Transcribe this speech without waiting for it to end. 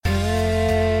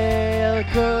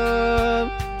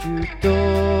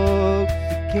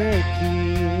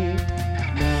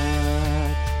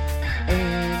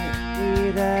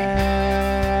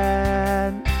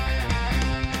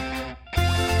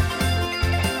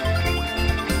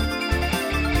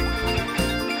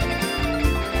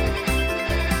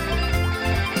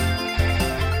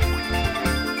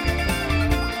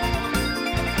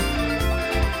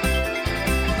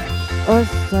お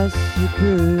久し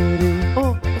ぶり。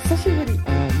お久しぶり。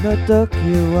あの時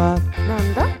はな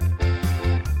んだ？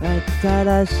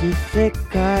新しい世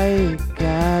界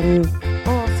がある。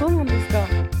ああ、そうなんですか。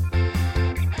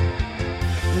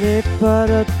レポ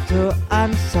ートとア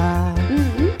ンサ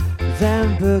ー、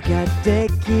全部がで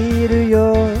きる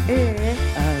よ。ア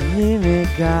ニメ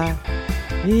が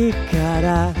いいか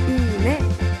らいいね。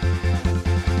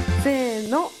せー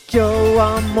の。今日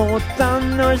はもう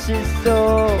楽し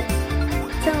そう。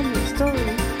Tell me a story.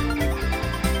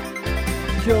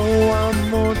 今日は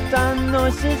もう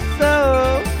楽しそう。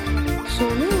少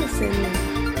年生ね。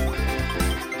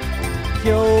今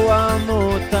日は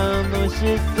もう楽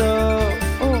しそう。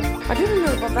Oh, I didn't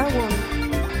know about that one.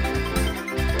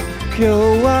 今日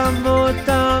はもう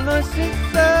楽し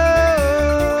そう。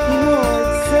Oh,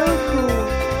 it's so cool.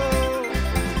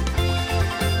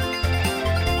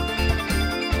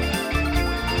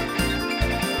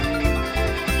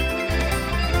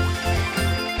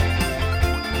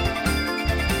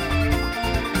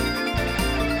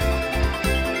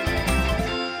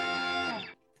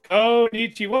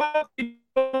 Konnichiwa.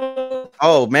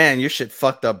 Oh man, your shit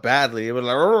fucked up badly. It was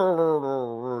like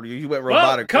you went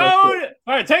robotic. All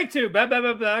right, take two.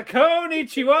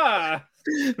 Konnichiwa.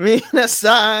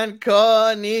 Minasan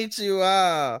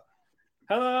konnichiwa.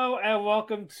 Hello and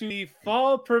welcome to the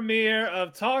fall premiere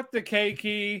of Talk to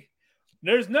Keki.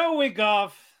 There's no week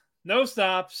off, no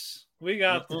stops. We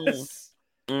got this.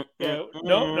 Yeah,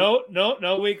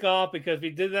 no week off because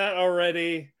we did that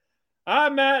already.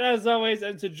 I'm Matt, as always,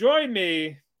 and to join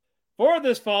me for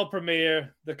this fall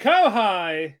premiere, the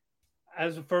Kohai,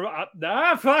 as for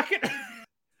fuck it.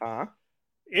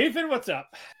 Ethan, what's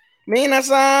up?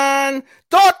 Minasan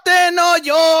tote no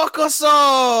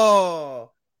yokoso.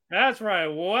 That's right.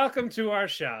 Welcome to our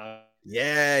show.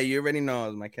 Yeah, you already know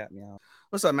it's my cat meow.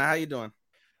 What's up, man? How you doing?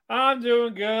 I'm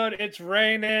doing good. It's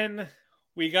raining.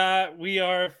 We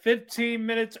are 15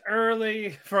 minutes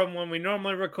early from when we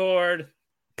normally record.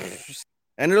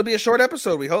 And it'll be a short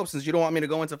episode, we hope, since you don't want me to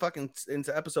go into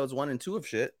episodes 1 and 2 of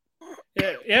shit.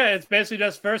 Yeah, it's basically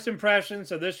just first impression,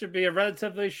 so this should be a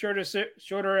relatively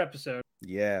shorter episode.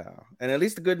 Yeah, and at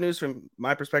least the good news from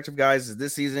my perspective, guys, is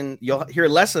this season you'll hear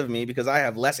less of me because I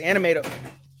have less anime to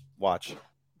watch.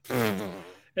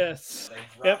 Yes.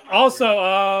 Yep.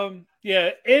 Also,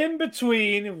 in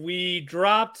between we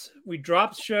dropped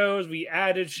shows, we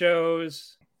added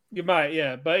shows. You might,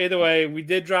 yeah. But either way, we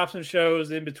did drop some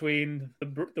shows in between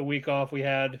the week off we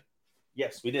had.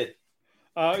 Yes, we did.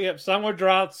 Yep, some were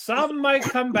dropped. Some might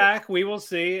come back. We will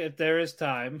see if there is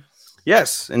time.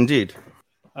 Yes, indeed.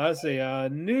 Let's see.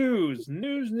 News.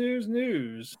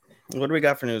 What do we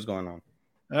got for news going on?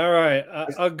 All right.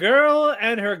 A girl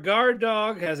and her guard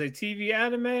dog has a TV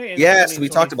anime. Yes, we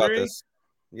talked about this.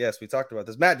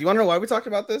 Matt, do you want to know why we talked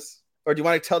about this? Or do you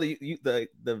want to tell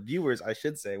the viewers, I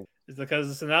should say? Is it because of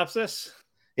the synopsis?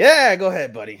 Yeah, go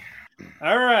ahead, buddy.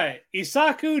 All right.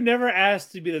 Isaku never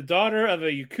asked to be the daughter of a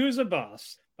Yakuza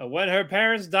boss, but when her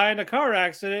parents died in a car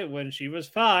accident when she was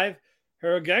 5,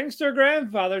 her gangster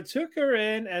grandfather took her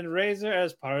in and raised her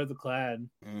as part of the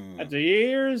clan. After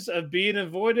years of being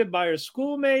avoided by her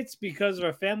schoolmates because of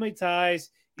her family ties,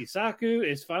 Isaku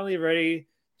is finally ready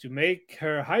to make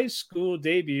her high school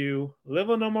debut,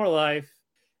 live a normal life,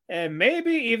 and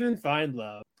maybe even find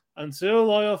love. Until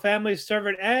loyal family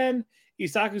servant and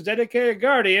Isaku's dedicated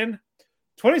guardian,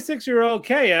 26-year-old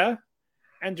Kaya,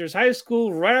 enters high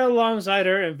school right alongside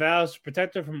her and vows to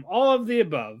protect her from all of the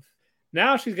above.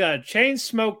 Now she's got a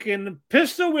chain-smoking,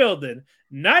 pistol-wielding,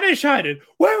 knight-in-shining,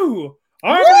 woo!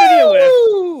 Arm to deal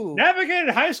with,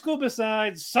 navigated high school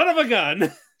besides son of a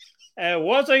gun. And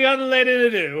what's a young lady to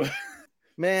do?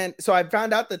 Man, so I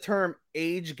found out the term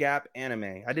age gap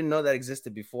anime. I didn't know that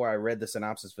existed before I read the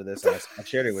synopsis for this, and I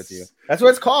shared it with you. That's what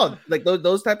it's called. Like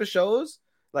those type of shows,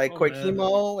 like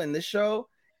Koikimo and this show,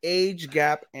 age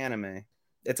gap anime.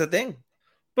 It's a thing.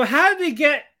 But how did he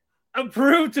get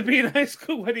approved to be in high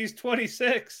school when he's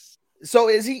 26? So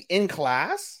is he in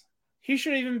class? He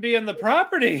shouldn't even be on the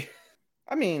property.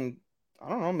 I mean, I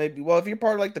don't know. Maybe. Well, if you're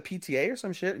part of like the PTA or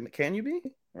some shit, can you be?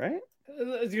 Right?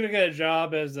 Is he gonna get a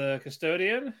job as a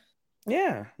custodian?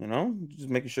 Yeah, just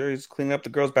making sure he's cleaning up the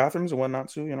girls' bathrooms and whatnot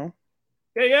too.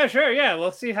 Yeah, sure. Yeah,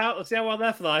 let's see how well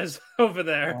that flies over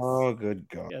there. Oh, good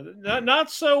God. Yeah, not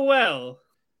so well,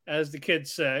 as the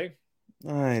kids say.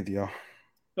 Ay, Dios.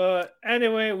 But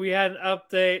anyway, we had an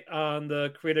update on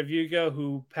the creative Yugo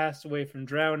who passed away from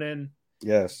drowning.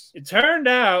 Yes. It turned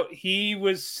out he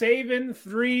was saving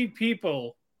 3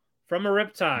 people from a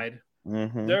riptide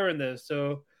during this.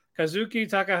 So Kazuki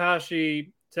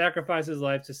Takahashi sacrificed his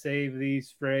life to save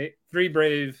these 3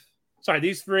 brave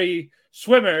these three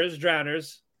swimmers,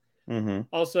 drowners. Mm-hmm.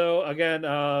 Also, again,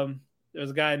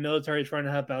 there's a guy in the military trying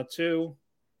to help out too.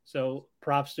 So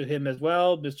props to him as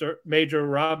well, Mr. Major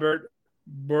Robert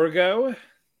Bourgeau.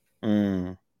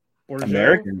 Mm. Bourgeau.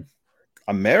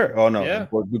 American. Oh no, Yeah.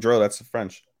 Boudreaux, that's the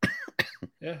French.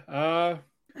 Yeah.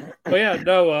 But yeah,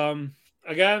 no.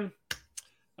 Again,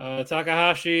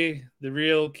 Takahashi, the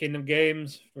real King of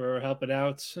Games, for helping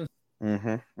out.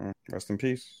 Mm-hmm. Rest in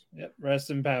peace. Yep. Rest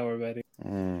in power, buddy.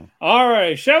 Mm. All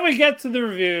right. Shall we get to the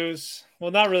reviews?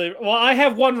 Well, not really. Well, I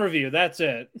have one review. That's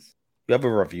it. You have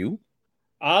a review?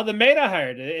 The maid I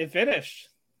hired. It finished.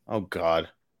 Oh God.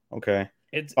 Okay.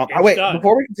 It's wait, done.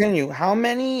 before we continue, how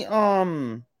many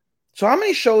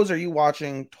shows are you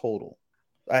watching total?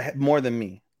 More than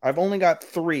me. I've only got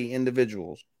 3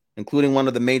 individuals, including one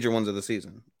of the major ones of the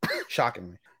season.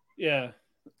 Shockingly. Yeah.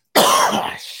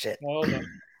 Shit. Hold on.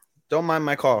 Don't mind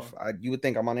my cough. You would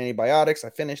think I'm on antibiotics. I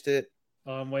finished it.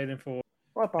 I'm waiting for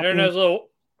What, Internet's a little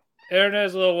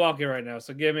wonky right now,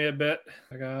 so give me a bit.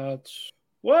 I got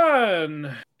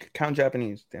 1. Count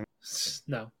Japanese. Damn it.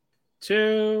 No.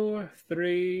 2,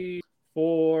 3,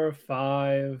 4,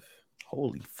 5.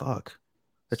 Holy fuck.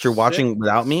 That you're watching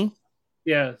without me?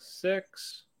 Yeah,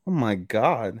 6. Oh my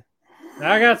God.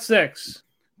 I got 6.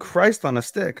 Christ on a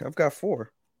stick. I've got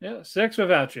 4. Yeah, 6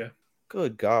 without you.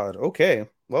 Good God. Okay.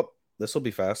 Well, this will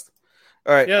be fast.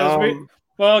 All right. Yeah.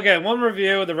 Well, again, one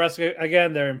review. The rest,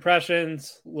 again, their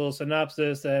impressions, little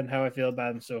synopsis, and how I feel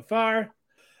about them so far.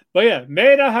 But yeah,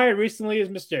 Maid I Hired recently is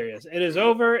mysterious. It is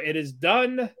over. It is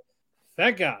done.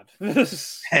 Thank God.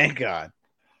 Thank God.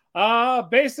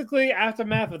 Basically,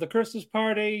 aftermath of the Christmas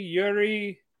party,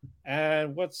 Yuri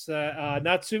and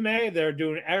Natsume, they're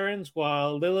doing errands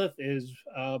while Lilith is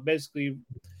basically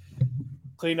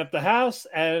cleaning up the house,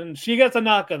 and she gets a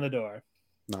knock on the door.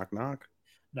 Knock, knock.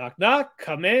 Knock, knock.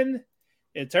 Come in.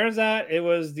 It turns out it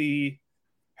was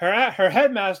her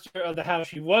headmaster of the house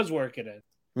she was working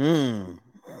in.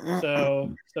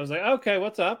 So I was like, okay,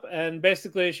 what's up? And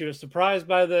basically, she was surprised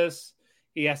by this.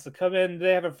 He has to come in.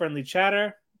 They have a friendly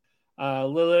chatter.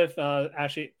 Lilith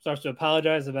actually starts to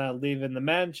apologize about leaving the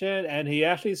mansion, and he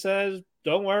actually says,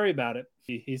 don't worry about it.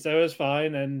 He said it was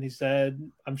fine, and he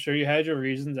said, I'm sure you had your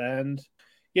reasons, and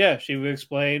yeah, she would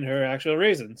explain her actual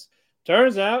reasons.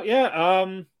 Turns out,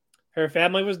 her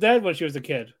family was dead when she was a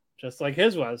kid, just like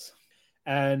his was.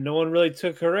 And no one really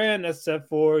took her in except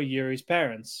for Yuri's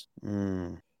parents.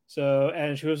 So,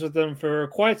 and she was with them for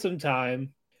quite some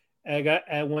time.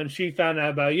 And when she found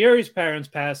out about Yuri's parents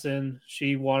passing,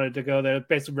 she wanted to go there,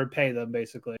 basically repay them,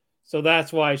 basically. So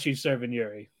that's why she's serving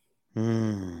Yuri.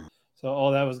 So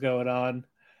all that was going on.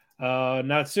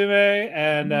 Natsume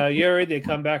and Yuri, they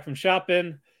come back from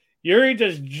shopping. Yuri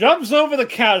just jumps over the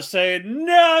couch saying,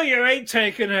 no, you ain't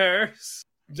taking her.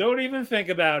 Don't even think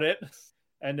about it.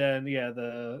 And then,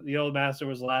 the old master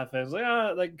was laughing. I was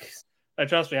like,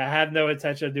 trust me, I had no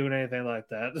intention of doing anything like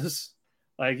that.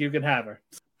 Like, you can have her.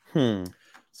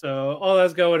 So all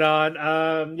that's going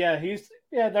on.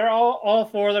 They're all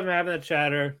 4 of them having a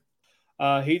chatter.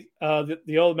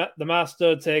 The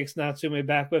master takes Natsume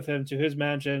back with him to his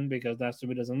mansion because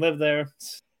Natsume doesn't live there.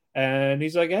 And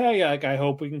he's like, hey, I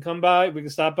hope we can come by. We can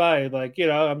stop by. Like,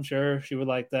 I'm sure she would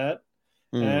like that.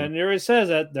 And Yuri says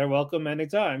that they're welcome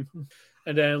anytime.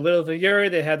 And then Lilith and Yuri,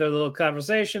 they had their little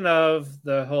conversation of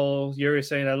the whole Yuri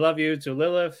saying, I love you to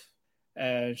Lilith.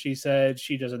 And she said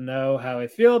she doesn't know how I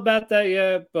feel about that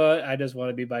yet, but I just want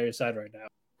to be by your side right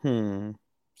now.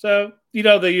 So,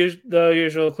 the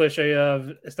usual cliche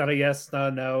of it's not a yes, it's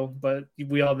not a no, but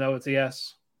we all know it's a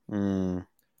yes. And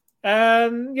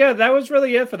that was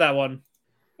really it for that one.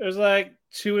 It was like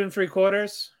 2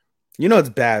 3/4. It's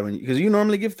bad because you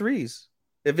normally give 3s.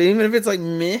 Even if it's like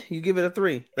meh, you give it a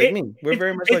 3. Me, we're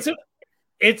very much like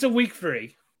it's a weak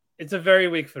 3. It's a very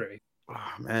weak 3.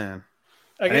 Oh man.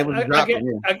 Again,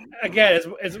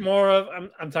 it's more of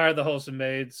I'm tired of the wholesome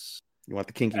maids. You want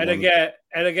the kinky and one. again,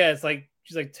 it's like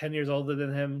she's like 10 years older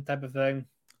than him, type of thing.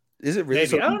 Is it really? Maybe.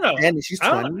 So, I don't know. And she's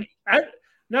 20.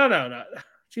 No.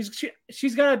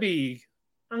 She's got to be.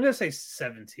 I'm gonna say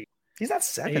 17. He's not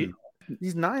 7.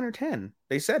 He's 9 or 10.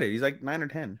 They said it. He's like 9 or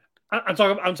 10. I'm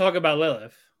talking about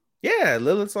Lilith. Yeah,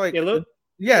 Lilith's like so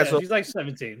she's like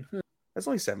 17. That's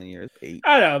only 7 years. 8.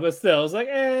 I know, but still, it's like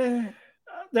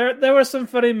There were some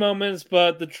funny moments,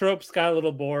 but the tropes got a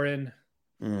little boring.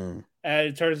 And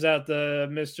it turns out the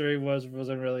mystery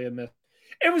wasn't really a myth.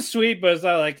 It was sweet, but it's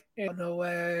not like, no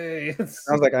way.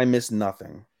 Sounds like I missed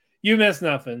nothing. You missed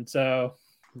nothing, so.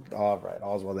 All right.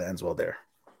 All's well that ends well there.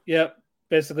 Yep.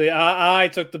 Basically, I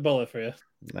took the bullet for you.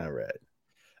 All right.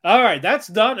 All right. That's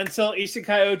done until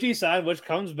Isekai OG-san, which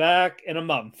comes back in a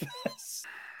month.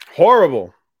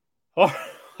 Horrible. Horrible.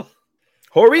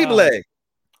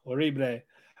 Horrible.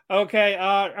 Okay,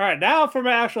 all right. Now for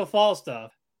my actual fall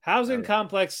stuff. Housing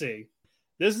Complex C.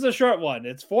 This is a short one.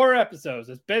 It's 4 episodes.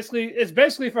 It's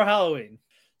basically for Halloween.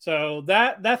 So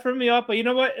that threw me up. But you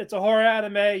know what? It's a horror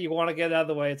anime. You want to get it out of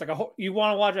the way. It's like you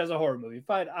want to watch it as a horror movie.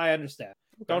 Fine, I understand.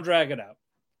 Okay. Don't drag it out.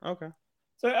 Okay.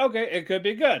 So it could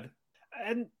be good.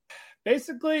 And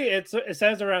basically, it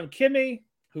centers around Kimmy,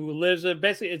 who lives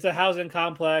it's a housing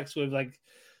complex with like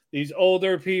these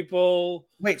older people.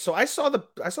 Wait, so I saw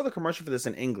the commercial for this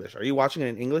in English. Are you watching it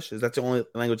in English? Is that the only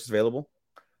language that's available?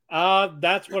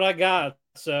 That's what I got.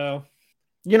 So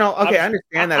okay, I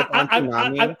understand that.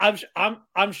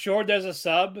 I'm sure there's a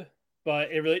sub, but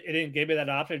it didn't give me that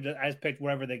option. I just picked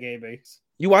whatever they gave me.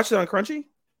 You watched it on Crunchy?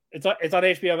 It's on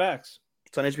HBO Max.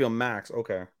 It's on HBO Max.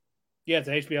 Okay. Yeah, it's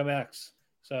HBO Max.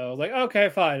 So like, okay,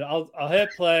 fine. I'll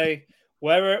hit play.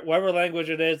 Whatever language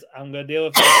it is, I'm gonna deal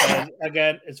with it.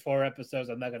 Again, it's 4 episodes.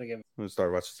 I'm not gonna give it. I'm gonna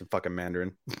start watching some fucking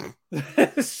Mandarin. So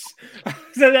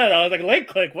that I was like, late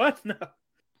click. What? No.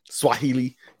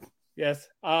 Swahili. Yes.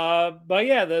 But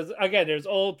yeah, there's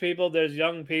old people, there's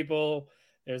young people,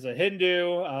 there's a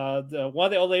Hindu. One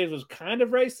of the old ladies was kind of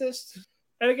racist.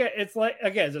 And again, it's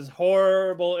this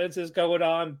horrible incident going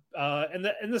on.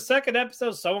 In the second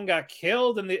episode, someone got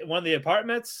killed in one of the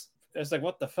apartments. It's like,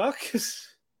 what the fuck?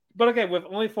 But again, with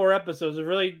only 4 episodes,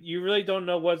 you really don't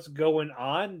know what's going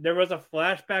on. There was a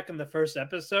flashback in the first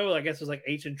episode. I guess it was like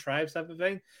ancient tribes type of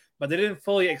thing, but they didn't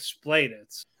fully explain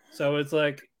it. So it's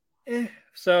like,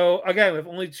 So again, with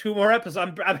only 2 more episodes,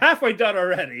 I'm halfway done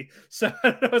already. So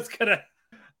I don't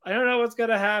know what's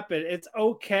gonna happen. It's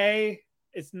okay.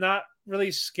 It's not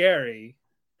really scary.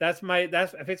 I think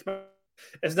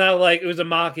it's not like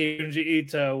Uzumaki Junji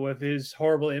Ito with his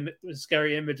horrible,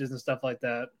 scary images and stuff like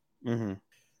that. Mm-hmm.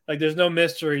 Like there's no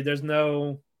mystery. There's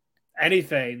no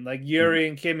anything. Like Yuri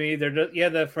and Kimmy,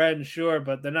 they're friends, sure,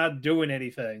 but they're not doing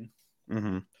anything.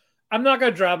 Mm-hmm. I'm not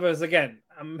gonna drop it. Again,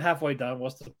 I'm halfway done.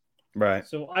 Right.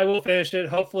 So I will finish it.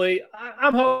 Hopefully,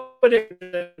 I'm hoping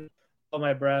to hold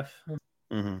my breath.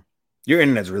 Mm-hmm. Your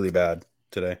internet's really bad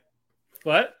today.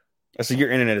 What? I said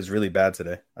your internet is really bad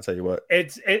today. I'll tell you what.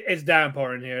 It's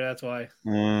downpouring here. That's why.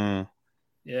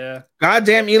 Yeah.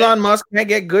 Goddamn Elon Musk can't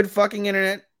get good fucking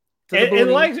internet.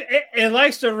 It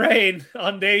likes to rain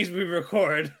on days we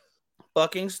record.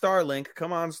 Fucking Starlink.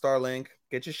 Come on, Starlink.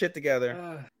 Get your shit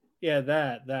together. Yeah,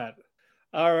 that.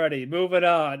 Alrighty, moving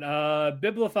on.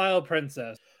 Bibliophile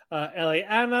princess.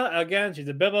 Eliana, again, she's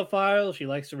a bibliophile. She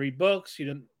likes to read books. She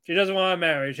doesn't want to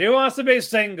marry. She wants to be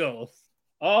single.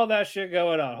 All that shit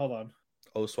going on. Hold on.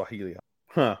 Oh, Swahili.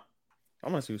 Huh. I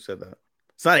want to see who said that.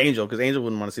 It's not Angel, because Angel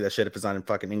wouldn't want to see that shit if it's not in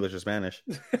fucking English or Spanish.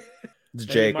 It's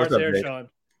Jake. What's up, Jake? Sean.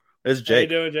 It's Jake.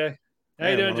 How you doing, Jake? How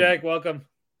you doing, Jake? Welcome.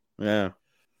 Yeah.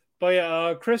 But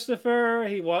yeah, Christopher,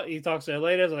 he talks to her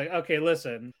later. He's like, okay,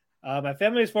 listen. My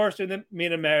family's forcing me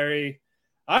to marry.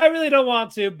 I really don't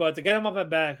want to, but to get him off my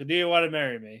back, do you want to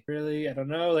marry me? Really? I don't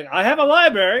know. Like, I have a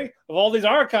library of all these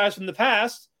archives from the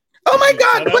past. Oh my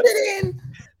God, put it in.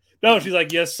 No, she's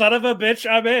like, you son of a bitch,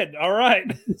 I'm in. All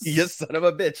right. You son of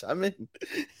a bitch, I'm in.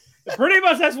 Pretty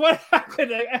much that's what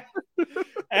happened.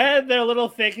 And their little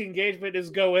fake engagement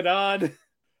is going on.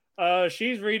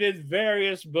 She's reading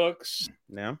various books.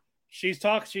 Yeah. She's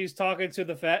talking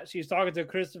to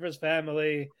Christopher's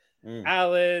family,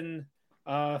 Alan,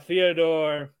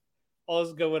 Theodore, all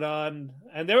this going on.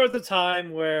 And there was a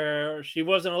time where she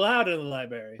wasn't allowed in the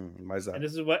library. Why is that? And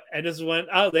this is when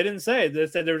they didn't say. They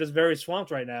said they were just very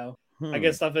swamped right now. I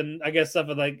guess something like I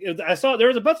saw there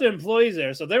was a bunch of employees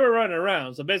there, so they were running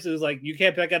around. So basically, it's like you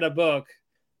can't pick out a book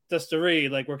just to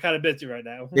read. Like we're kind of busy right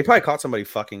now. They probably caught somebody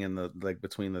fucking in the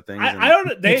between the things. I don't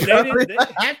know. They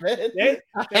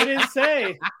didn't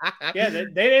say. Yeah, they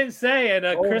didn't say. And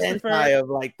Christopher of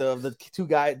like the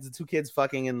two kids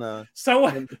fucking in the.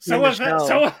 Someone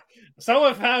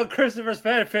found Christopher's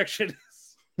fan fiction.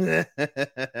 And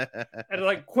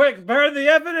like, quick, burn the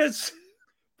evidence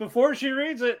before she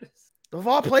reads it. Of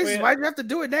all places, why'd you have to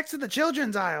do it next to the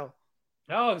children's aisle?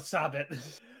 Oh, stop it.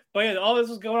 But yeah, all this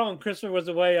was going on when Christopher was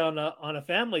away on a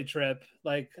family trip.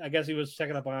 Like, I guess he was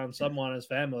checking up on someone in his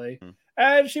family.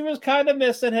 And she was kind of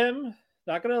missing him,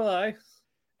 not going to lie.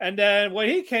 And then when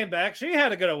he came back, she had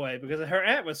to get away because her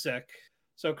aunt was sick.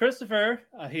 So Christopher,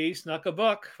 he snuck a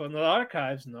book from the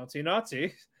archives, naughty.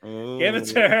 Gave it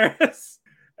to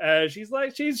her. She's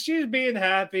like, she's being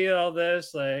happy and all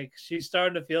this. Like, she's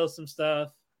starting to feel some stuff.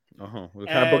 What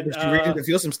kind of book did you read to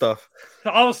feel some stuff?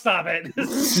 Oh, stop it.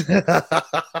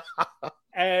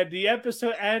 And the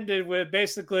episode ended with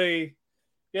basically,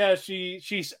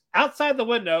 she's outside the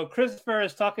window. Christopher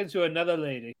is talking to another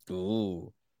lady.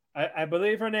 Ooh. I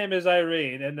believe her name is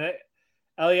Irene, and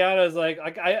Eliana's like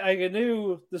I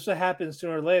knew this would happen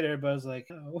sooner or later, but I was like,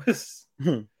 oh,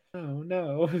 oh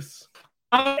no.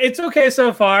 It's okay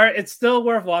so far. It's still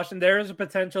worth watching. There is a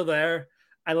potential there.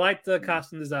 I like the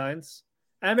costume designs.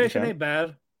 Animation ain't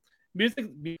bad. Music.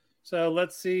 So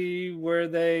let's see where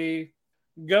they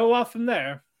go off from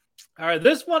there. All right,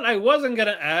 this one I wasn't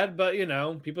gonna add, but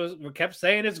people kept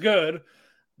saying it's good.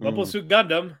 Mobile Suit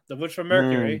Gundam, The Witch from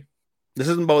Mercury. This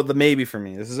isn't both the maybe for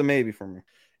me. This is a maybe for me.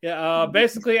 Yeah,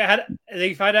 basically,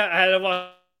 they find out I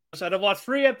had to watch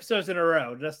 3 episodes in a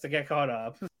row just to get caught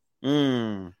up.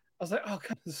 I was like, oh,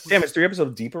 God. Damn, it's 3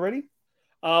 episodes deep already?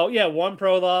 Oh, yeah, 1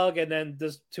 prologue and then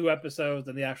just 2 episodes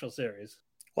in the actual series.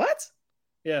 What?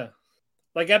 Yeah.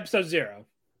 Like episode 0.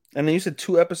 And then you said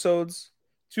 2 episodes?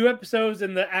 2 episodes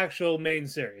in the actual main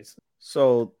series.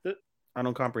 So, I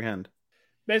don't comprehend.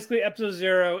 Basically, episode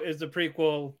 0 is the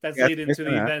prequel that's leading to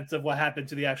the events of what happened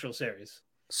to the actual series.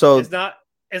 So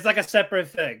it's like a separate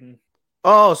thing.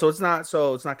 Oh, so it's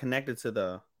not connected to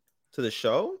the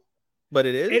show, but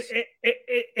it is.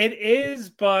 It is,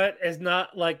 but it's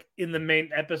not like in the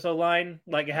main episode line.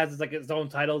 Like it has like its own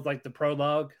titles, like the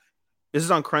prologue. This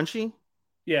is on Crunchy.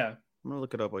 Yeah, I'm gonna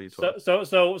look it up while you talk.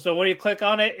 So when you click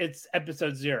on it, it's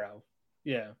episode 0.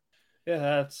 Yeah.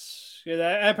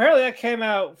 Apparently that came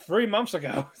out 3 months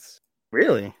ago.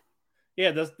 Really? Yeah,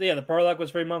 the prologue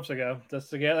was 3 months ago. Just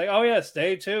to get like, oh yeah,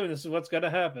 stay tuned. This is what's gonna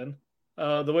happen.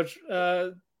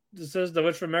 This is The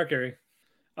Witch from Mercury.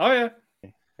 Oh yeah.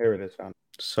 Here it is. Found.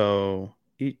 So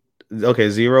okay,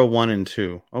 0, 1, and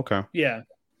 2. Okay. Yeah.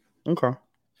 Okay.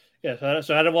 Yeah, so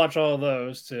I had to watch all of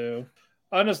those to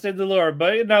understand the lore.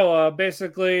 But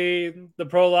basically the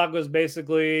prologue was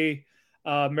basically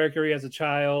Mercury as a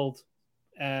child,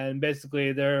 and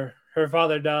basically her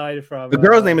father died from the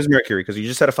girl's name is Mercury because you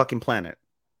just said a fucking planet.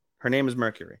 Her name is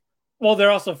Mercury. Well, they're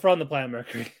also from the planet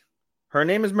Mercury. Her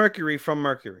name is Mercury from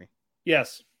Mercury.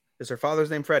 Yes. Is her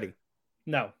father's name Freddie?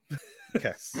 No.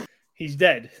 Okay. He's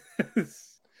dead.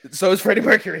 So is Freddie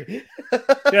Mercury.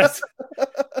 Yes.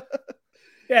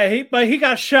 Yeah, he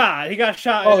got shot. He got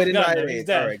shot. Oh, he didn't die. He's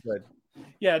dead. All right, good.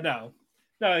 Yeah, no,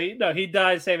 he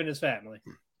died saving his family.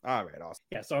 All right, awesome.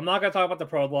 Yeah, so I'm not gonna talk about the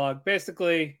prologue.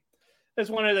 Basically, it's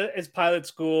it's pilot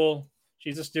school.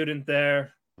 She's a student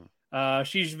there.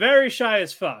 She's very shy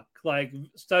as fuck. Like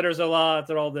stutters a lot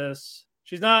and all this.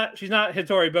 She's not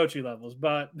Hitori Bochi levels,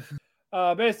 but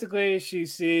basically she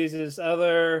sees this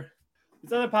other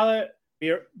pilot,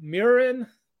 Miorin.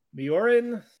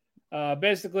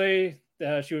 Basically,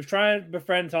 she was trying to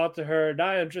befriend, talk to her,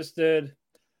 not interested.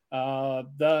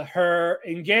 Her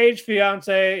engaged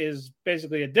fiance is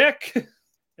basically a dick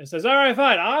and says, all right,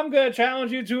 fine, I'm gonna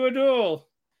challenge you to a duel.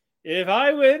 If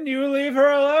I win, you leave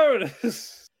her alone.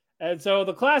 And so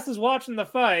the class is watching the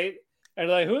fight and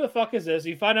like, who the fuck is this?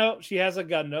 You find out she has a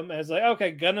Gundam, and it's like,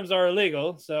 okay, Gundams are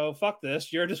illegal, so fuck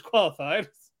this, you're disqualified.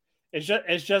 It's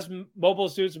just mobile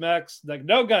suits mechs, like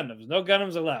no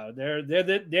Gundams allowed. They're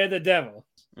the devil.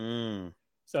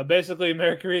 So basically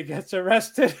Mercury gets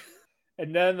arrested.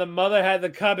 And then the mother had to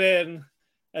come in,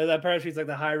 and apparently she's like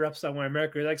the higher up somewhere in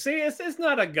Mercury. Like, see, it's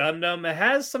not a Gundam. It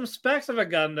has some specs of a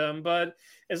Gundam, but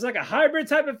it's like a hybrid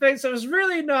type of thing, so it's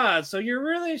really not. So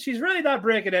she's really not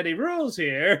breaking any rules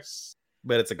here.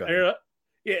 But it's a Gundam.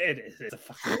 Yeah, it is. It's a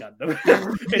fucking Gundam.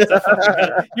 It's a fucking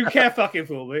Gundam. You can't fucking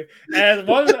fool me. And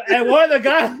one of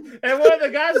the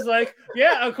guys is like,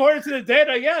 yeah, according to the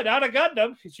data, yeah, not a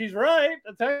Gundam. She's right,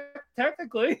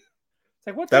 technically. It's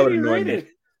like, what that would you read it?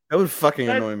 That would fucking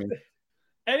annoy me.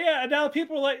 And yeah, now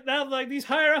people are like these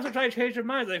higher ups are trying to change their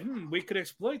minds. Like, we could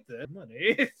exploit this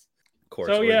money. Of course.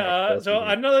 So yeah, so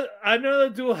another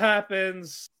duel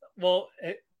happens. Well,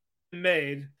 it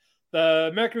made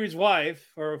the Mercury's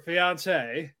wife or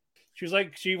fiance. She was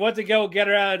like, she went to go get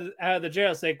her out of the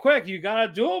jail. Say, quick, you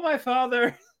gotta duel my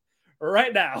father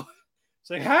right now. It's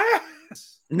like, huh?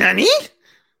 Nani?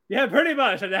 Yeah, pretty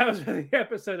much. And that was where the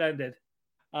episode ended.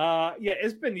 Yeah,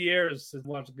 it's been years since I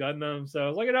watched Gundam, so I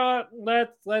was like, you know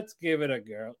what? Let's give it a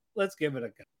go. Let's give it a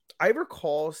go. I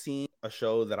recall seeing a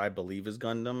show that I believe is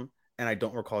Gundam, and I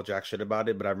don't recall jack shit about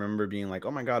it, but I remember being like,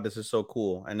 oh my god, this is so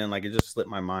cool. And then like it just slipped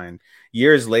my mind.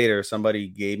 Years later, somebody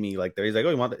gave me like he's like, oh,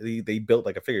 you want it? They built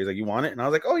like a figure. He's like, you want it? And I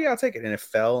was like, oh yeah, I'll take it. And it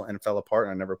fell apart,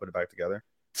 and I never put it back together.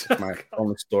 That's my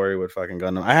only story with fucking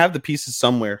Gundam. I have the pieces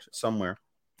somewhere.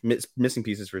 Missing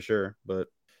pieces for sure, but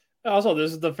also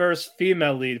this is the first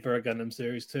female lead for a Gundam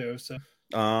series too. So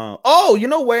oh, you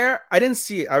know where? I didn't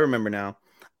see it. I remember now.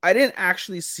 I didn't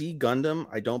actually see Gundam,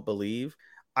 I don't believe.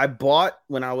 I bought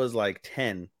when I was like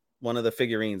 10 one of the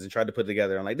figurines and tried to put it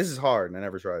together. I'm like, this is hard, and I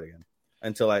never tried again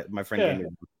until my friend gave me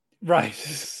one. Right.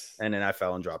 and then I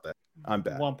fell and dropped that. I'm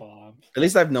bad. Womp. At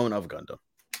least I've known of Gundam.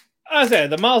 I say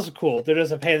the models are cool. They're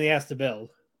just a pain in the ass to build.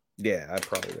 Yeah, I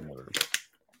probably would order them.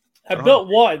 I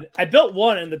built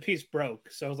one and the piece broke,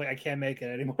 so I was like, I can't make it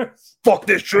anymore. Fuck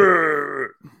this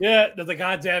shit. Yeah, I was like,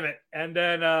 God damn it. And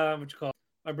then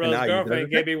my brother's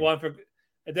girlfriend gave me one for.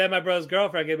 And then my brother's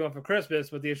girlfriend gave me one for Christmas,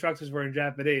 but the instructions were in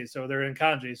Japanese, so they're in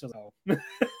kanji. So,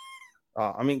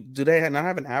 I mean, do they not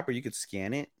have an app where you could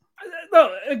scan it?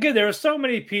 No, again, there were so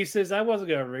many pieces. I wasn't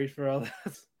gonna reach for all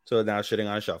that. So now sitting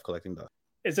on a shelf collecting dust.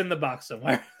 It's in the box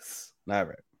somewhere. All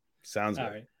right, sounds all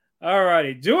good. Right. All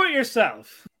righty, do it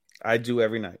yourself. I do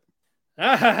every night.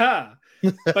 But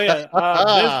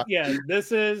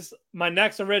this is my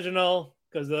next original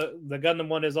because the Gundam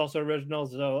one is also original.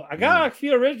 So I got a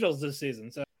few originals this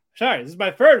season. So sorry, this is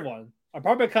my third one.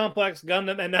 Apartment Complex,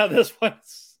 Gundam, and now this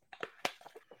one's.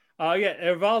 It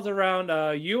revolves around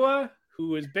Yua,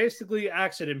 who is basically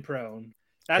accident prone.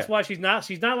 That's why she's not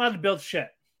allowed to build shit.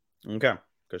 Okay.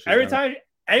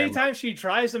 Anytime she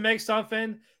tries to make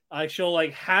something, she'll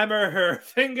like hammer her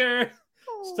finger.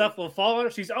 Stuff will fall on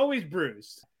her. She's always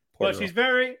bruised, but she's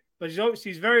very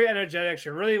energetic. She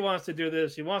really wants to do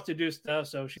this. She wants to do stuff.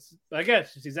 So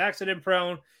she's accident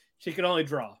prone. She can only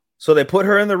draw. So they put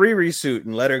her in the Riri suit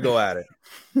and let her go at it.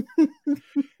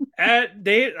 And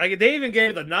they even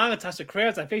gave the non-autistic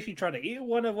crayons. I think she tried to eat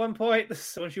one at one point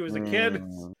when she was a kid.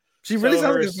 She really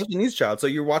sounds like a special needs child. So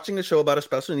you're watching a show about a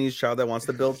special needs child that wants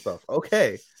to build stuff.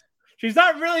 Okay. She's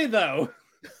not really though.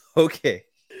 Okay.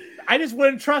 I just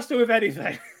wouldn't trust her with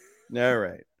anything. All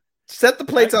right. Set the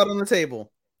plates out on the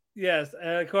table. Yes,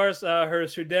 and of course, her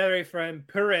tsundere friend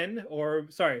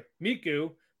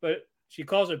Miku, but she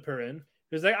calls her Purin.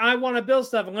 She's like, I want to build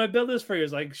stuff. I'm going to build this for you.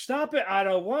 It's like, stop it. I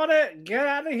don't want it. Get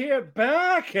out of here.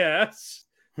 Back ass.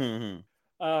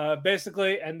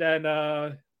 Basically, and then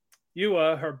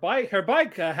Yua, her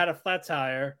bike had a flat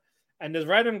tire, and this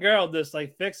random girl just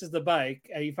like fixes the bike,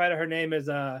 and you find out her name is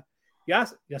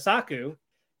Yasaku.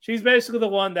 She's basically the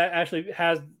one that actually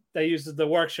uses the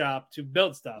workshop to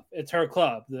build stuff. It's her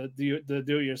club, the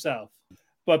do-it-yourself.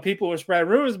 But people were spreading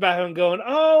rumors about her and going,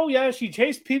 oh, yeah, she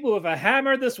chased people with a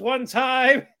hammer this one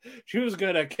time. She was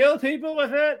going to kill people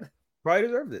with it. Probably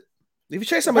deserved it. If you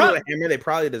chase somebody with a hammer, they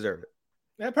probably deserve it.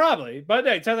 Yeah, probably. But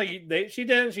it sounds like she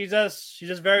didn't. She's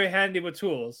just very handy with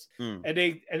tools. And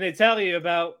they tell you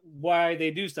about why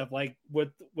they do stuff, like with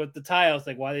the tiles,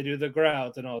 like why they do the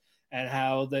grouts and all, and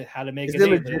how to make it. Is it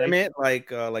legitimate, like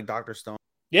Dr. Stone?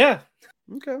 Yeah.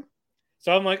 Okay.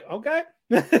 So I'm like, okay.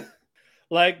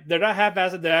 Like, they're not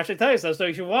half-assed. They actually tell you stuff. So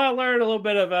if you want to learn a little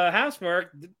bit of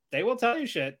housework, they will tell you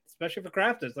shit, especially for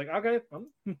crafters. Like, okay.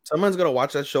 Someone's going to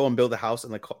watch that show and build a house,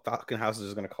 and the fucking house is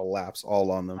just going to collapse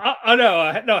all on them.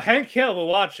 No, Hank Hill will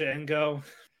watch it and go,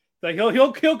 like,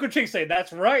 he'll critique, say,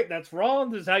 that's right, that's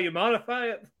wrong, this is how you modify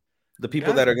it. The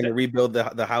people that are going to rebuild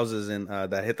the houses and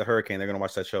that hit the hurricane, they're going to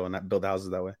watch that show and not build the houses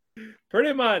that way.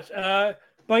 Pretty much.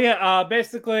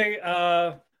 Basically,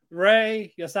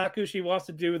 Rei Yasaku, she wants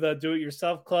to do the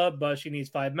do-it-yourself club, but she needs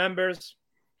 5 members.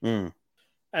 And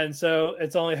so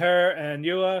it's only her and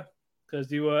Yua, because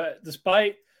Yua,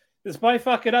 despite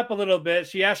fucking up a little bit,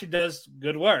 she actually does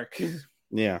good work.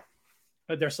 Yeah.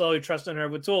 But they're slowly trusting her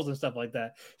with tools and stuff like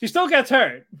that. She still gets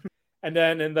hurt. And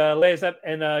then in the latest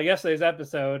yesterday's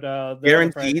episode,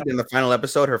 guaranteed in the final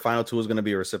episode, her final tool is going to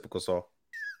be a reciprocal saw.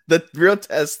 The real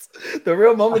test, the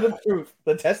real moment of truth,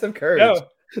 the test of courage.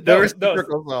 No, it's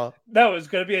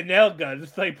going to be a nail gun.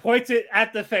 It's like, point it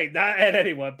at the thing, not at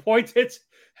anyone. Point it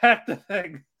at the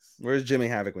thing. Where's Jimmy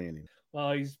Havoc when you need him?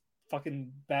 Well, he's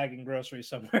fucking bagging groceries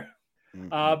somewhere.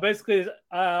 Mm-hmm.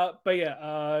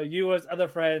 Yua's other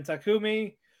friend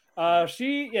Takumi,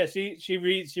 she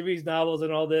reads novels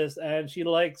and all this, and she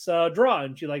likes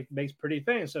drawing. She makes pretty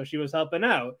things, so she was helping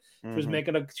out. Mm-hmm.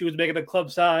 She was making a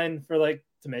club sign for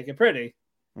to make it pretty.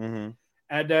 Mm-hmm.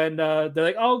 And then they're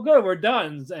like, "Oh, good, we're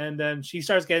done." And then she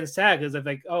starts getting sad because they're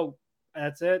like, "Oh,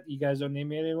 that's it. You guys don't need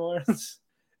me anymore."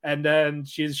 And then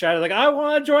she's shouting like, "I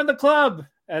want to join the club."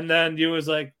 And then you was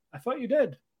like, "I thought you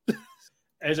did." And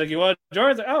he's like, "You want to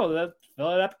join?" It's like, "Oh, that's fill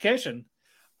out an application."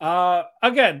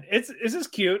 Again, it's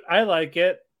just cute. I like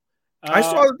it. I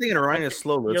saw the thing in Orion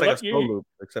slow loop. It's like a slow loop,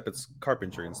 except it's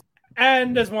carpentry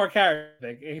and there's more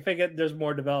character. I think there's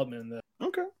more development in this.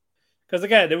 Okay. Because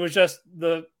again, it was just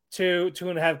the two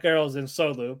and a half girls in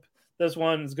slow loop. This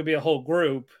one is gonna be a whole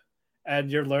group, and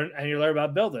you learn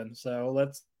about building. So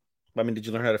let's. I mean, did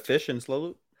you learn how to fish in slow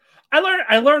loop? I learned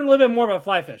a little bit more about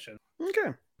fly fishing.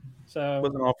 Okay. So it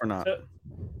wasn't all for naught.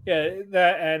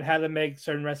 That and how to make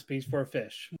certain recipes for a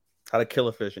fish. How to kill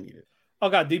a fish and eat it. Oh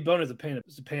god, debone is a pain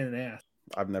in the ass.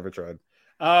 I've never tried.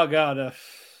 Oh god,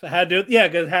 I had to. Yeah,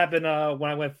 because it happened when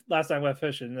I went last time I went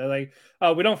fishing. They're like,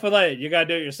 "Oh, we don't fillet it. You gotta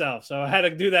do it yourself." So I had to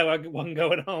do that when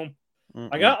going home.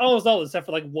 I got almost all except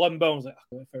for like one bone. I was like,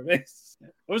 oh, for me. It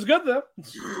was good though.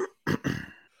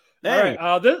 All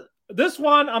right, this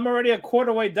one I'm already a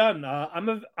quarter way done. I'm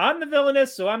the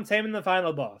villainess, so I'm taming the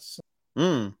final boss.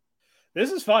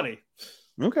 This is funny.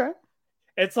 Okay.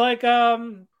 It's like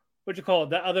what you call it?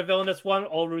 That other villainous one,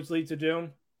 All Routes Lead to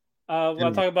Doom. I'm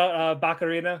talking about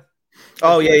Baccarina.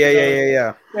 Oh yeah.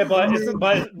 Yeah, but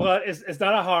it's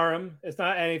not a harem. It's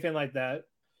not anything like that.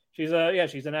 She's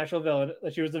an actual villain.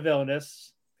 She was a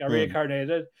villainess. Got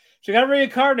reincarnated. She got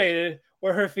reincarnated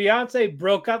where her fiance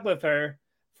broke up with her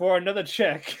for another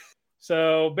chick.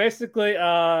 So basically,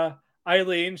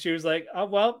 Eileen, she was like, "Oh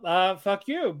well, fuck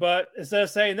you." But instead of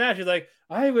saying that, she's like,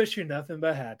 "I wish you nothing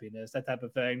but happiness." That type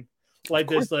of thing. Like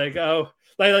this, like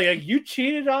like you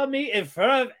cheated on me in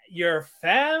front of your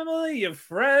family, your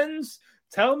friends.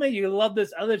 Tell me you love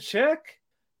this other chick.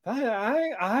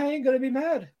 I ain't gonna be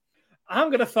mad. I'm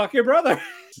gonna fuck your brother.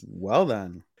 Well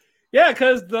then. Yeah,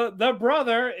 because the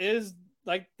brother is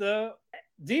like the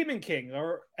demon king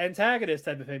or antagonist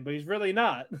type of thing, but he's really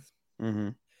not.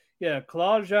 Yeah,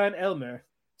 Claude Jean Elmer.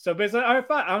 So basically, all right,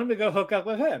 fine. I'm gonna go hook up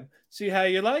with him. See how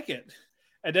you like it.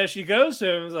 And then she goes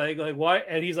to him, like why?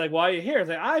 And he's like, "Why are you here?" He's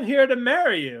like, "I'm here to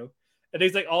marry you." And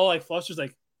he's like, all like flustered,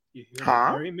 like, "You here to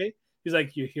marry me?" He's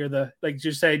like, "You hear the like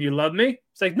you're saying you love me?"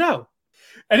 It's like, "No,"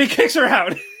 and he kicks her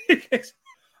out.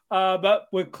 But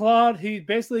with Claude,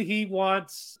 he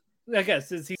wants, I guess,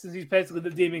 since he's basically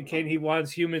the demon king, he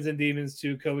wants humans and demons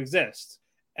to coexist.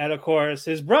 And of course,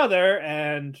 his brother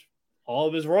and all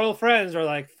of his royal friends are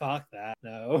like, "Fuck that,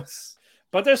 no,"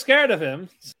 but they're scared of him.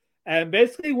 And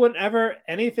basically, whenever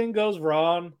anything goes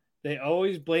wrong, they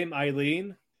always blame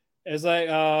Eileen. It's like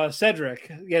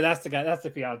Cedric. Yeah, that's the guy. That's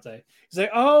the fiance. He's like,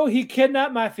 "Oh, he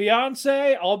kidnapped my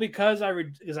fiance all because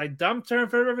I dumped her in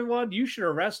front of everyone. You should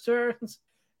arrest her."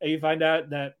 And you find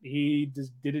out that he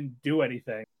just didn't do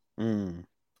anything.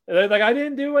 Like, I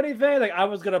didn't do anything. Like, I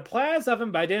was gonna plan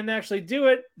something, but I didn't actually do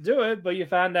it. But you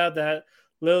found out that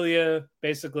Lilia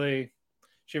basically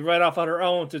she ran off on her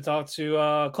own to talk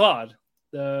to Claude,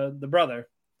 the brother.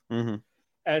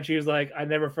 And she was like, "I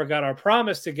never forgot our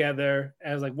promise together."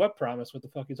 And I was like, "What promise? What the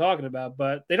fuck are you talking about?"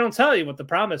 But they don't tell you what the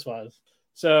promise was.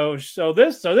 So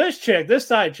this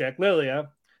side chick, Lilia,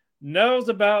 has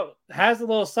a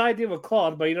little side deal with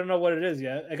Claude, but you don't know what it is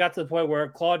yet. It got to the point where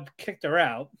Claude kicked her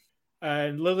out,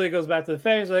 and Lilia goes back to the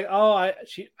family. She's like, "Oh,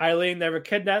 Eileen never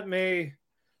kidnapped me."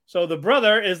 So the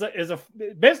brother is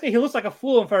basically he looks like a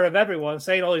fool in front of everyone,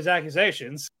 saying all these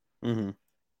accusations.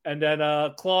 And then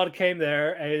Claude came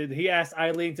there and he asked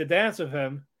Eileen to dance with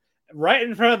him right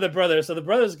in front of the brother. So the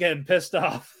brother's getting pissed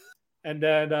off. And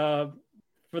then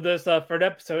for an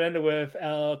episode ended with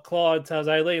Claude tells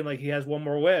Eileen like he has one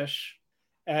more wish.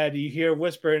 And you hear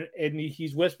whispering and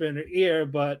he's whispering in her ear,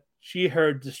 but she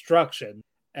heard destruction.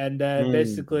 And then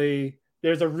basically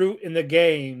there's a route in the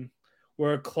game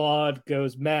where Claude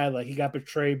goes mad. Like he got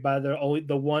betrayed by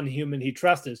the one human he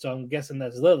trusted. So I'm guessing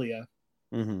that's Lilia.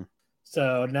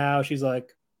 So now she's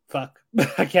like, "Fuck,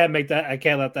 I can't let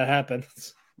that happen."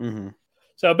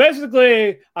 So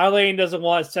basically, Eileen doesn't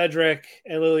want Cedric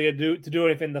and Lilia to do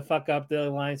anything to fuck up the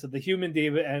alliance of the human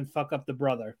demon and fuck up the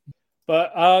brother.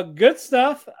 But good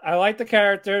stuff. I like the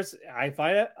characters. I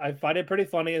find it pretty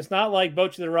funny. It's not like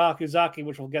Bochi the Rock Uzaki,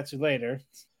 which we'll get to later.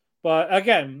 But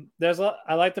again,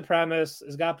 I like the premise.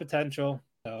 It's got potential.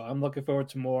 So I'm looking forward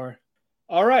to more.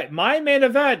 All right, my main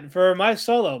event for my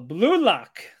solo, Blue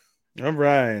Lock. All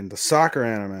right, the soccer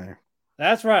anime.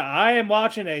 That's right. I am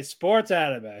watching a sports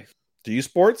anime. Do you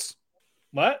sports?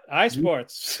 What?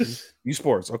 Sports. You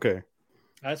sports, okay.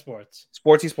 Sports.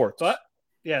 Sporty sports. But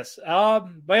yes.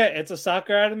 But yeah, it's a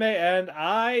soccer anime and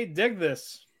I dig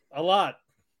this a lot.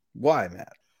 Why,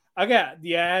 Matt? Okay,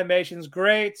 the animation's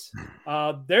great.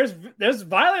 There's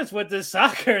violence with this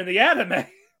soccer in the anime.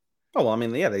 Oh, well, I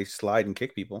mean, yeah, they slide and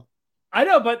kick people. I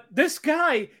know, but this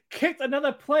guy kicked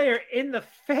another player in the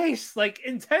face, like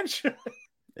intentionally.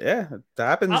 Yeah, it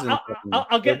happens.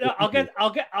 I'll get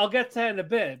to that in a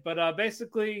bit, but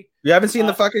basically, you haven't seen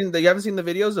the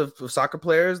videos of soccer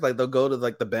players like they'll go to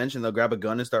like the bench and they'll grab a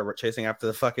gun and start chasing after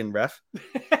the fucking ref.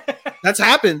 That's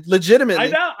happened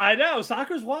legitimately. I know.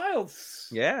 Soccer's wild.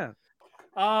 Yeah.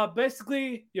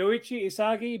 Basically, Yoichi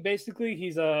Isagi. Basically,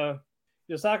 he's a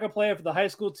soccer player for the high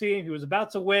school team. He was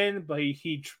about to win, but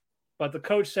but the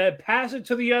coach said, "Pass it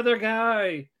to the other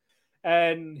guy."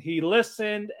 And he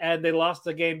listened, and they lost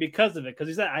the game because of it. Because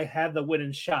he said, "I had the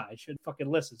winning shot. I should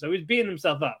fucking listen." So he's beating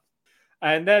himself up.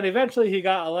 And then eventually he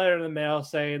got a letter in the mail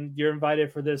saying, "You're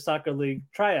invited for this soccer league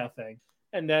tryout thing."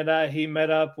 And then he met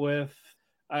up with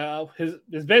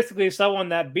there's basically someone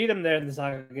that beat him there in the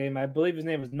soccer game. I believe his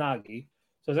name was Nagi.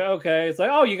 So it's like, okay, it's like,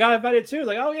 oh, you got invited too.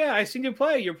 Like, oh yeah, I seen you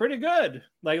play. You're pretty good.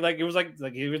 Like it was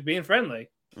like he was being friendly.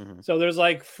 Mm-hmm. So there's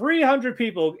like 300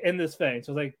 people in this thing.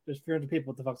 So like there's 300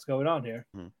 people. What the fuck's going on here?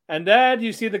 Mm-hmm. And then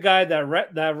you see the guy that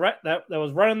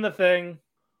was running the thing.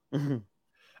 Mm-hmm.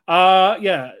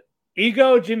 Yeah,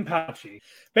 Ego Jinpachi.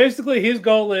 Basically, his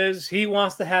goal is he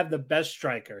wants to have the best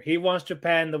striker. He wants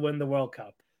Japan to win the World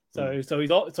Cup.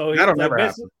 That'll never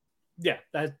happen. Yeah,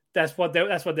 that's what they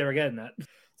were getting at.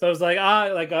 So it's like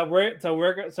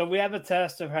we have a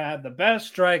test to have the best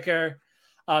striker.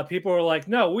 People were like,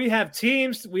 no, we have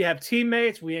teams, we have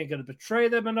teammates, we ain't gonna betray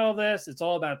them and all this. It's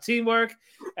all about teamwork.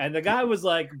 And the guy was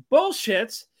like,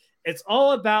 bullshit. It's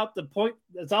all about the point.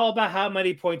 It's all about how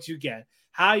many points you get,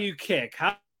 how you kick,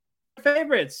 how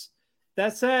favorites.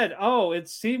 That said, oh,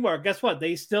 it's teamwork. Guess what?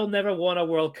 They still never won a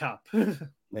World Cup.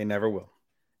 They never will.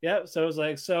 Yeah, so it's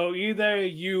like, so either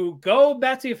you go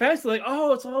back to your fans, like,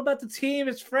 oh, it's all about the team,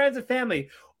 it's friends and family,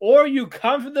 or you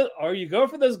go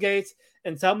for those gates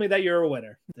and tell me that you're a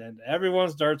winner. Then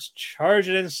everyone starts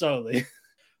charging in slowly.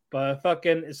 But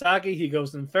fucking Isaki, he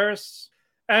goes in first,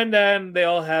 and then they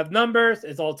all have numbers.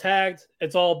 It's all tagged.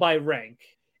 It's all by rank.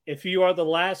 If you are the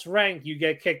last rank, you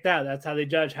get kicked out. That's how they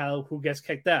judge who gets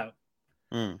kicked out.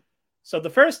 So the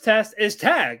first test is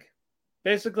tag.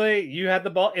 Basically, you have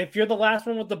the ball. If you're the last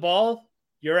one with the ball,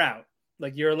 you're out.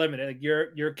 Like you're eliminated. Like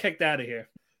you're kicked out of here.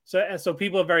 So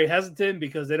people are very hesitant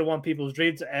because they don't want people's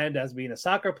dreams to end as being a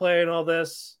soccer player and all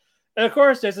this. And of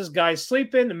course, there's this guy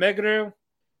sleeping, Meguru.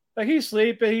 Like he's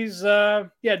sleeping. He's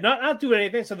not doing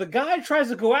anything. So the guy tries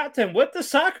to go at him with the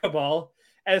soccer ball.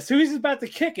 And as soon as he's about to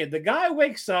kick it, the guy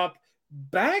wakes up,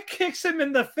 back kicks him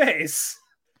in the face.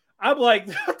 I'm like,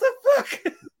 what the fuck?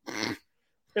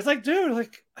 It's like, dude,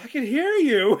 like I can hear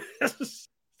you.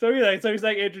 So he's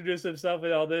like introduced himself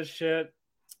and all this shit.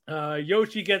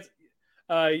 Yoichi gets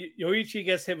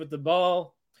hit with the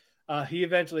ball. He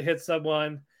eventually hits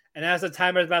someone, and as the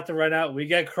timer is about to run out, we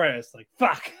get credits. Like,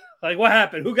 fuck, like what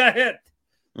happened? Who got hit?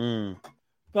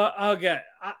 But okay,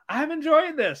 I'm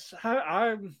enjoying this.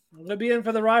 I'm gonna be in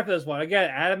for the ride for this one. Again,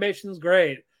 animation's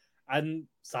great, and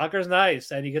soccer's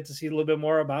nice, and you get to see a little bit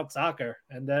more about soccer,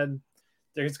 and then.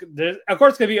 There's of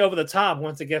course, it's going to be over the top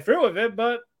once they get through with it,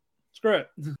 but screw it.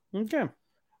 Okay.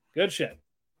 Good shit.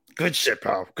 Good shit,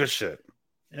 pal. Good shit.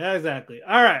 Yeah, exactly.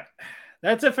 All right.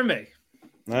 That's it for me.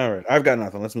 All right. I've got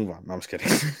nothing. Let's move on. No, I'm just kidding.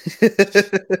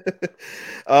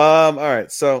 All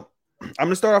right. So I'm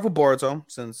going to start off with Boruto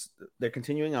since they're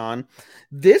continuing on.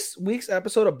 This week's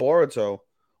episode of Boruto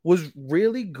was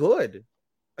really good.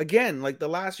 Again, like the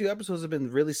last few episodes have been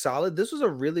really solid. This was a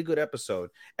really good episode.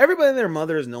 Everybody and their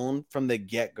mother is known from the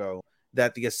get-go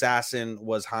that the assassin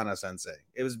was Hana Sensei.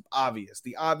 It was obvious.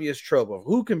 The obvious trope of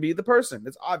who can be the person.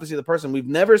 It's obviously the person we've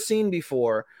never seen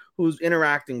before who's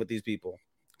interacting with these people.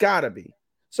 Gotta be.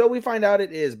 So we find out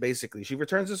it is basically. She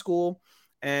returns to school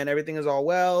and everything is all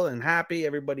well and happy.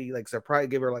 Everybody like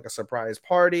give her like a surprise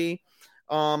party.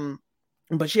 But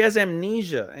she has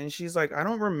amnesia and she's like, I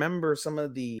don't remember some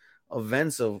of the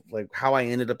events of like how I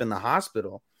ended up in the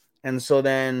hospital. And so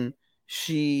then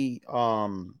she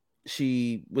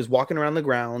was walking around the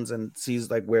grounds and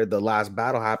sees like where the last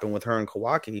battle happened with her and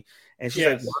Kawaki, and she's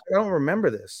like, I don't remember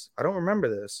this.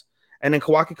 And then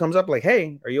Kawaki comes up like,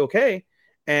 hey, are you okay?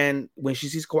 And when she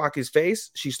sees Kawaki's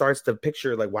face, she starts to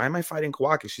picture like, why am I fighting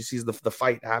Kawaki? She sees the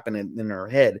fight happening in her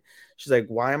head. She's like,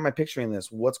 why am I picturing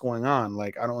this? What's going on?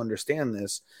 Like, I don't understand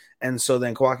this. And so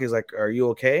then Kawaki's like, are you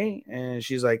okay? And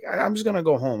she's like, I'm just going to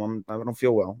go home. I don't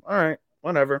feel well. All right,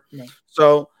 whatever. Yeah.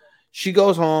 So she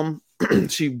goes home.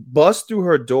 She busts through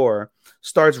her door,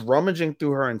 starts rummaging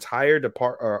through her entire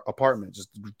apartment, just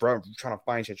trying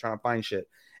to find shit.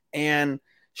 And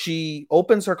she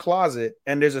opens her closet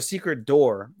and there's a secret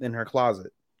door in her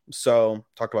closet. So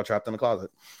talk about trapped in the closet.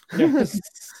 Yes.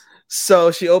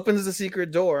 So she opens the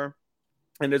secret door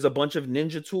and there's a bunch of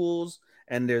ninja tools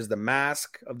and there's the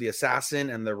mask of the assassin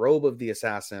and the robe of the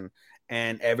assassin,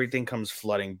 and everything comes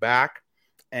flooding back.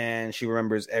 And she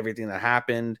remembers everything that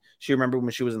happened. She remembered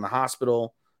when she was in the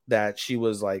hospital that she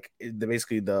was like,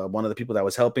 basically one of the people that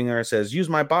was helping her says, use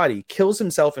my body, kills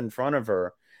himself in front of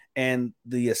her. And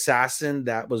the assassin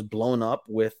that was blown up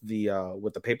with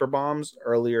the paper bombs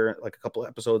earlier, like a couple of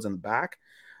episodes in the back,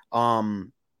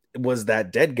 was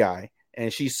that dead guy.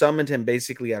 And she summoned him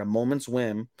basically at a moment's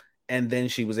whim, and then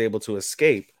she was able to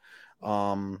escape.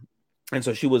 And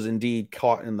so she was indeed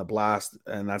caught in the blast,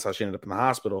 and that's how she ended up in the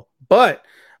hospital. But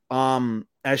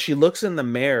as she looks in the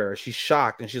mirror, she's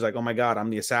shocked, and she's like, oh my God, I'm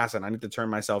the assassin. I need to turn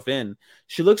myself in.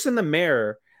 She looks in the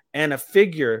mirror, and a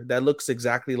figure that looks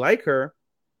exactly like her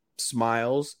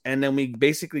smiles, and then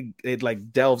it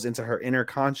like delves into her inner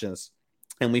conscious,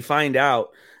 and we find out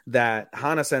that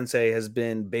Hana Sensei has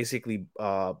been basically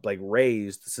like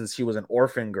raised since she was an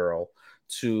orphan girl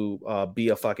to be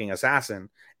a fucking assassin.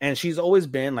 And she's always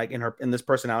been like in this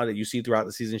personality that you see throughout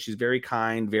the season. She's very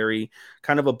kind, very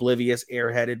kind of oblivious,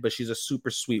 airheaded, but she's a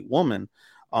super sweet woman.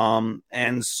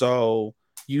 And so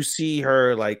you see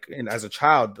her like as a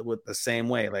child with the same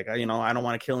way, like, I don't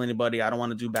want to kill anybody, I don't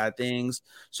want to do bad things.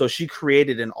 So she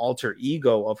created an alter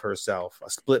ego of herself,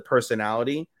 a split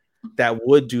personality that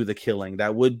would do the killing,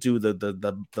 that would do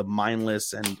the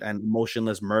mindless and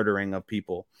motionless murdering of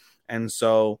people. And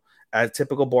so, as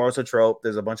typical Boruto trope,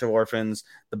 there's a bunch of orphans.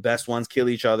 The best ones kill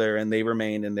each other, and they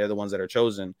remain, and they're the ones that are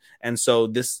chosen. And so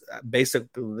this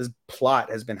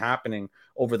plot has been happening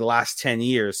over the last 10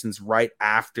 years, since right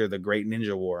after the Great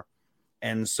Ninja War.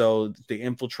 And so they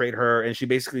infiltrate her, and she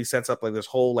basically sets up like this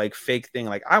whole like fake thing,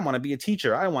 like, I want to be a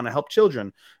teacher, I want to help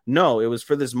children. No, it was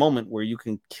for this moment where you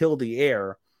can kill the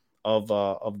heir of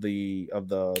the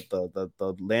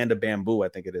land of bamboo. I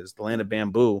think it is the land of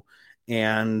bamboo.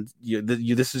 And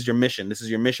this is your mission. This is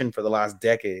your mission for the last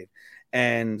decade.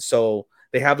 And so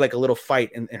they have like a little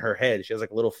fight in her head. She has like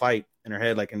a little fight in her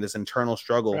head, like in this internal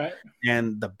struggle. Right.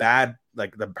 And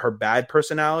her bad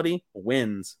personality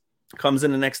wins, comes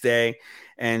in the next day,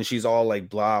 and she's all like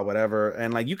blah, whatever.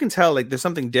 And like you can tell like there's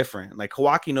something different. Like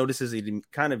Kawaki notices it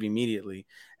kind of immediately.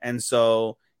 And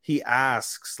so he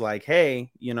asks like,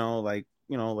 hey, like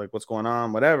what's going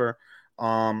on, whatever.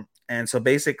 And so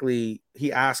basically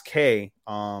he asked Kei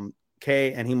and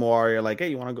Himawari are like, hey,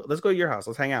 you want to go? Let's go to your house.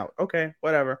 Let's hang out. Okay,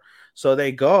 whatever. So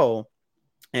they go,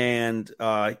 and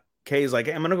Kei's like,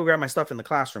 hey, I'm going to go grab my stuff in the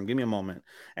classroom. Give me a moment.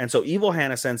 And so evil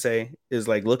Hana Sensei is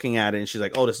like looking at it, and she's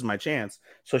like, oh, this is my chance.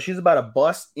 So she's about to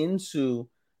bust into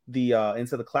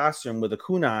the classroom with a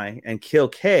kunai and kill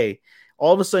Kei.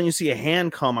 All of a sudden you see a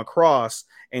hand come across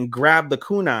and grab the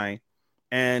kunai.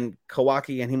 And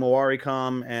Kawaki and Himawari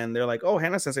come, and they're like, oh,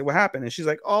 Hana Sensei, what happened? And she's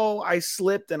like, oh, I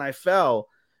slipped and I fell.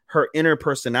 Her inner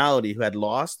personality, who had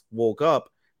lost, woke up,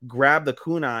 grabbed the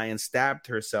kunai and stabbed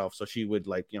herself so she would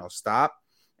like, stop.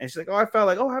 And she's like, oh, I fell.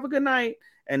 Like, oh, have a good night.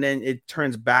 And then it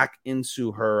turns back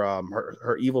into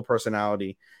her evil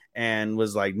personality, and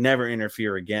was like, never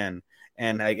interfere again.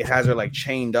 And like, it has her like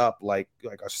chained up like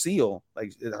a seal.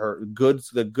 Like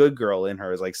the good girl in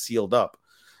her is like sealed up.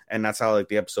 And that's how like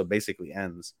the episode basically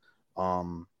ends.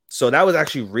 So that was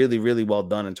actually really, really well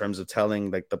done in terms of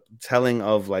telling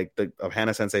of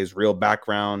Hana Sensei's real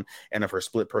background and of her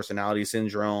split personality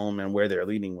syndrome and where they're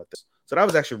leading with this. So that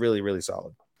was actually really, really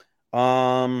solid.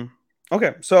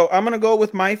 Okay, so I'm gonna go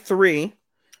with my 3.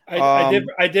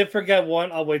 I did forget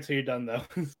one. I'll wait till you're done though.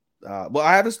 Well,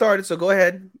 I haven't started, so go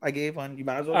ahead. I gave one. You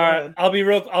might as well. All right,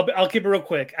 I'll keep it real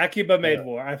quick. Akiba made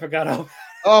war. I forgot how.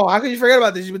 Oh, how could you forget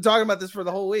about this? You've been talking about this for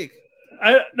the whole week.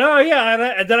 And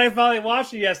then I finally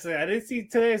watched it yesterday. I didn't see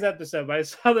today's episode, but I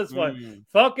saw this one.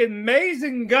 Fucking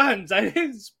amazing guns! I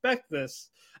didn't expect this.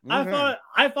 Okay.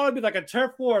 I thought it'd be like a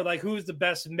turf war, like who's the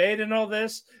best maid and all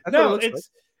this. No,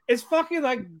 it's fucking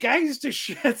like gangster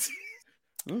shit.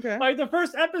 Okay. Like the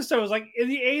first episode was like in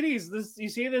the 80s. You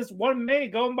see this one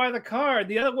maid going by the car, and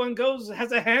the other one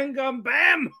has a handgun,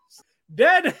 bam,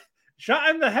 dead,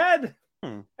 shot in the head.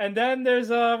 And then there's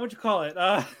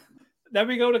then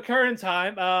we go to current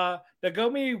time.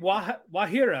 Nagomi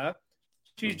Wahira,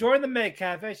 she's joined the maid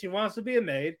cafe. She wants to be a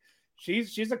maid.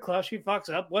 She's a clutch. She fucks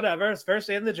up. Whatever. It's first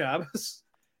day in the job.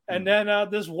 And then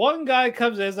this one guy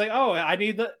comes in. Is like, oh,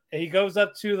 he goes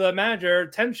up to the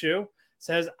manager Tenshu,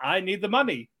 says, I need the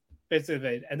money,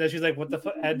 basically. And then she's like, what the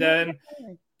fuck? And then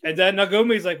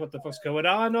Nagomi's like, what the fuck's going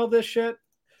on? All this shit.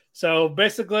 So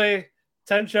basically,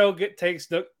 Tensho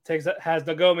has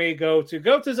Nagomi go to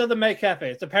this other maid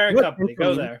cafe. It's a parent company.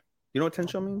 Go there. You know what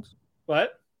Tensho means?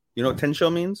 What? You know what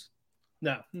Tensho means?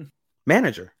 No.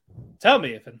 Manager. Tell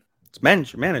me if it's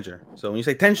manager. So when you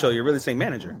say Tensho, you're really saying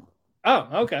manager. Oh,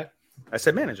 okay. I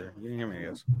said manager. You didn't hear me, I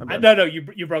guess. No,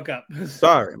 you broke up.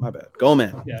 Sorry, my bad. Go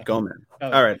man. Yeah. Go man.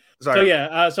 Oh. All right.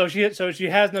 Sorry. So she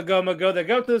has Nagoma go there,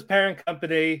 go to this parent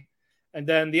company, and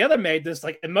then the other maid, this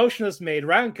like emotionless maid,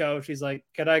 Ranko, she's like,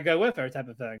 can I go with her type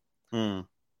of thing.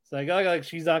 It's like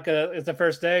she's not gonna, it's the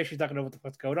first day, she's not gonna know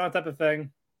what's going on type of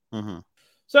thing.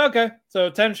 So okay.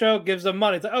 So Tensho gives them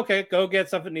money. It's like, okay, go get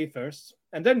something to eat first.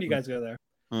 And then you guys go there.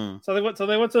 So they went to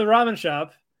the ramen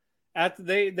shop. After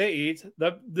they eat,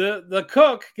 the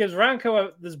cook gives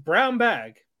Ranko this brown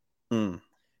bag.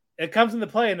 It comes into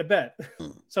play in a bit.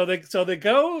 So they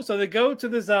go to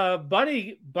this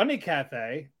bunny maid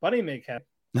cafe.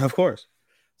 Of course.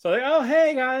 So like, oh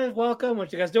hey guys, welcome.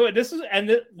 What you guys doing?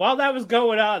 While that was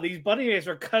going on, these bunny maids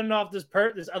were cutting off this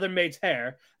other maid's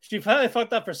hair. She finally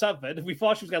fucked up for something. We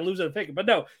thought she was gonna lose her finger, but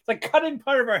no, it's like cutting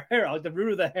part of her hair, like the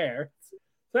root of the hair.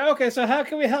 So okay, so how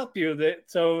can we help you?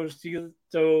 So she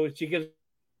gives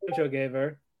Joe gave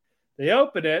her. They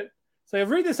open it. So I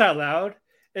read this out loud.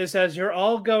 It says, "You're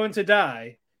all going to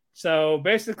die." So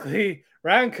basically,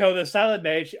 Ranko, the silent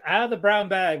maid, out of the brown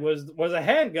bag was a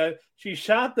handgun. She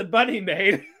shot the bunny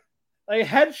maid, like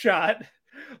headshot.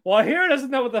 While Hero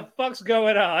doesn't know what the fuck's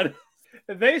going on,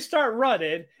 they start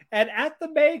running. And at the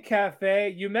maid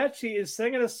cafe, Yumechi is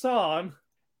singing a song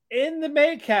in the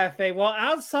maid cafe, while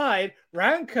outside,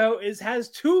 Ranko has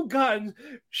 2 guns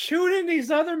shooting these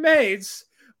other maids,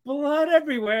 blood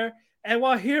everywhere. And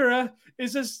while Hira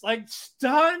is just like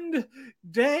stunned,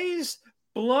 dazed,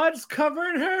 blood's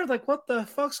covering her. Like, what the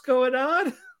fuck's going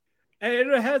on? And in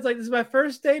her head's like, this is my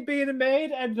first day being a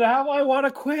maid, and now I want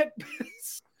to quit.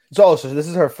 So this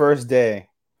is her first day.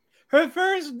 Her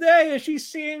first day, and she's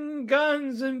seeing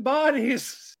guns and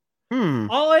bodies.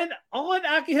 All in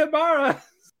Akihabara.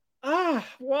 Ah,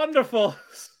 wonderful.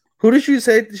 Who did she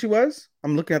say she was?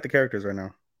 I'm looking at the characters right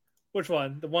now. Which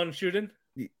one? The one shooting?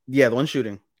 Yeah, the one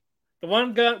shooting. The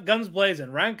one guns blazing.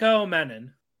 Ranko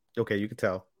Menon. Okay, you can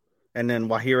tell. And then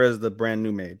Wahira is the brand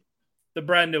new maid. The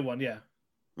brand new one, yeah.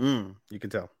 You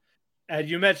can tell. And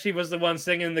Yumechi was the one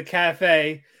singing in the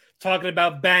cafe, talking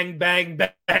about bang, bang,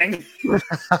 bang.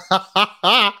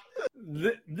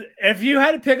 If you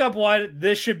had to pick up one,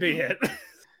 this should be it.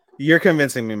 You're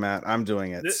convincing me, Matt. I'm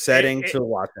doing it. To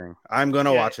watching. I'm going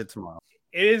to watch it tomorrow.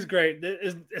 It is great.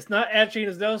 It's not etching.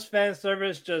 There's no fan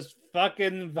service, just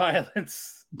fucking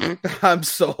violence. I'm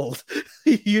sold.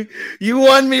 You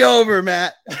won me over,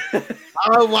 Matt.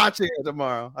 I'm watching it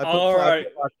tomorrow. All right.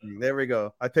 There we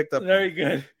go. I picked up. Very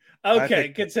good. Okay,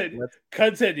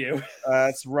 continue.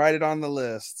 Let's write it on the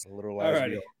list. A little while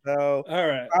ago. So, all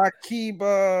right.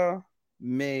 Akiba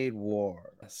Maid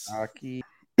War. Aki.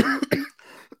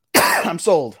 I'm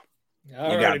sold.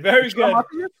 All right. Very good.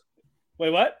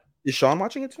 Wait, what? Is Sean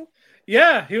watching it too?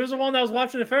 Yeah, he was the one that was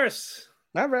watching it first.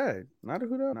 All right. Not a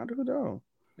who.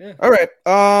 Yeah. All right.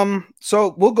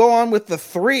 So we'll go on with the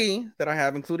 3 that I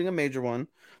have, including a major one.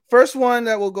 First one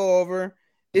that we'll go over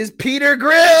is Peter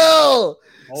Grill.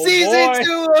 Season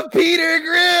 2 of Peter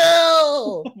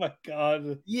Grill. Oh my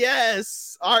god.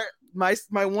 Yes.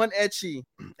 My one ecchi.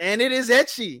 And it is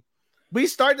ecchi. We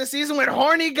start the season with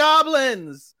horny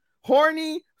goblins.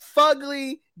 Horny,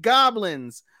 fugly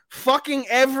goblins. Fucking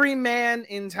every man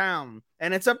in town.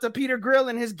 And it's up to Peter Grill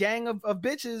and his gang of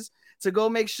bitches to go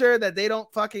make sure that they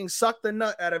don't fucking suck the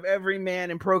nut out of every man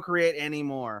and procreate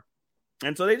anymore.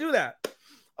 And so they do that.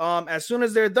 As soon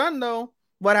as they're done, though,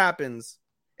 what happens?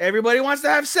 Everybody wants to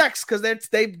have sex because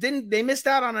they missed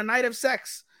out on a night of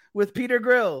sex with Peter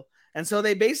Grill. And so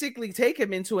they basically take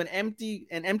him into an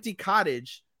empty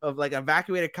cottage of like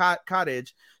evacuated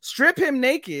cottage, strip him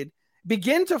naked,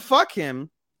 begin to fuck him.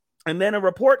 And then a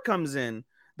report comes in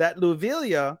that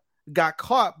Luvilia got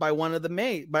caught by one of the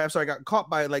got caught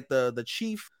by like the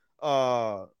chief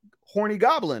horny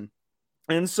goblin.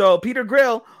 And so Peter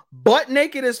Grill, butt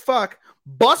naked as fuck,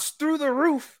 busts through the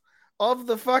roof of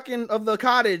the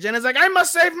cottage and is like, I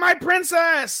must save my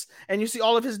princess. And you see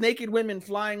all of his naked women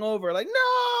flying over, like, no,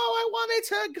 I want it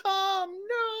to come.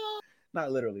 No.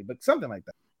 Not literally, but something like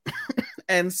that.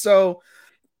 And so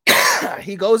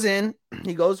he goes,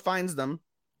 finds them.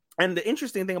 And the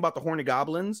interesting thing about the horny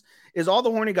goblins is all the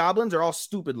horny goblins are all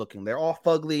stupid looking. They're all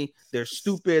fugly. They're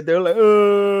stupid. They're like,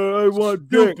 I want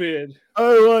stupid.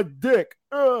 I want dick.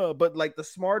 But like the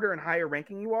smarter and higher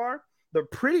ranking you are, the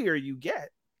prettier you get.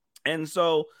 And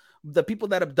so the people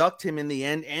that abduct him in the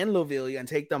end and Lovelia and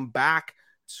take them back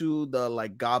to the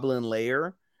like goblin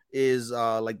lair is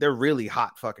like they're really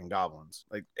hot fucking goblins.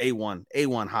 Like A1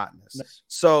 hotness. Nice.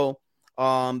 So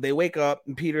they wake up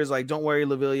and Peter's like, don't worry,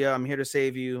 Lovelia, I'm here to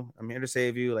save you.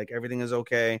 Like everything is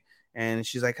okay. And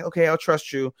she's like, okay, I'll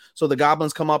trust you. So the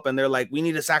goblins come up and they're like, we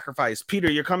need a sacrifice. Peter,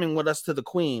 you're coming with us to the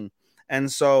queen.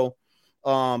 And so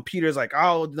Peter's like,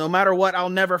 oh, no matter what, I'll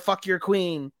never fuck your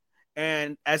queen.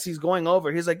 And as he's going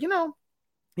over, he's like,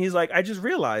 I just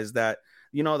realized that,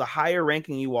 the higher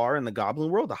ranking you are in the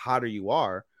goblin world, the hotter you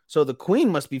are. So the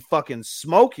queen must be fucking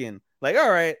smoking. Like,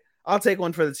 all right, I'll take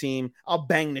one for the team. I'll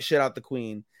bang the shit out the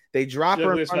queen. They drop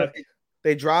her.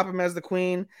 They drop him as the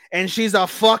queen, and she's a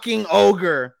fucking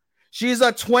ogre. She's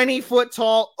a 20-foot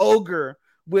tall ogre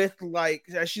with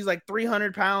she's like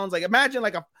 300 pounds. Like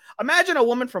imagine a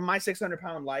woman from My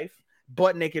 600-Pound Life,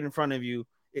 butt naked in front of you,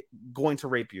 going to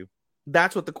rape you.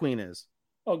 That's what the queen is.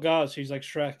 Oh God, she's like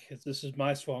Shrek. This is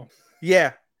my swamp.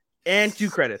 Yeah, and Q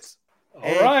credits.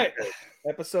 All right.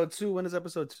 Episode 2. When does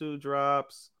episode 2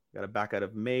 drops? Got to back out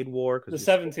of Maid War. The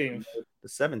 17th. The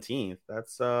 17th.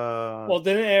 That's Well,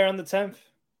 didn't it air on the 10th?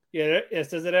 Yeah, it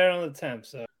says it aired on the 10th.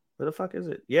 So where the fuck is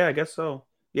it? Yeah, I guess so.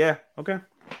 Yeah, okay.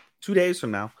 2 days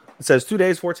from now. It says 2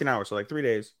 days, 14 hours, so like 3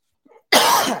 days.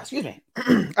 Excuse me.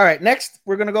 All right, next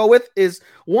we're gonna go with is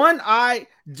one I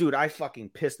fucking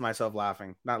pissed myself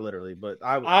laughing. Not literally, but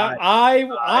I will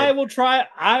try.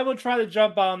 I will try to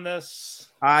jump on this.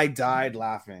 I died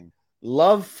laughing.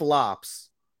 Love Flops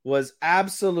was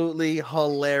absolutely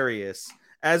hilarious.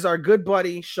 As our good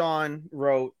buddy Sean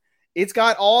wrote, it's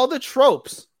got all the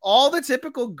tropes, all the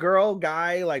typical girl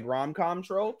guy like rom-com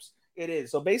tropes. It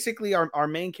is. So basically our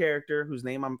main character, whose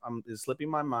name is slipping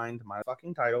my mind, my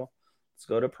fucking title. Let's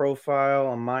go to profile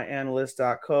on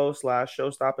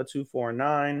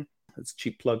myanalyst.co/showstopper249. That's a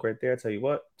cheap plug right there, I tell you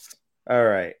what. All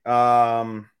right.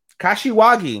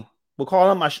 Kashiwagi. We'll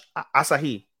call him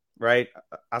Asahi, right?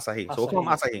 Asahi. So we'll call him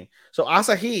Asahi. So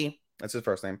Asahi, that's his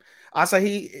first name.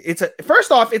 Asahi,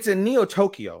 first off, it's in Neo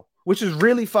Tokyo, which is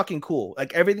really fucking cool.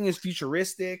 Like everything is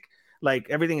futuristic, like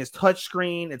everything is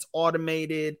touchscreen, it's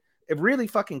automated. It really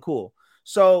fucking cool.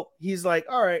 So he's like,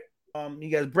 all right, he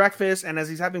gets breakfast, and as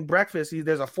he's having breakfast,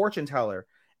 there's a fortune teller,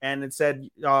 and it said,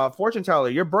 fortune teller,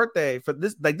 your birthday for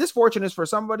this, like this fortune is for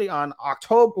somebody on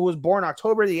October who was born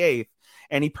October the 8th.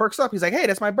 And he perks up. He's like, hey,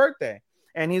 that's my birthday.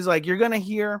 And he's like, you're gonna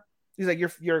hear, he's like,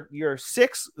 your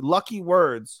 6 lucky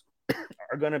words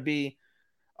are gonna be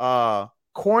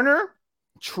corner,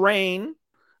 train,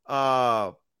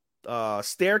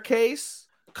 staircase,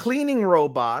 cleaning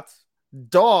robot,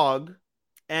 dog,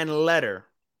 and letter.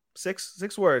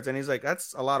 Six words. And he's like,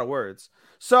 that's a lot of words.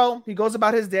 So he goes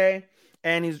about his day,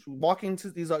 and he's walking,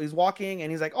 and he's like,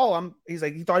 he's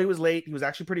like, he thought he was late. He was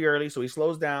actually pretty early, so he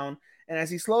slows down. And as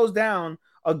he slows down,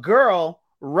 a girl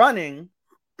running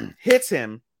hits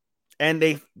him, and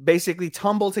they basically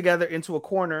tumble together into a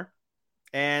corner.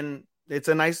 And it's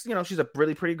a nice, she's a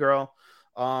really pretty girl.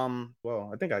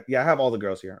 Well, I think I have all the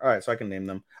girls here. All right, so I can name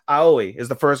them. Aoi is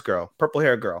the first girl, purple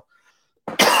hair girl.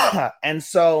 And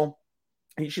so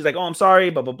she's like, oh, I'm sorry,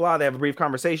 blah, blah, blah. They have a brief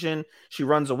conversation. She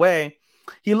runs away.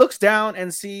 He looks down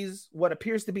and sees what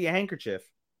appears to be a handkerchief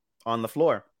on the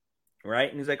floor. Right.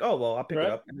 And he's like, oh, well, I'll pick it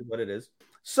up. This is what it is.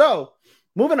 So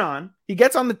moving on, he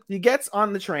gets on the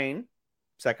train.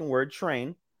 Second word,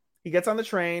 train. He gets on the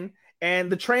train,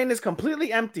 and the train is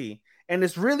completely empty. And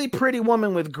this really pretty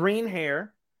woman with green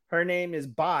hair, her name is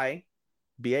Bai,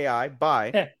 B-A-I,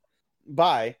 Bai,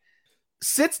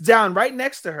 sits down right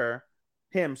next to her.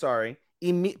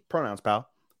 Pronouns, pal.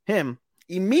 Him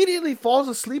immediately falls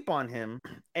asleep on him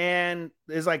and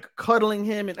is like cuddling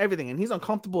him and everything. And he's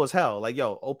uncomfortable as hell. Like,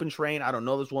 yo, open train. I don't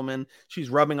know this woman. She's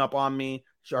rubbing up on me.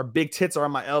 Our big tits are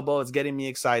on my elbow. It's getting me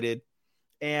excited.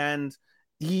 And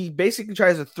he basically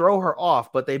tries to throw her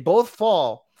off, but they both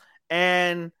fall,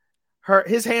 and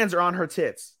his hands are on her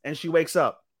tits, and she wakes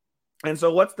up. And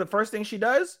so what's the first thing she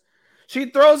does?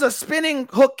 She throws a spinning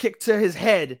hook kick to his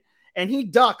head, and he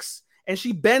ducks, and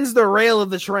she bends the rail of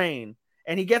the train.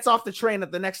 And he gets off the train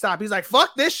at the next stop. He's like, fuck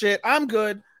this shit. I'm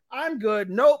good.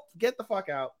 Nope. Get the fuck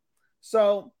out.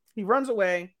 So he runs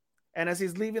away. And as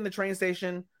he's leaving the train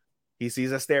station, he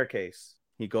sees a staircase.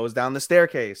 He goes down the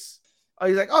staircase. Oh,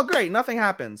 he's like, oh, great. Nothing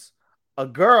happens. A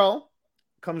girl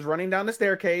comes running down the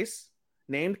staircase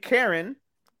named Karen.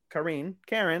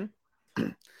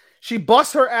 She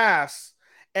busts her ass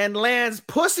and lands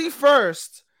pussy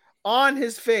first on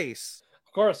his face.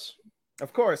 Of course.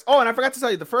 Oh, and I forgot to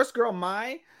tell you, the first girl,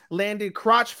 Mai, landed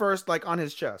crotch first, like on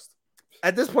his chest.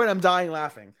 At this point, I'm dying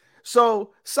laughing.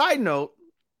 So, side note,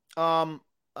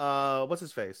 what's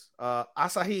his face?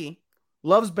 Asahi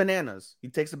loves bananas. He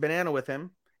takes a banana with him,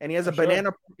 and he has a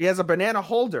banana. He has a banana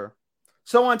holder.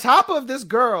 So, on top of this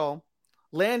girl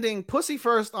landing pussy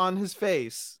first on his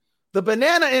face, the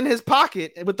banana in his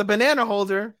pocket with the banana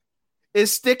holder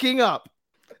is sticking up,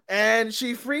 and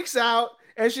she freaks out.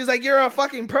 And she's like, you're a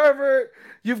fucking pervert.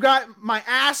 You've got my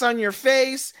ass on your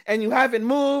face and you haven't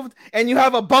moved and you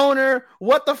have a boner.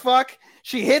 What the fuck?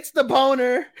 She hits the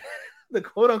boner, the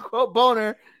quote unquote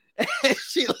boner, and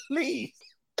she leaves.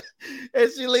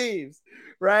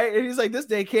 Right? And he's like, this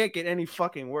day can't get any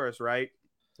fucking worse, right?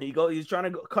 He's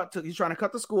trying to cut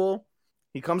the school.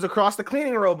 He comes across the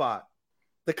cleaning robot.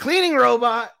 The cleaning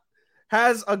robot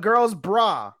has a girl's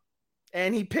bra,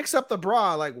 and he picks up the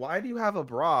bra. Like, why do you have a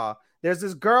bra? There's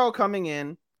this girl coming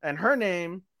in, and her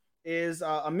name is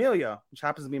Amelia, which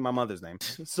happens to be my mother's name.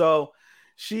 So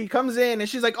she comes in, and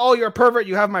she's like, oh, you're a pervert.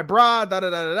 You have my bra,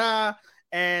 da-da-da-da-da.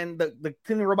 And the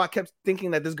cleaning robot kept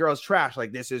thinking that this girl's trash.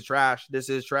 Like, this is trash. And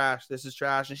she's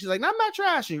like, no, I'm not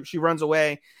trash. She runs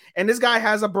away. And this guy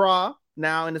has a bra,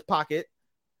 now in his pocket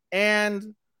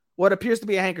and what appears to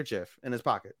be a handkerchief in his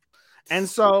pocket. And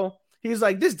so he's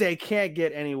like, this day can't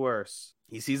get any worse.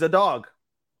 He sees a dog.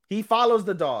 He follows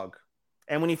the dog.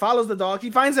 And when he follows the dog,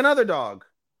 he finds another dog.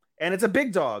 And it's a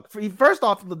big dog. First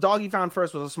off, the dog he found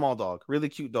first was a small dog, really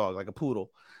cute dog, like a poodle.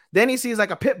 Then he sees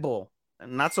like a pit bull,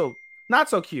 not so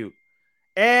cute.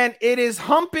 And it is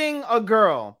humping a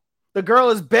girl. The girl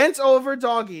is bent over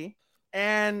doggy,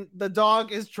 and the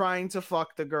dog is trying to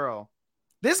fuck the girl.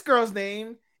 This girl's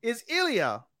name is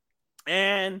Ilya.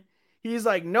 And he's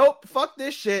like, nope, fuck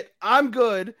this shit. I'm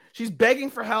good. She's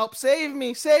begging for help. Save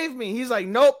me, save me. He's like,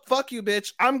 nope, fuck you,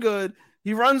 bitch. I'm good.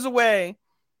 He runs away.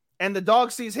 And the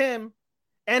dog sees him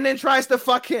and then tries to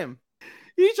fuck him.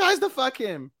 He tries to fuck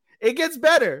him. It gets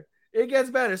better.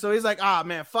 So he's like,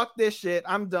 man, fuck this shit.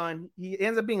 I'm done. He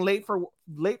ends up being late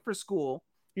for school.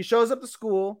 He shows up to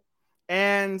school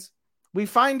and we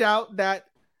find out that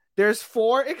there's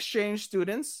 4 exchange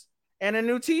students and a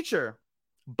new teacher.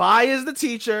 Bai is the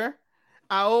teacher.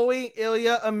 Aoi,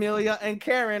 Ilya, Amelia, and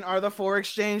Karen are the 4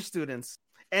 exchange students.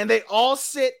 And they all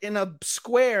sit in a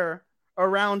square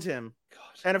around him.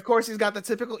 And of course, he's got the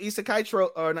typical isekai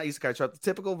trope, or not isekai trope, the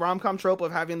typical rom-com trope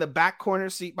of having the back corner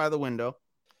seat by the window.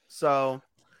 So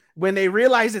when they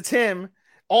realize it's him,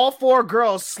 all 4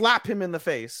 girls slap him in the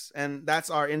face. And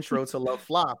that's our intro to Love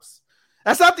Flops.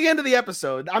 That's not the end of the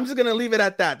episode. I'm just going to leave it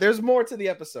at that. There's more to the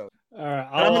episode. All right.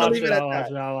 I'll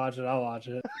watch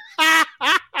it.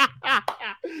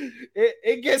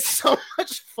 It gets so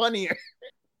much funnier.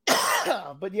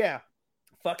 But yeah,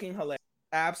 fucking hilarious.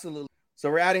 Absolutely. So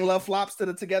we're adding Love Flops to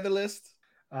the together list.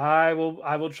 I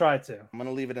will try to. I'm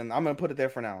gonna leave it in. I'm gonna put it there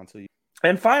for now until you.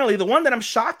 And finally, the one that I'm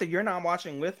shocked that you're not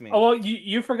watching with me. Oh well,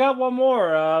 you forgot one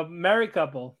more. Married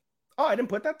Couple. Oh, I didn't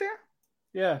put that there.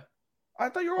 Yeah, I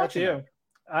thought you were watching. That's you.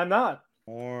 I'm not.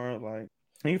 More like.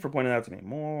 Thank you for pointing out to me.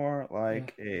 More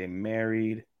like a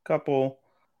married couple,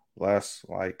 less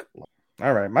like.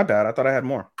 All right, my bad. I thought I had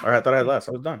more. Or I thought I had less.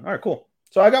 I was done. All right, cool.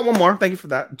 So I got one more. Thank you for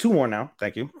that. 2 more now.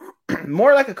 Thank you.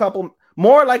 More like a couple.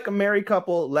 More like a married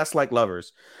couple, less like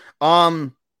lovers.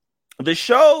 The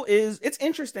show it's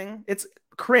interesting. It's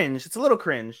cringe. It's a little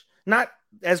cringe. Not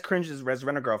as cringe as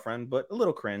Rent a Girlfriend, but a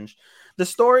little cringe. The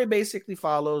story basically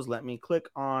follows. Let me click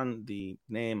on the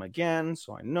name again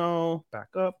so I know. Back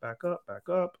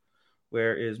up.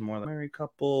 Where is more like a married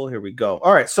couple? Here we go.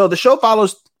 All right. So the show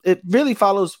really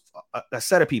follows a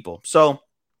set of people. So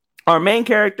our main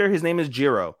character, his name is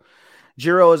Jiro.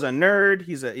 Jiro is a nerd.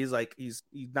 He's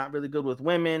not really good with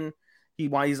women.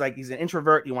 He's an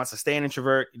introvert. He wants to stay an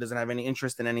introvert. He doesn't have any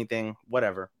interest in anything.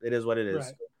 Whatever. It is what it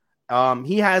is. Right.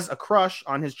 He has a crush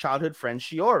on his childhood friend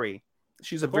Shiori.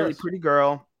 She's a really pretty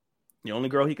girl. The only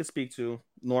girl he could speak to.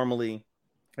 Normally,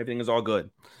 everything is all good.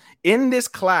 In this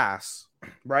class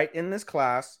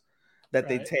that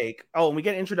they take. Oh, and we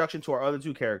get an introduction to our other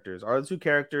 2 characters. Our other 2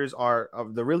 characters are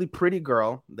the really pretty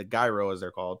girl, the Gyro as they're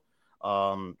called.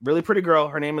 Really pretty girl.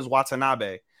 Her name is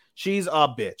Watanabe. She's a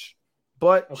bitch,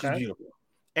 but she's beautiful.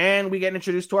 And we get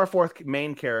introduced to our 4th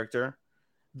main character,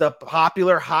 the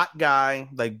popular hot guy,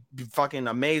 like fucking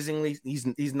amazingly.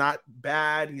 He's not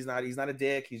bad. He's not a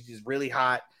dick. He's just really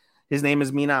hot. His name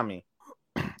is Minami.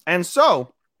 And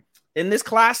so in this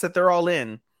class that they're all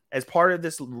in, as part of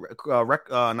this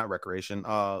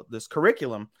this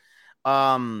curriculum,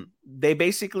 they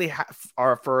basically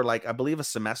are for like, I believe it's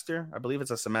a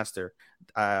semester.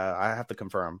 I have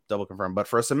to double confirm, but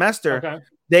for a semester,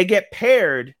 they get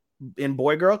paired in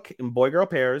boy girl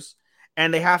pairs,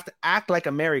 and they have to act like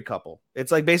a married couple.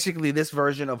 It's like basically this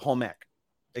version of home ec,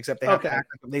 except they have to act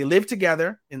like they live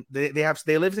together and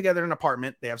they live together in an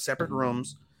apartment. They have separate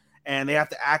rooms, and they have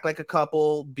to act like a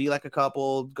couple, be like a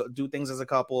couple, do things as a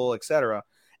couple, etc.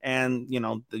 And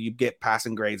you get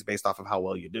passing grades based off of how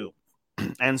well you do.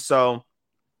 And so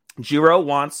Jiro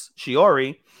wants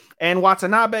Shiori and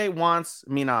Watanabe wants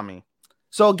Minami.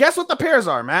 So guess what the pairs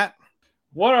are, Matt?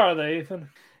 What are they, Ethan?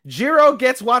 Jiro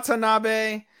gets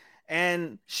Watanabe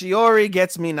and Shiori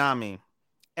gets Minami.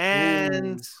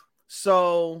 And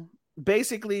so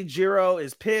basically Jiro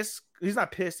is pissed. He's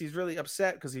not pissed. He's really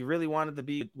upset because he really wanted to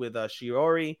be with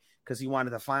Shiori because he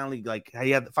wanted to finally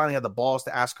had the balls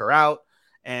to ask her out.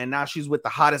 And now she's with the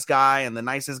hottest guy and the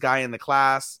nicest guy in the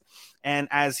class. And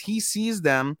as he sees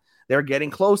them, they're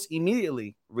getting close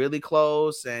immediately, really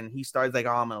close. And he starts like,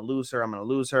 oh, I'm going to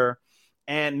lose her.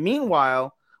 And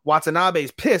meanwhile,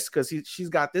 Watanabe's pissed because she's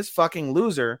got this fucking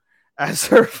loser as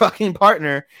her fucking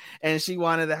partner. And she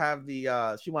wanted to have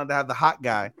the hot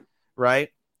guy. Right.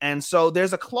 And so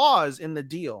there's a clause in the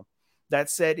deal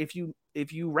that said, if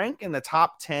you rank in the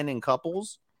top 10 in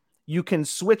couples, you can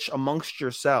switch amongst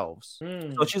yourselves.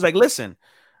 So she's like, listen,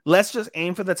 let's just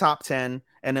aim for the top 10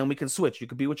 and then we can switch. You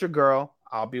could be with your girl,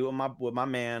 I'll be with my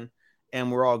man,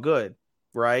 and we're all good,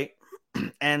 right?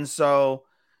 And so,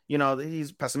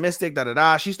 he's pessimistic,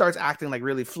 She starts acting like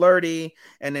really flirty,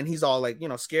 and then he's all like,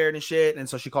 scared and shit. And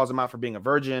so she calls him out for being a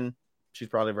virgin. She's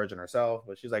probably a virgin herself,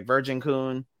 but she's like, virgin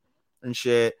coon and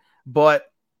shit. But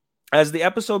as the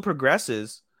episode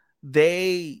progresses,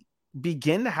 they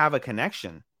begin to have a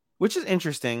connection, which is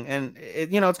interesting. And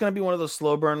it's going to be one of those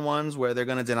slow burn ones where they're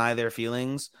going to deny their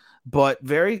feelings, but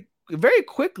very, very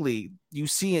quickly you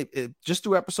see it just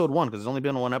through episode 1, because it's only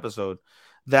been one episode,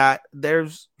 that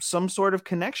there's some sort of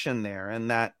connection there, and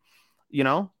that,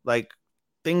 like,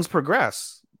 things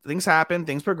progress, things happen,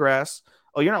 things progress.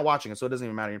 Oh, you're not watching it, so it doesn't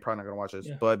even matter. You're probably not going to watch this.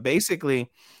 Yeah. But basically,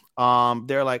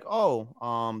 they're like,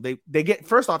 they get,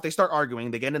 first off, they start arguing,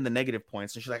 they get in the negative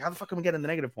points, and she's like, how the fuck can we get in the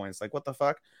negative points? Like, what the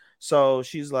fuck? So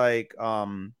she's like,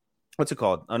 what's it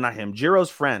called? Oh, not him.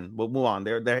 Jiro's friend. We'll move on.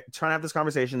 They're trying to have this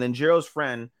conversation. Then Jiro's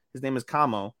friend, his name is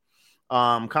Kamo.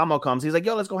 Kamo comes. He's like,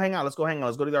 yo, let's go hang out. Let's go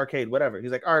to the arcade, whatever.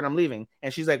 He's like, all right, I'm leaving.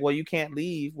 And she's like, well, you can't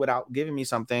leave without giving me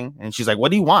something. And she's like,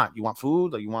 what do you want? You want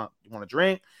food? Or you want a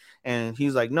drink? And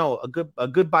he's like, no, a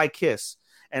goodbye kiss.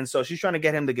 And so she's trying to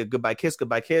get him to get goodbye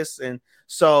kiss. And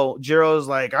so Jiro's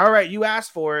like, all right, you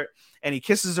asked for it. And he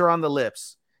kisses her on the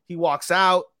lips. He walks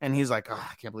out and he's like, oh,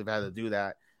 I can't believe I had to do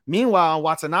that. Meanwhile,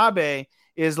 Watanabe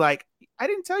is like, I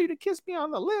didn't tell you to kiss me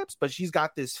on the lips, but she's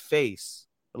got this face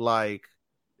like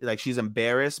she's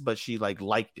embarrassed, but she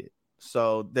liked it.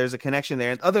 So there's a connection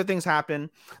there, and other things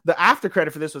happen. The after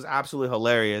credit for this was absolutely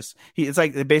hilarious. It's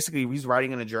like, basically he's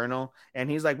writing in a journal, and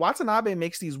he's like, Watanabe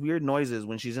makes these weird noises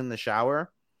when she's in the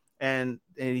shower, and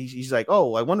he's like,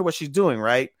 oh, I wonder what she's doing,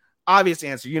 right? Obvious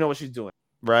answer, you know what she's doing,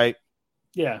 right?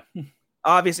 Yeah.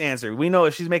 Obvious answer. We know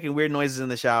if she's making weird noises in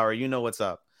the shower, you know what's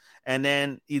up. And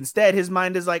then instead his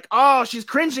mind is like, oh, she's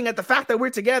cringing at the fact that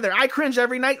we're together. I cringe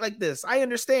every night like this. I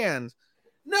understand.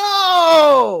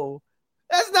 No,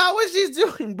 that's not what she's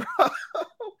doing, bro.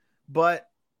 But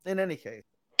in any case,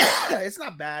 it's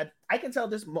not bad. I can tell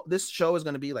this show is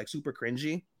going to be like super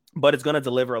cringy, but it's going to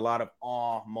deliver a lot of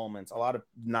awe moments, a lot of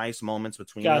nice moments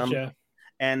between them.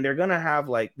 And they're going to have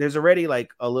there's already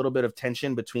a little bit of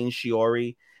tension between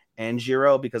Shiori and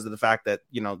Jiro because of the fact that,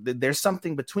 there's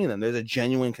something between them. There's a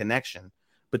genuine connection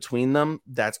between them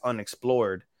that's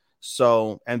unexplored.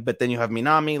 So, but then you have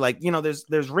Minami,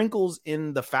 there's wrinkles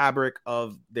in the fabric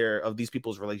of these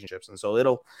people's relationships. And so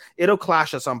it'll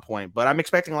clash at some point, but I'm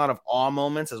expecting a lot of awe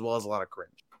moments as well as a lot of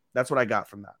cringe. That's what I got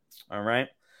from that. All right.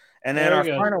 And then our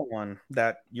final one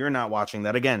that you're not watching,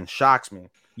 that again shocks me.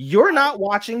 You're not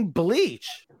watching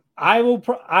Bleach. I will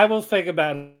think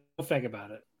about it. I'll think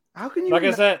about it. How can you? Like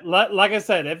I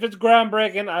said, if it's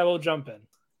groundbreaking, I will jump in.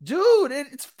 Dude,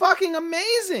 it's fucking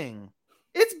amazing.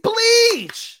 It's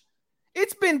Bleach.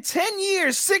 It's been 10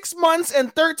 years, 6 months,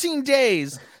 and 13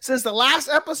 days since the last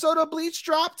episode of Bleach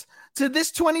dropped to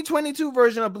this 2022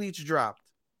 version of Bleach dropped.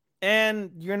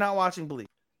 And you're not watching Bleach.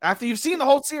 After you've seen the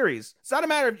whole series. It's not a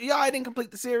matter of, I didn't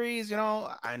complete the series.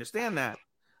 I understand that.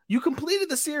 You completed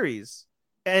the series.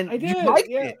 And you liked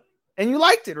it. And you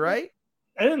liked it, right?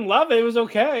 I didn't love it. It was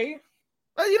okay.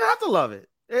 You don't have to love it.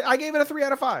 I gave it a 3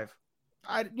 out of 5.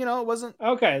 It wasn't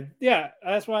okay. Yeah,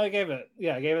 that's why I gave it.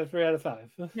 Yeah, I gave it a 3 out of 5.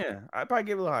 Yeah, I probably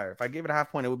gave it a little higher. If I gave it a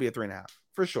half point, it would be a 3.5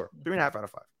 for sure. 3.5 out of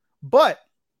 5. But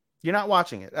you're not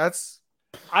watching it. That's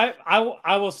I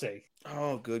will see.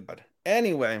 Oh, good.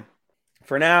 Anyway,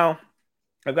 for now,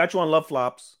 I've got you on Love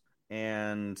Flops,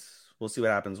 and we'll see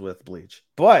what happens with Bleach.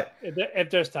 But if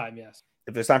there's time, yes.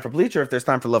 If there's time for Bleach, or if there's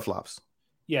time for Love Flops,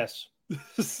 yes.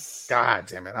 God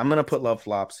damn it. I'm going to put Love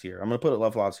Flops here. I'm going to put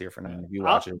Love Flops here for now. If you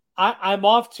watch it. I'm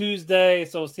off Tuesday,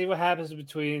 so we'll see what happens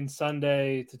between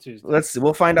Sunday to Tuesday. Let's see.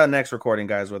 We'll find out next recording,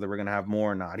 guys, whether we're going to have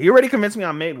more or not. He already convinced me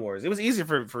on Maid Wars. It was easy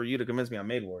for you to convince me on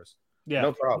Maid Wars. Yeah.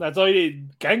 No problem. That's all you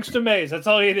need. Gangster Maze. That's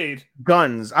all you need.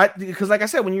 Guns. Because like I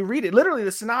said, when you read it, literally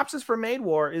the synopsis for Maid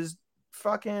War is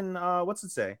fucking, what's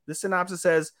it say? The synopsis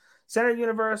says, Center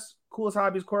Universe, coolest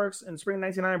hobbies, quirks. In spring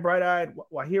 1999, bright-eyed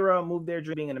Wahira moved there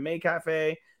dreaming in a maid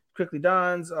cafe. Quickly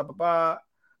dons,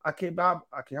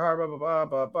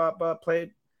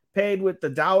 paid with the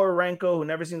dour Renko, who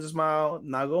never seems to smile.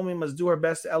 Nagomi must do her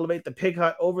best to elevate the pig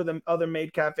hut over the other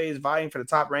maid cafes vying for the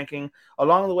top ranking.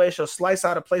 Along the way, she'll slice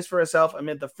out a place for herself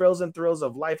amid the frills and thrills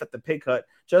of life at the pig hut.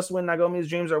 Just when Nagomi's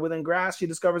dreams are within grasp, she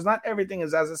discovers not everything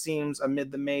is as it seems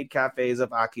amid the maid cafes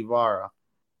of Akihabara.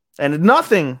 And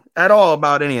nothing at all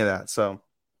about any of that, so...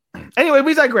 Anyway,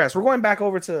 we digress. We're going back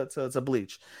over to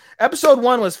Bleach. Episode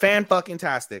 1 was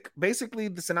fan-fucking-tastic. Basically,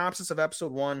 the synopsis of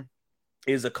episode 1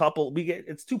 is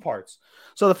it's 2 parts.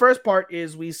 So the first part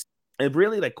is we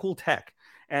really cool tech.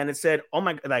 and it said, "Oh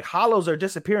my, like hollows are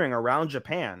disappearing around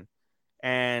Japan,"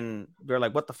 and they're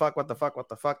like, "What the fuck? What the fuck? What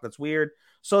the fuck? That's weird."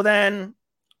 So then,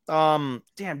 damn,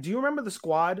 do you remember the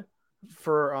squad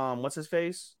for what's his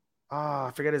face?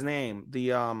 I forget his name.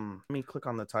 Let me click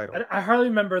on the title. I hardly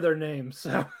remember their names.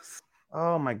 So.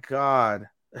 Oh my god.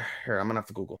 Here, I'm gonna have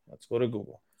to Google. Let's go to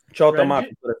Google.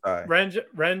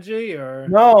 Renji or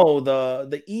no,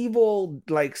 the evil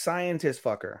like scientist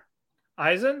fucker.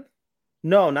 Aizen?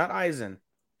 No, not Aizen.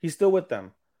 He's still with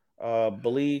them.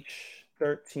 Bleach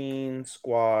 13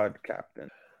 squad captain.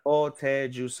 Gote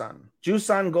Jusan.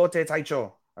 Jusan Gote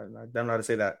Taicho. I don't know how to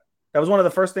say that. That was one of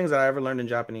the first things that I ever learned in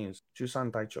Japanese.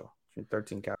 Jusan Taicho.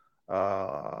 13 cap.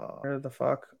 Where the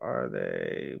fuck are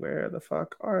they? Where the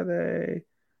fuck are they?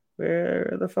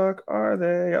 Where the fuck are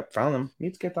they? Yep, found them.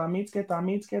 Mitsuke.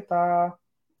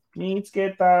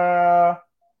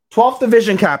 12th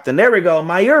Division Captain. There we go.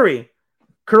 Mayuri.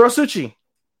 Kurosuchi.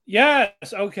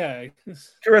 Yes, okay.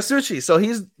 Kurosuchi. So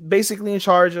he's basically in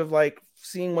charge of like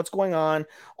seeing what's going on.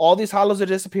 All these hollows are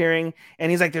disappearing. And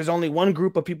he's like, there's only one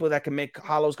group of people that can make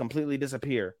hollows completely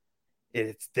disappear.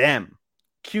 It's them.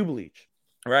 Q Bleach.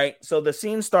 Right? So the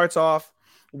scene starts off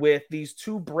with these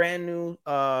two brand new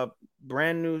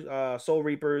Soul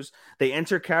Reapers. They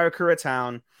enter Karakura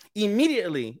Town.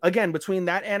 Immediately, again, between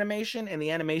that animation and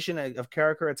the animation of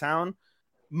Karakura Town,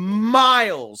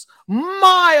 miles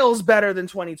better than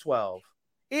 2012.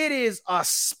 It is a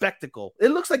spectacle. It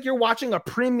looks like you're watching a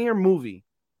premium movie.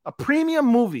 A premium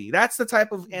movie. That's the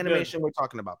type of animation we're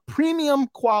talking about. Premium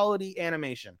quality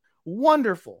animation.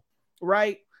 Wonderful,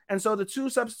 right? And so the two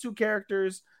substitute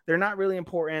characters, they're not really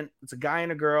important. It's a guy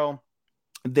and a girl.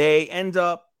 They end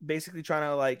up basically trying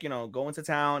to like, go into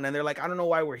town, and they're like, I don't know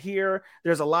why we're here.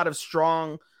 There's a lot of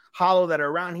strong hollow that are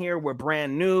around here. We're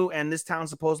brand new, and this town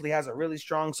supposedly has a really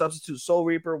strong substitute Soul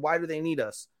Reaper. Why do they need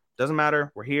us? Doesn't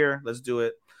matter. We're here. Let's do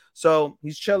it. So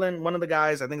he's chilling. One of the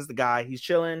guys, I think it's the guy, he's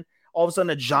chilling. All of a sudden,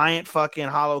 a giant fucking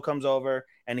hollow comes over,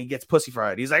 and he gets pussy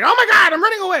fried. He's like, oh my God, I'm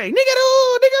running away.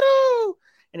 Nigga-doo.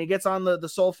 And he gets on the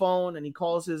soul phone, and he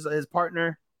calls his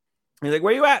partner. He's like,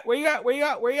 where you at?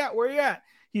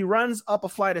 He runs up a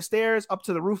flight of stairs, up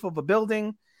to the roof of a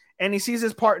building, and he sees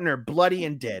his partner bloody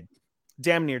and dead,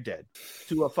 damn near dead,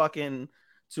 to a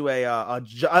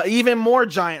even more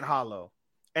giant hollow.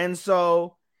 And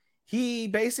so he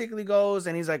basically goes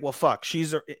and he's like, well, fuck,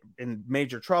 she's in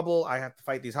major trouble. I have to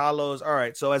fight these hollows. All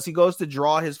right. So as he goes to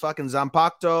draw his fucking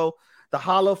Zanpakuto, the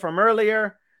hollow from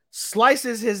earlier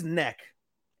slices his neck,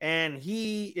 and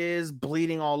he is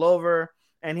bleeding all over.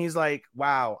 And he's like,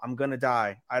 wow, I'm going to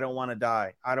die. I don't want to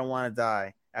die.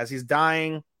 As he's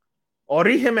dying,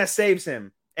 Orihime saves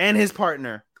him and his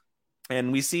partner.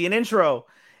 And we see an intro.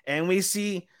 And we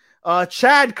see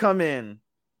Chad come in.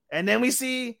 And then we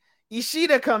see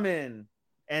Ishida come in.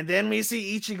 And then we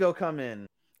see Ichigo come in.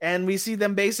 And we see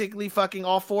them basically fucking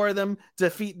all four of them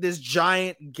defeat this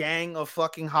giant gang of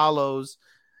fucking hollows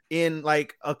in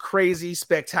like a crazy,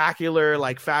 spectacular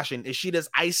like fashion. Ishida's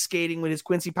ice skating with his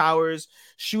Quincy powers,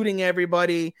 shooting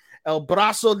everybody. El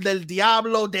Brazo del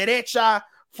Diablo Derecha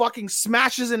fucking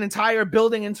smashes an entire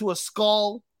building into a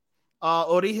skull.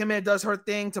 Orihime does her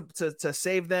thing to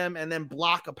save them and then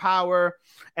block a power.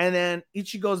 And then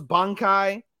Ichigo's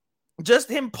Bankai, just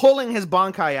him pulling his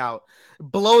Bankai out,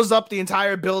 blows up the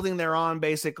entire building they're on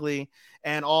basically.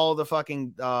 And all the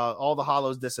fucking, all the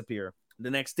hollows disappear.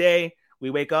 The next day, we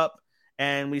wake up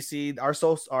and we see our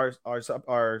soul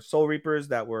reapers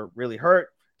that were really hurt.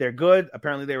 They're good.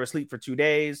 Apparently they were asleep for 2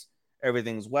 days.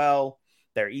 Everything's well.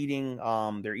 They're eating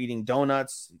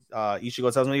donuts.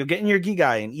 Ichigo tells me, you'll get in your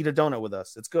Gigai and eat a donut with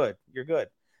us. It's good. You're good.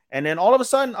 And then all of a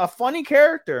sudden, a funny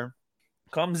character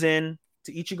comes in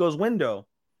to Ichigo's window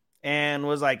and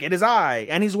was like, it is I.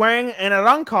 And he's wearing an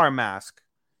Arankar mask.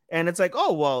 And it's like,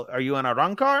 oh, well, are you an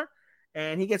Arankar?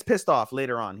 And he gets pissed off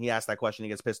later on. He asked that question. He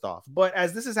gets pissed off. But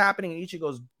as this is happening in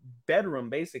Ichigo's bedroom,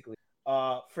 basically,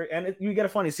 you get a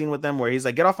funny scene with them where he's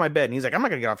like, get off my bed. And he's like, I'm not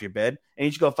going to get off your bed. And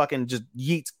Ichigo fucking just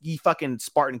he fucking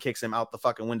Spartan kicks him out the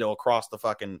fucking window across the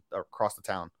town.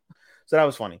 So that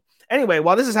was funny. Anyway,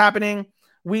 while this is happening,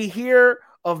 we hear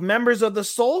of members of the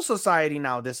Soul Society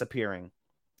now disappearing.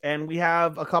 And we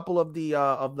have a couple of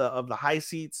the high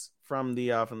seats from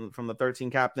the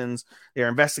 13 captains. They're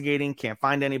investigating, can't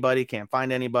find anybody.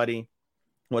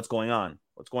 What's going on?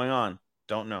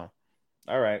 Don't know.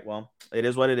 All right, well, it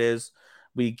is what it is.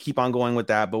 We keep on going with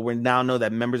that, but we now know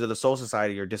that members of the Soul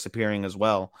Society are disappearing as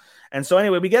well. And so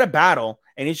anyway, we get a battle,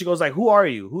 and Ichigo's like, who are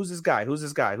you? Who's this guy?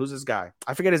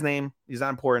 I forget his name. He's not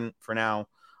important for now.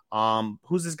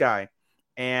 Who's this guy?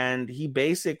 And he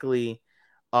basically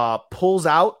pulls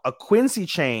out a Quincy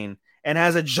chain and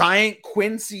has a giant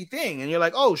Quincy thing, and you're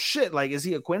like, oh shit, like is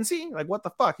he a Quincy? Like what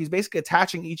the fuck? He's basically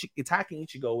attacking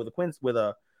Ichigo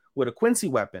with a Quincy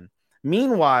weapon.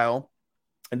 Meanwhile,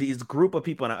 these group of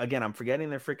people, and again, I'm forgetting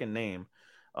their freaking name.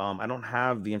 I don't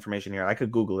have the information here. I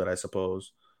could Google it, I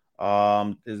suppose.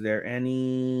 Is there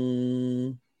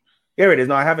any? Here it is.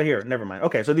 No, I have it here. Never mind.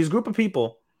 Okay, so these group of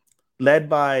people, led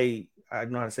by, I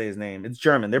don't know how to say his name. It's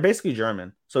German. They're basically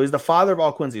German. So he's the father of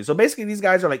all Quincy's. So basically, these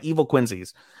guys are like evil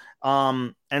Quincy's.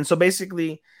 And so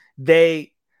basically,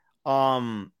 they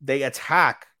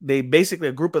attack. They basically,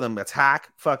 a group of them attack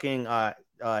fucking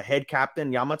head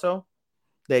captain Yamato.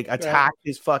 They attack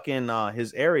his fucking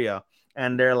his area,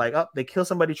 and they're like, they kill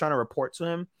somebody trying to report to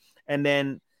him, and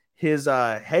then his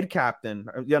head captain,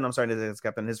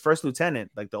 his first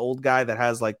lieutenant, like the old guy that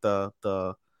has like the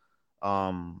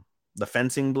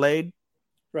fencing blade,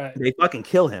 right? They fucking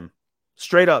kill him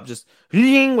straight up, just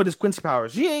ying with his Quincy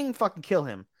powers, ying, fucking kill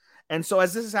him. And so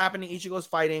as this is happening, Ichigo's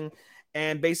fighting,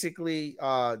 and basically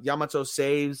Yamato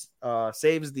saves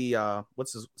his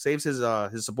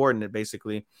subordinate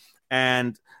basically,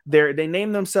 and they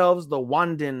name themselves the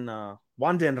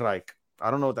Wandenreich.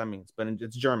 I don't know what that means, but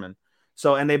it's German.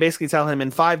 So, and they basically tell him in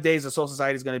 5 days, the Soul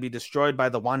Society is going to be destroyed by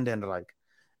the Wandenreich.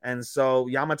 And so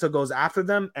Yamato goes after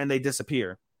them and they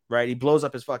disappear, right? He blows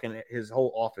up his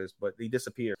whole office, but he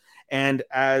disappears. And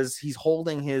as he's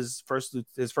holding his first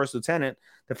lieutenant,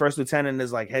 the first lieutenant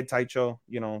is like head Taicho,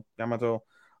 Yamato.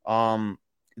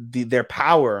 Their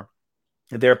power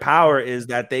is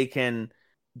that they can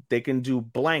do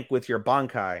blank with your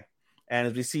Bankai. And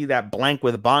as we see that blank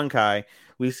with Bankai,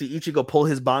 we see Ichigo pull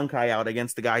his Bankai out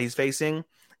against the guy he's facing.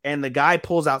 And the guy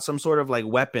pulls out some sort of like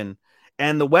weapon.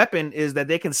 And the weapon is that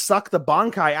they can suck the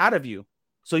Bankai out of you.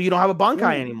 So you don't have a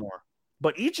Bankai anymore.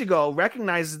 But Ichigo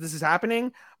recognizes this is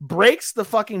happening, breaks the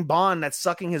fucking bond that's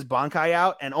sucking his Bankai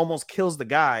out, and almost kills the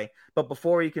guy. But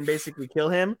before he can basically kill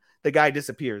him, the guy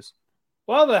disappears.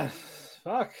 Well then,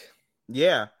 fuck.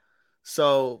 Yeah.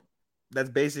 So that's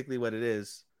basically what it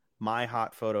is. My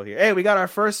hot photo here. Hey, we got our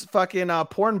first fucking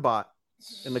porn bot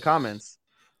in the comments.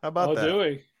 How about that? Oh, do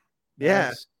we?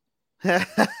 Yeah. Nice.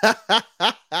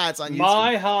 It's on YouTube.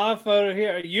 My hot photo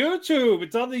here. YouTube.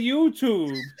 It's on the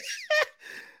YouTube.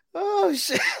 Oh,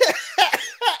 shit.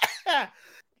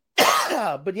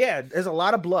 But yeah, there's a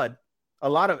lot of blood.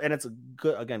 And it's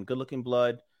good looking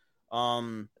blood.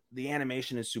 The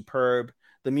animation is superb.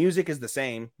 The music is the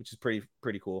same, which is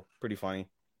pretty cool. Pretty funny.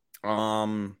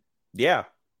 Yeah.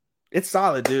 It's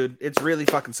solid, dude. It's really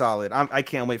fucking solid. I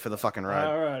can't wait for the fucking ride.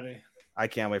 Alrighty. I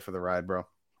can't wait for the ride, bro.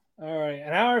 All right.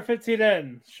 An hour 15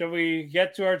 in. Shall we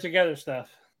get to our together stuff?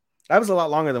 That was a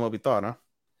lot longer than what we thought, huh?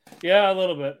 Yeah, a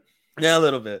little bit. Yeah, a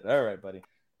little bit. All right, buddy.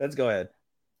 Let's go ahead.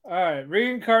 All right.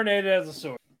 Reincarnated as a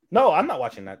sword. No, I'm not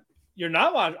watching that. You're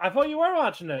not watching? I thought you were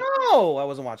watching it. No, I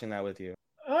wasn't watching that with you.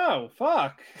 Oh,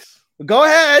 fuck. Go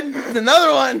ahead.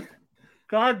 Another one.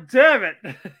 God damn it.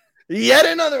 Yet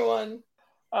another one.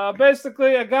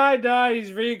 Basically, a guy died.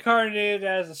 He's reincarnated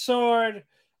as a sword.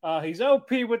 He's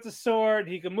OP with the sword.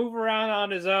 He can move around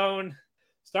on his own.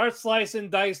 Starts slicing,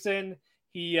 dicing.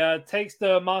 He takes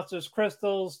the monster's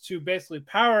crystals to basically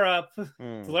power up,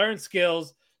 to learn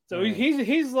skills. So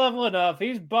he's leveling up.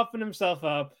 He's buffing himself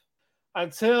up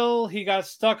until he got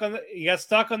stuck on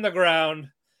the ground.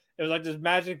 It was like this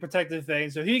magic protective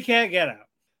thing, so he can't get out.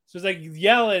 So he's like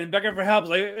yelling, begging for help. He's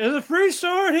like, "There's a free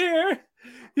sword here.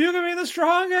 You can be the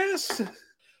strongest."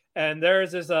 And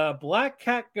there's this black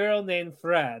cat girl named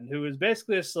Fran, who is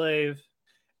basically a slave.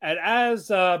 And as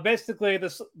basically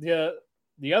the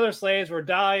other slaves were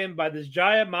dying by this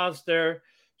giant monster,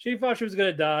 she thought she was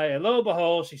going to die. And lo and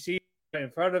behold, she sees it in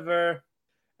front of her.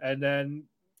 And then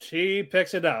she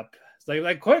picks it up. It's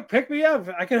like, quick, pick me up.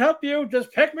 I can help you.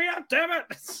 Just pick me up, damn it.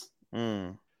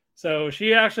 So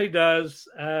she actually does.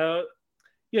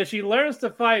 She learns to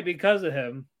fight because of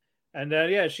him. And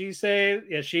then, she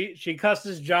cuts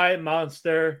this giant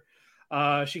monster.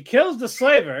 She kills the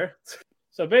slaver.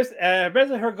 So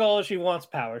basically her goal is she wants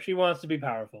power. She wants to be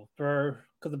powerful. Because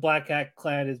the Black Cat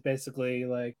clan is basically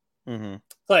like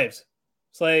slaves.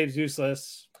 Slaves,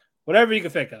 useless, whatever you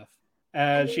can think of.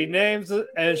 And she names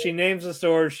the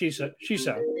sword Shisho.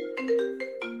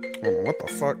 What the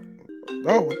fuck?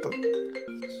 Oh, what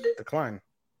the decline,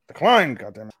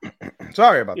 goddammit.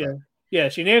 Sorry about that. Yeah,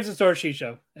 she names the sword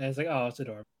Shisho, and it's like, oh, it's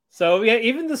adorable. So yeah,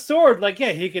 even the sword,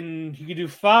 he can do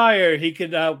fire. He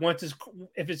could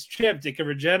if it's chipped, it can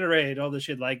regenerate. All this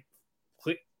shit, like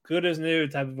good as new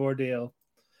type of ordeal.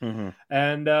 And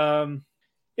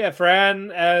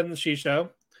Fran and Shisho,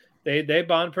 they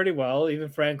bond pretty well. Even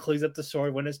Fran cleans up the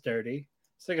sword when it's dirty.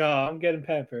 It's like, oh, I'm getting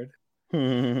pampered.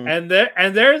 And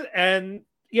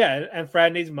Yeah, and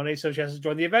Fran needs money, so she has to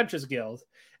join the Adventurers Guild.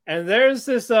 And there's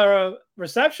this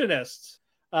receptionist,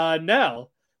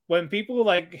 Nell. When people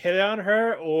like hit on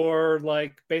her or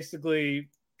like basically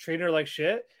treat her like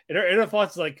shit, and her inner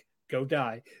thoughts like, "Go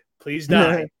die, please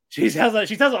die." she tells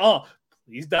them all,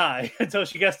 "Please die," until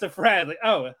she gets to Fran. Like,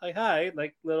 "Oh, like hi,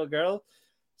 like little girl."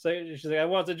 So she's like, "I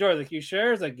want to join." Like, "You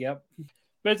sure?" It's like, "Yep."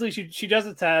 Basically, she does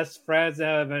a test. Fran's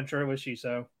now an adventurer with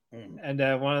Shiso. And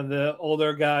one of the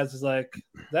older guys is like,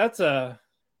 "That's a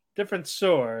different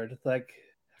sword, like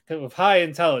with high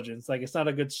intelligence. Like it's not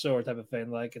a good sword type of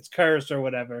thing. Like it's cursed or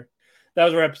whatever." That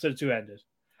was where episode 2 ended.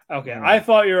 Okay, I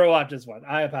thought you were watching this one.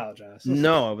 I apologize.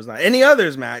 No, I was not. Any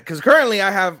others, Matt? Because currently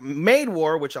I have Maid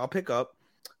War, which I'll pick up.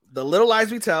 The Little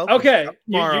Lies We Tell. Okay,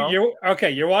 you're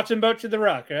okay. You're watching Boat to the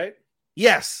Rock, right?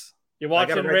 Yes. You're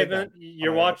watching Raven.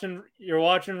 You're watching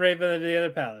Raven of the Inner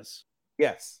Palace.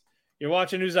 Yes. You're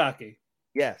watching Uzaki.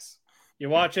 Yes. You're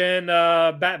watching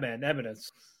Batman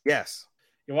Evidence. Yes.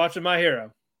 You're watching My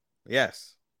Hero.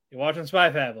 Yes. You're watching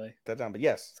Spy Family. That down, but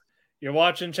yes. You're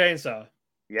watching Chainsaw.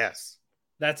 Yes.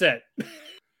 That's it.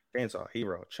 Chainsaw,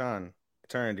 Hero, Chan,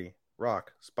 Eternity,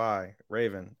 Rock, Spy,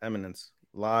 Raven, Eminence,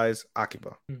 Lies,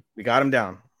 Akiba. We got him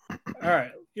down. All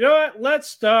right. You know what? Let's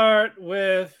start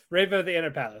with Raven of the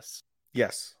Inner Palace.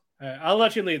 Yes. All right, I'll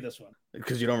let you lead this one.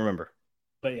 Because you don't remember.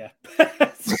 But yeah.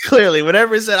 Clearly,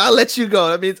 whenever it said, "I'll let you go,"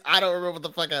 that means I don't remember what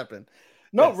the fuck happened.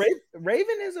 No, yes.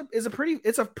 Raven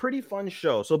is a pretty fun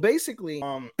show. So basically,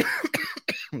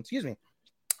 excuse me.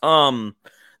 The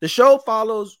show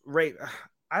follows Raven.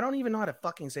 I don't even know how to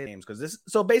fucking say names because this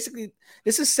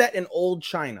is set in old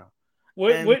China.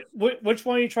 Which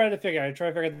one are you trying to figure out?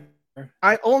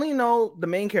 I only know the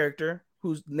main character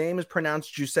whose name is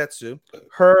pronounced Jusetsu.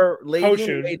 Her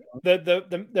lady,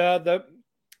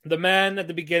 the man at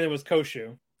the beginning was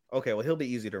Koshu. Okay, well he'll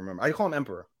be easy to remember. I call him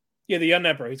Emperor. Yeah, the young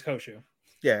Emperor. He's Koshu.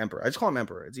 Yeah, Emperor. I just call him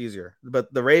Emperor. It's easier.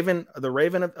 But the Raven of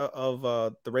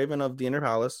the Inner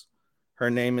Palace, her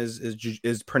name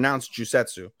is pronounced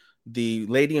Jusetsu. The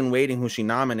lady in waiting who she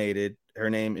nominated, her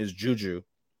name is Juju.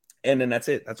 And then that's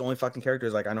it. That's the only fucking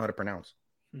characters like I know how to pronounce.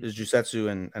 Is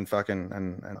Jusetsu and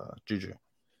Juju.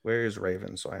 Where is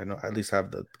Raven? So I know I at least have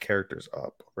the characters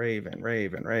up. Raven.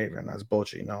 That's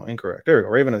Bochi. No, incorrect. There we go.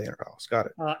 Raven of the Inner Palace. Got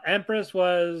it. Empress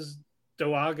was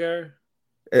Dowager.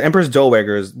 Empress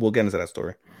Dowager is. We'll get into that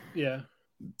story. Yeah.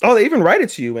 Oh, they even write it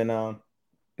to you in on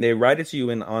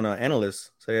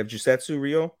Analyst. So they have Jusetsu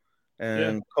Ryo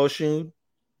and Koshu,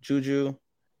 Juju,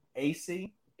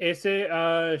 AC,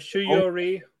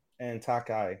 Shuyori, and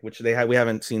Takai, which we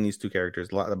haven't seen these two characters.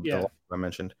 A lot I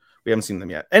mentioned. We haven't seen them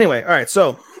yet. Anyway, all right.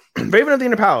 So, Raven of the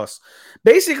Inner Palace.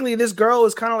 Basically, this girl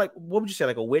is kind of like, what would you say,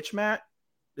 like a witch, Matt?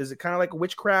 Is it kind of like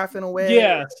witchcraft in a way?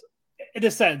 Yes, in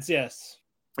a sense, yes.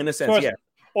 In a sense, yeah.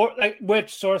 Or like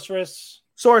witch, sorceress.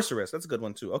 Sorceress. That's a good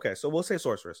one too. Okay, so we'll say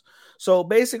sorceress. So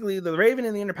basically, the Raven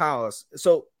in the Inner Palace.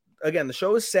 So again, the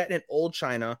show is set in old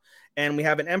China, and we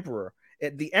have an emperor.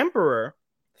 The emperor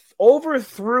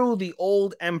overthrew the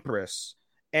old empress.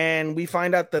 And we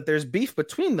find out that there's beef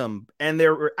between them and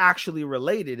they're actually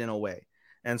related in a way.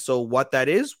 And so what that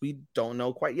is, we don't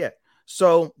know quite yet.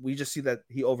 So we just see that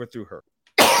he overthrew her.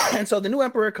 And so the new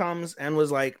emperor comes and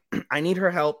was like, I need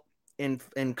her help in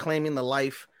claiming the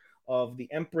life of the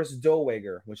Empress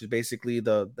Dowager, which is basically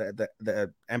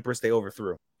the empress they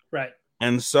overthrew. Right.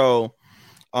 And so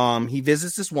he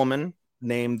visits this woman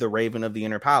named the Raven of the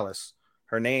Inner Palace.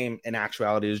 Her name in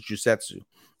actuality is Jusetsu.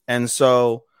 And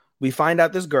so we find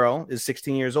out this girl is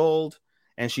 16 years old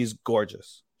and she's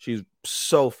gorgeous. She's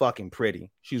so fucking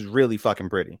pretty. She's really fucking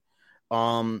pretty.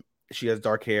 She has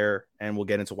dark hair, and we'll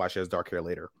get into why she has dark hair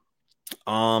later.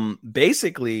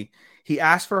 Basically, he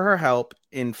asked for her help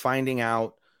in finding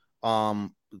out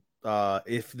the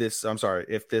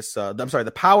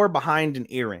power behind an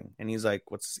earring. And he's like,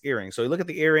 what's this earring? So he look at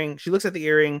the earring. She looks at the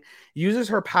earring, uses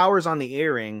her powers on the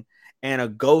earring, and a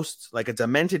ghost, like a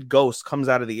demented ghost, comes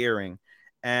out of the earring.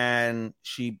 And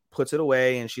she puts it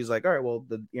away, and she's like, all right, well,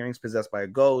 the earring's possessed by a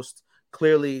ghost.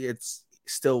 Clearly, it's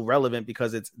still relevant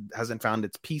because it hasn't found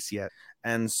its piece yet.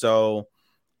 And so,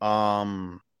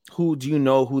 who do you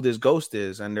know who this ghost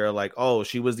is? And they're like, oh,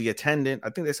 she was the attendant. I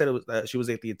think they said it was she was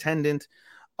like the attendant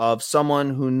of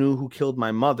someone who knew who killed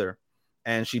my mother.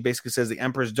 And she basically says the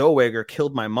Empress Dowager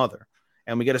killed my mother.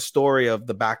 And we get a story of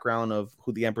the background of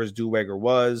who the Empress Dowager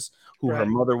was, who her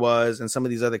mother was, and some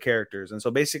of these other characters. And so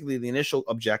basically the initial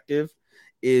objective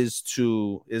is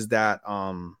to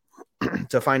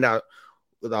find out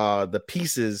the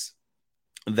pieces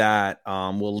that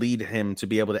will lead him to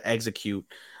be able to execute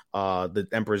the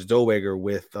Empress Dowager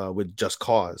with just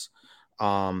cause.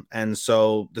 And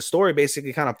so the story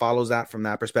basically kind of follows that from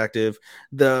that perspective.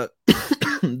 The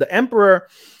the emperor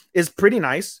is pretty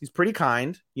nice. He's pretty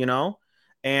kind, you know,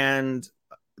 and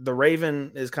the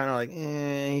Raven is kind of like,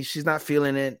 she's not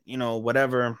feeling it, you know,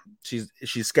 whatever. She's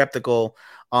skeptical.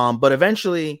 But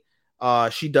eventually,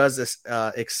 she does this,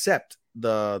 accept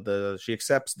she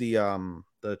accepts the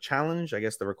challenge, I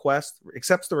guess, the request,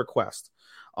 accepts the request.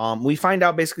 We find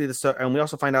out basically and we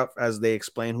also find out as they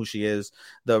explain who she is.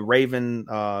 The Raven,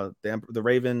 the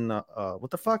Raven, what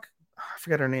the fuck? I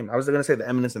forget her name. I was gonna say the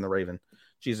Eminence and the Raven.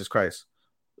 Jesus Christ.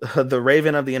 The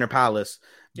Raven of the Inner Palace,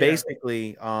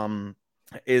 basically,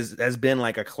 has been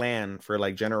like a clan for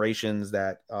like generations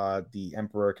that the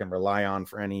emperor can rely on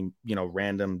for any, you know,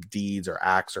 random deeds or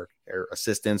acts or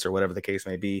assistance or whatever the case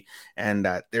may be, and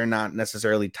that they're not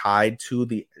necessarily tied to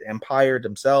the empire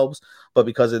themselves, but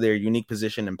because of their unique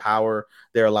position and power,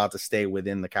 they're allowed to stay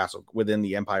within the castle, within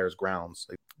the empire's grounds,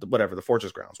 like whatever the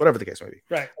fortress grounds, whatever the case may be.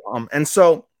 Right. And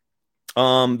so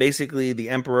basically the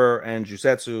emperor and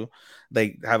Jusetsu,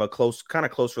 they have a close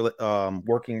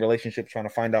working relationship, trying to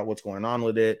find out what's going on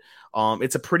with it.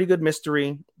 It's a pretty good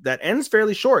mystery that ends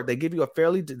fairly short. They give you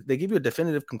a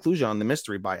definitive conclusion on the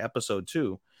mystery by episode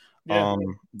 2.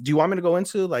 Do you want me to go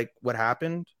into like what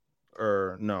happened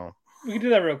or no? We can do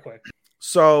that real quick.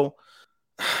 So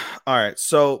all right,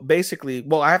 so basically,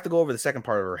 well, I have to go over the second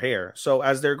part of her hair. So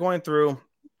as they're going through,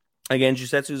 again,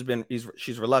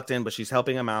 she's reluctant, but she's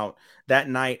helping him out. That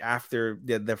night, after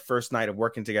the first night of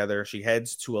working together, she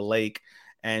heads to a lake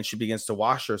and she begins to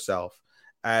wash herself.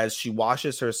 As she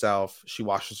washes herself, she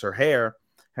washes her hair.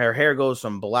 Her hair goes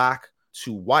from black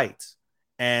to white.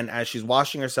 And as she's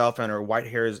washing herself and her white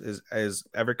hair is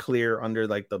ever clear under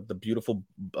like the beautiful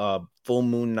full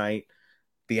moon night,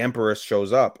 the Empress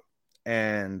shows up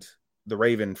and the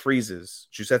Raven freezes.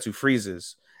 Jusetsu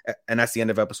freezes. And that's the end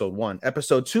of episode 1.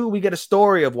 Episode 2, we get a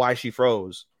story of why she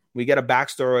froze. We get a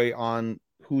backstory on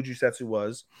who Jusetsu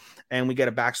was, and we get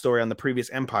a backstory on the previous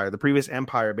empire. The previous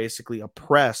empire basically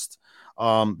oppressed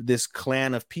this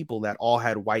clan of people that all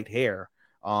had white hair,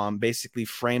 basically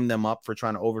framed them up for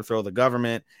trying to overthrow the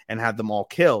government and had them all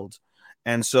killed.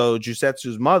 And so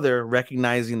Jusetsu's mother,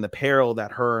 recognizing the peril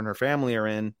that her and her family are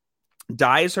in,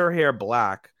 dyes her hair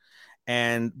black.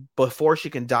 And before she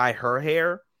can dye her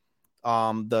hair,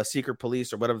 the secret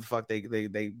police or whatever the fuck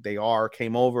they are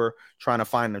came over trying to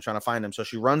find them. So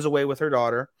she runs away with her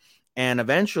daughter and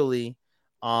eventually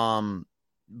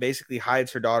basically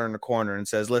hides her daughter in the corner and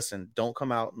says, listen, don't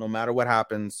come out no matter what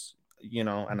happens, you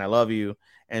know, and I love you.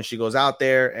 And she goes out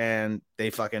there and they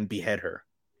fucking behead her.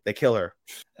 They kill her.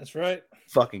 That's right.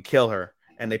 Fucking kill her.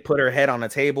 And they put her head on a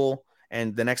table,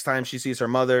 and the next time she sees her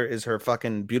mother is her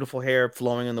fucking beautiful hair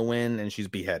flowing in the wind and she's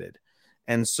beheaded.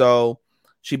 And so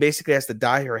she basically has to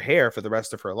dye her hair for the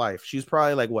rest of her life. She's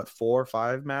probably like, what, 4 or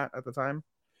 5, Matt, at the time?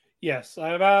 Yes,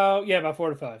 about 4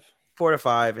 to 5. 4 to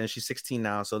 5, and she's 16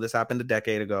 now. So this happened a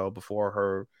decade ago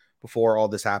before all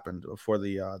this happened, before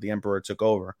the emperor took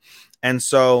over. And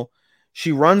so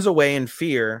she runs away in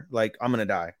fear, like, I'm going to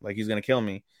die. Like, he's going to kill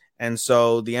me. And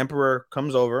so the emperor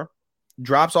comes over,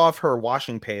 drops off her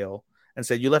washing pail, and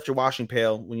said, you left your washing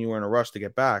pail when you were in a rush to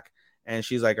get back. And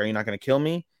she's like, are you not going to kill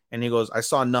me? And he goes, I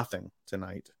saw nothing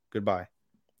tonight. Goodbye.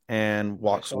 And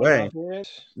walks away.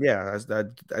 Yeah.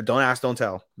 Don't ask, don't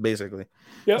tell, basically.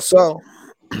 Yep. So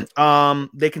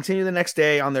they continue the next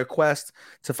day on their quest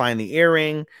to find the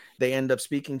earring. They end up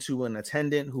speaking to an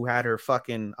attendant who had her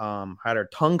fucking, had her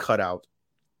tongue cut out,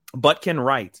 but can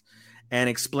write, and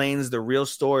explains the real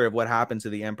story of what happened to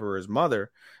the emperor's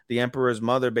mother. The emperor's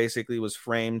mother basically was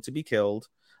framed to be killed.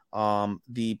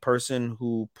 The person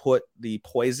who put the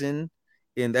poison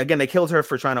in, again, they killed her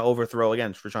for trying to overthrow,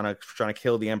 again, for trying to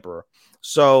kill the emperor.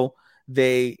 So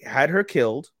they had her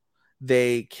killed.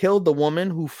 They killed the woman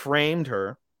who framed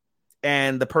her,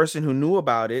 and the person who knew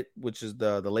about it, which is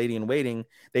the lady in waiting.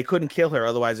 They couldn't kill her,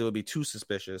 otherwise it would be too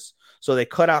suspicious. So they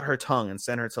cut out her tongue and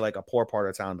sent her to like a poor part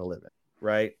of town to live in.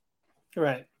 Right.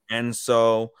 And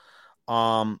so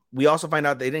we also find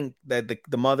out that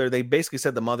the mother, they basically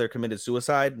said the mother committed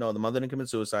suicide. No, the mother didn't commit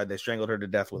suicide. They strangled her to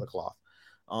death with a cloth.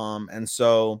 And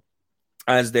so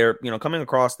as they're, coming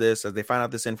across this, as they find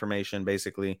out this information,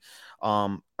 basically,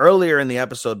 earlier in the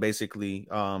episode, basically,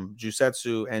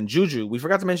 Jusetsu and Juju, we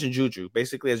forgot to mention Juju.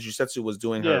 Basically, as Jusetsu was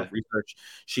doing her research,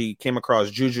 she came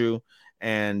across Juju,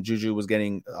 and Juju was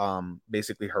getting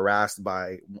basically harassed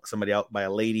by somebody else, by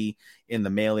a lady in the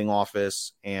mailing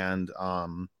office, and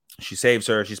she saves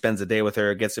her. She spends a day with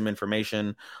her, gets some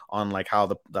information on like how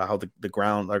the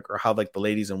ground, like, or how like the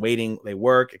ladies in waiting, they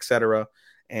work, etc.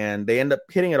 And they end up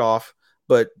hitting it off.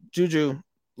 But Juju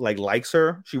like likes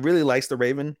her. She really likes the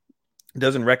Raven.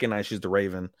 doesn't recognize she's the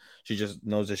Raven. She just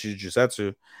knows that she's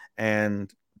Jusetsu.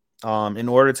 And in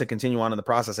order to continue on in the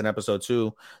process in episode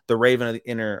 2, the Raven of the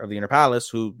inner palace,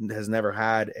 who has never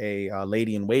had a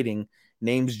lady in waiting,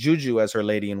 names Juju as her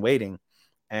lady in waiting.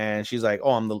 And she's like,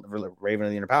 "Oh, I'm the Raven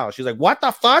of the inner palace." She's like, "What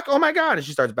the fuck? Oh my god!" And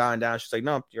she starts bowing down. She's like,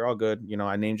 "No, you're all good. You know,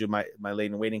 I named you my lady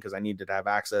in waiting because I needed to have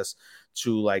access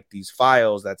to like these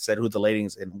files that said who the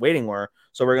ladies in waiting were.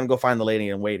 So we're gonna go find the lady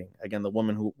in waiting. Again, the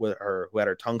woman who had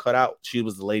her tongue cut out. She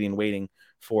was the lady in waiting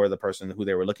for the person who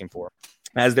they were looking for.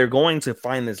 As they're going to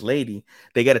find this lady,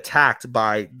 they get attacked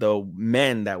by the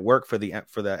men that work for the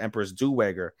Empress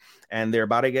Dewegger, and they're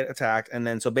about to get attacked. And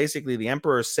then so basically, the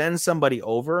Emperor sends somebody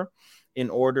over in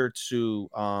order to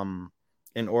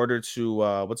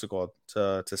what's it called,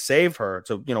 to save her,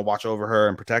 to watch over her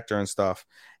and protect her and stuff.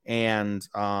 And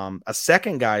a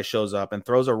second guy shows up and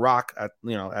throws a rock at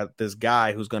this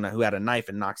guy who had a knife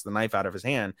and knocks the knife out of his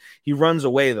hand. He runs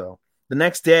away though. The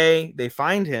next day they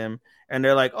find him and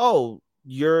they're like, "Oh,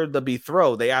 you're the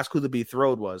betrothed." They ask who the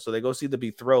betrothed was, so they go see the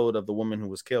betrothed of the woman who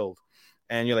was killed.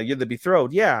 And you're like, "You're the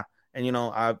betrothed?" "Yeah." And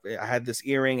I had this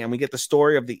earring, and we get the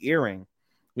story of the earring.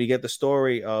 We get the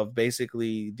story of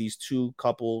basically these two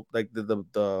couple, like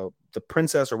the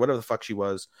princess or whatever the fuck she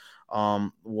was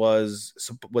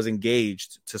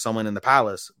engaged to someone in the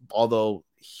palace, although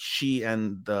she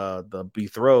and the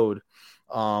betrothed,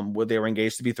 they were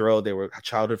engaged to betrothed, they were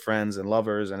childhood friends and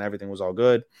lovers, and everything was all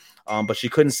good, but she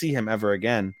couldn't see him ever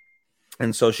again.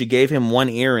 And so she gave him one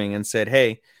earring and said,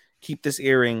 "Hey, keep this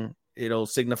earring, it'll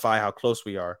signify how close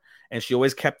we are." And she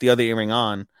always kept the other earring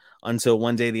on until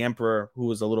one day the Emperor, who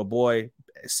was a little boy,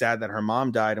 sad that her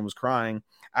mom died and was crying,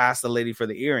 asked the lady for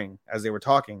the earring as they were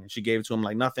talking, and she gave it to him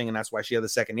like nothing, and that's why she had the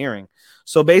second earring.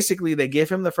 So basically they give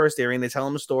him the first earring. They tell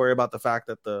him a story about the fact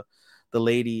that the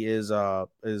lady is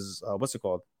what's it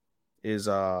called, is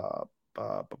a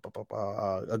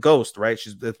ghost, right?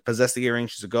 She's possessed the earring,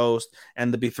 she's a ghost.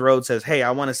 And the betrothed says, "Hey, I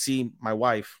want to see my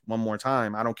wife one more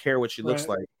time. I don't care what she looks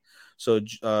like." So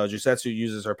Jusetsu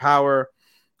uses her power,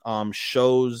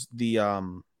 shows the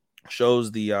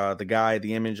guy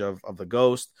the image of the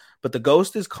ghost, but the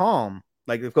ghost is calm.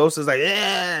 Like the ghost is like,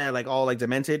 yeah, like all like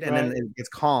demented, and then it gets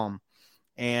calm.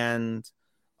 And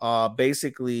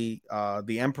basically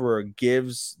the Emperor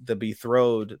gives the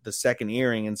betrothed the second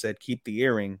earring and said, "Keep the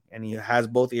earring." And he has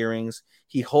both earrings.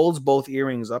 He holds both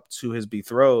earrings up to his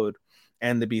betrothed,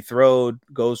 and the betrothed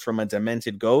goes from a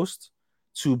demented ghost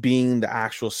to being the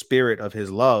actual spirit of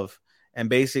his love. And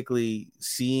basically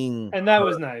seeing, and that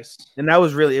was nice. And it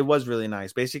was really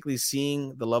nice. Basically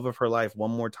seeing the love of her life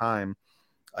one more time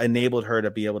enabled her to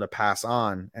be able to pass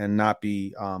on and not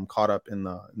be caught up in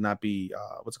the, not be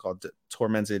what's it called,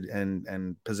 tormented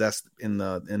and possessed in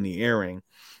the earring.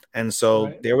 And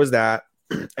so there was that.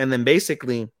 And then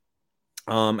basically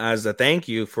as a thank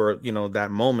you for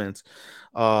that moment,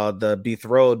 the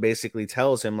betrothed basically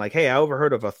tells him like, "Hey, I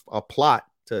overheard of a plot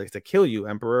to kill you,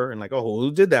 Emperor." And like, "Oh, who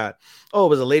did that?" "Oh, it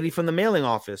was a lady from the mailing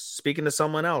office speaking to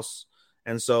someone else."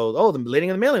 And so, the lady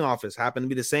in the mailing office happened to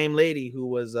be the same lady who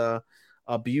was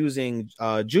abusing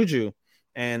Juju.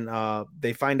 And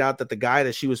they find out that the guy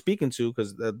that she was speaking to,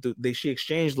 because she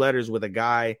exchanged letters with a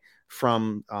guy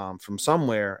from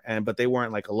somewhere, but they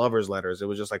weren't like a lover's letters. It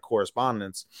was just like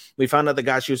correspondence. We found out the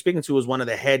guy she was speaking to was one of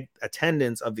the head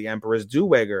attendants of the Empress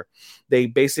Dewegger. They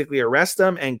basically arrest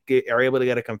them and are able to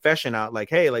get a confession out, like,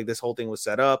 "Hey, like this whole thing was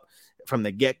set up from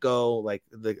the get-go, like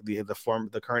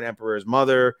the current emperor's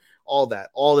mother, all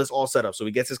this set up." So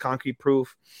he gets his concrete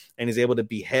proof, and he's able to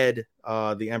behead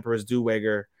the Empress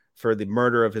Dewegger for the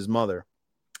murder of his mother.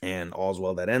 And all's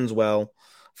well that ends well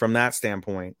from that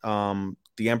standpoint.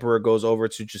 The Emperor goes over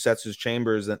to Jusetsu's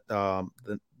chambers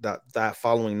that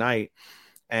following night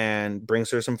and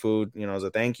brings her some food, as a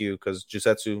thank you, because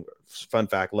Jusetsu, fun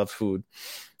fact, loves food.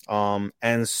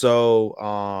 And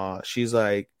so she's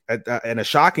like, in a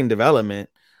shocking development,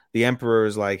 the Emperor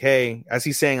is like, "Hey," as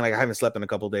he's saying, like, "I haven't slept in a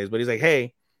couple of days," but he's like,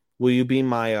 "Hey, will you be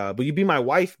my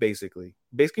wife?" Basically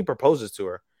proposes to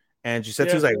her. And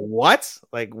Jusetsu's like, "What?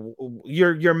 Like,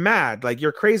 you're mad. Like,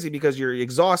 you're crazy because you're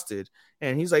exhausted."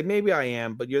 And he's like, "Maybe I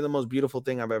am, but you're the most beautiful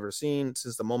thing I've ever seen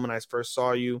since the moment I first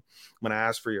saw you. When I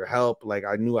asked for your help, like,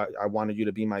 I knew I wanted you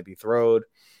to be my betrothed."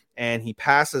 And he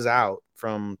passes out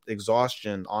from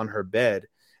exhaustion on her bed.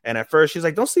 And at first she's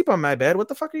like, "Don't sleep on my bed. What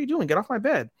the fuck are you doing? Get off my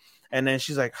bed." And then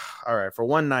she's like, "All right, for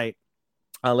one night,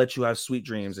 I'll let you have sweet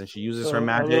dreams." And she uses her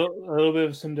magic. A little bit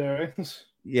of tsundere.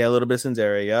 Yeah, a little bit of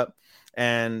tsundere, yep.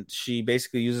 And she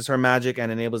basically uses her magic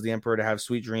and enables the Emperor to have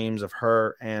sweet dreams of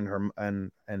her and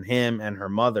him and her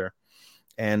mother.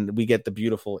 And we get the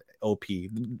beautiful OP.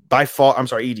 ED. By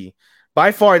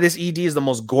far, this ED is the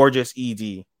most gorgeous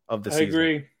ED of the I season.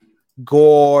 agree.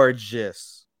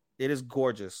 Gorgeous. It is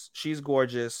gorgeous. She's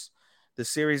gorgeous. The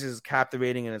series is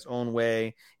captivating in its own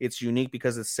way. It's unique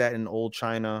because it's set in old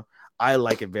China. I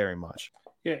like it very much.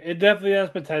 Yeah, it definitely has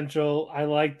potential. I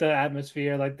like the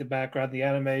atmosphere, I like the background, the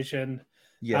animation,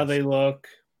 how they look.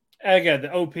 And again,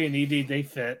 the OP and ED, they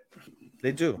fit.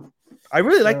 They do. I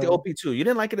really like the OP too. You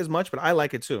didn't like it as much, but I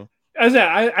like it too. I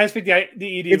just think the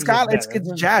ED it's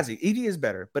jazzy. ED is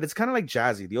better, but it's kind of like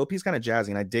jazzy. The OP is kind of jazzy,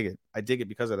 and I dig it. I dig it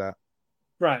because of that.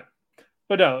 Right.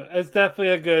 But no, it's definitely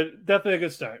a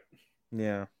good start.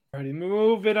 Yeah. Alrighty,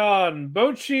 moving on.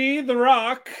 Bochi the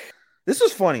Rock. This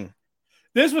was funny.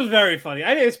 This was very funny.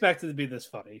 I didn't expect it to be this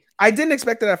funny. I didn't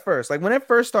expect it at first. Like when it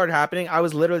first started happening, I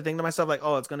was literally thinking to myself, like,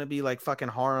 "Oh, it's gonna be like fucking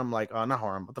harem, like not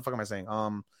harem. What the fuck am I saying?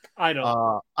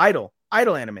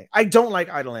 Idol anime. I don't like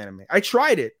idol anime. I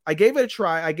tried it. I gave it a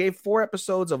try. I gave 4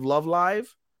 episodes of Love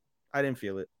Live. I didn't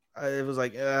feel it. It was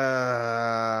like,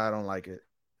 I don't like it.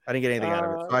 I didn't get anything out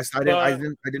of it. So I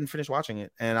didn't finish watching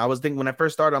it. And I was thinking when I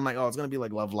first started, I'm like, oh, it's gonna be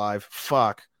like Love Live.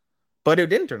 Fuck. But it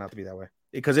didn't turn out to be that way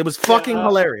because it was fucking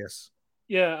hilarious.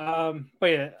 Yeah, but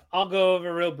yeah, I'll go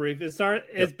over real brief.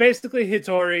 It's basically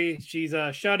Hitori. She's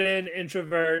a shut-in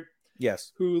introvert.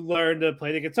 Yes. Who learned to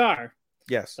play the guitar.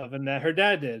 Yes. Something that her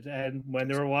dad did. And when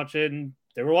they were watching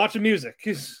music.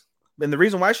 And the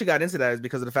reason why she got into that is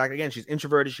because of the fact, again, she's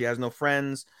introverted. She has no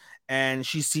friends. And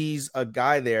she sees a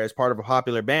guy there as part of a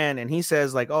popular band. And he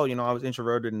says, like, oh, I was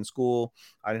introverted in school.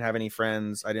 I didn't have any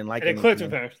friends. I didn't like it.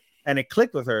 And it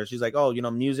clicked with her. She's like, oh,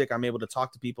 music. I'm able to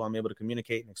talk to people. I'm able to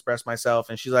communicate and express myself.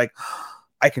 And she's like,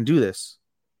 I can do this.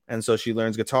 And so she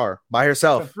learns guitar by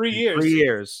herself. For 3 years. 3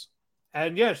 years.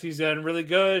 And yeah, she's done really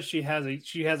good. She has like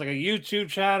a YouTube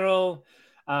channel.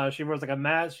 She wears like a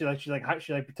mask. She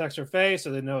protects her face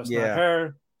so they know it's not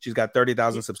her. She's got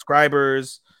 30,000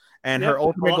 subscribers. And her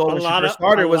ultimate goal when she first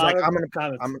started was like,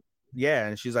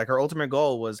 and she's like, her ultimate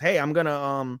goal was, hey, I'm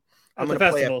gonna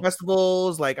play at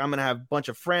festivals. Like, I'm gonna have a bunch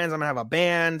of friends. I'm gonna have a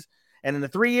band. And in the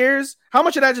 3 years, how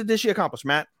much of that did she accomplish,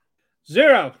 Matt?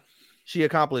 0. She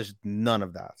accomplished none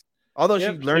of that. Although she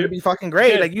learned to be fucking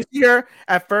great. Like, you see her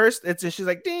at first, she's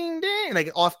like ding ding,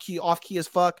 like off key as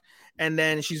fuck. And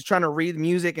then she's trying to read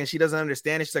music and she doesn't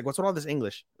understand it. She's like, what's with all this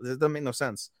English? This doesn't make no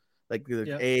sense. Like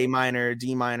A minor,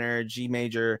 D minor, G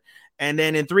major. And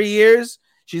then in 3 years,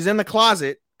 she's in the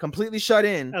closet, completely shut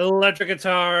in. Electric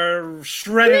guitar,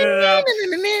 shredding it up.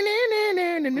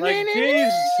 Like,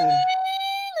 geez.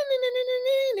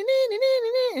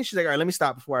 And she's like, all right, let me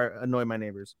stop before I annoy my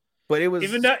neighbors. But it was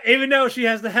even though she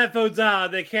has the headphones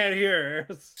on, they can't hear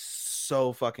her.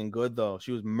 So fucking good though.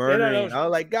 She was murdering. I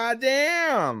was like, God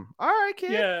damn. All right,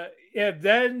 kid. Yeah.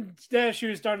 Then she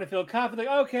was starting to feel confident.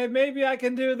 Like, okay, maybe I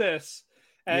can do this.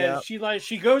 And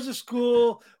she goes to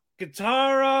school,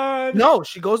 guitar on. No,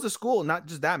 she goes to school. Not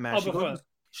just that, man.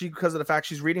 Because of the fact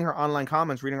she's reading her online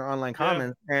comments,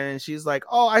 and she's like,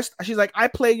 she's like, I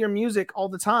play your music all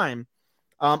the time.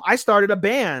 I started a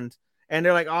band. And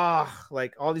they're like,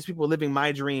 like all these people living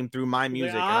my dream through my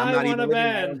music. And I'm not even living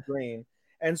my own dream.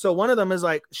 And so one of them is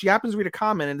like, she happens to read a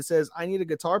comment and it says, I need a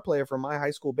guitar player for my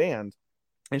high school band.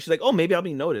 And she's like, oh, maybe I'll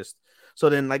be noticed. So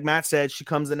then, like Matt said, she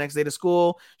comes the next day to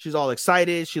school. She's all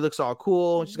excited. She looks all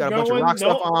cool. She's got a bunch of rock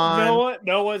stuff on.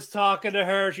 No one's talking to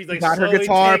her. She's like, got her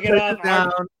guitar, put it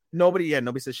down. Nobody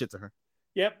says shit to her.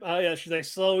 Yep. She's like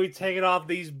slowly taking off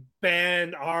these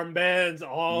armbands,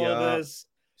 all of this.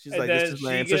 She's like, this is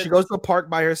lame. So she goes to a park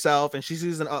by herself and she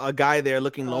sees a guy there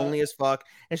looking lonely as fuck.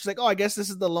 And she's like, oh, I guess this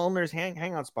is the loner's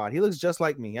hangout spot. He looks just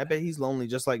like me. I bet he's lonely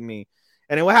just like me.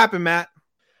 And then what happened, Matt?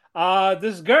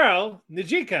 This girl,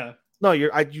 Nijika. No,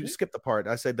 you skipped the part.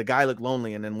 I said the guy looked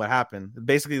lonely, and then what happened?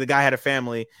 Basically, the guy had a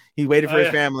family. He waited for his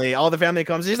family. All the family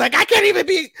comes. He's like, I can't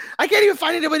even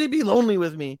find anybody to be lonely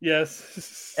with me.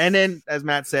 Yes. And then, as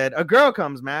Matt said, a girl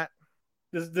comes, Matt.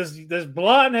 This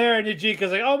blonde hair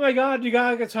Nijika's like, oh my god, you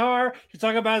got a guitar? She's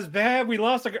talking about his band. We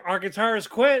lost our guitarist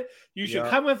quit. You should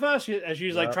come with us. And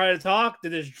she's like trying to talk to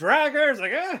this dragger. It's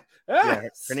like, Yeah,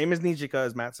 her name is Nijika,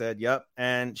 as Matt said. Yep.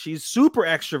 And she's super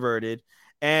extroverted.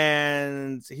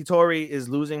 And Hitori is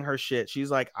losing her shit.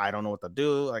 She's like, I don't know what to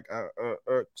do. Like,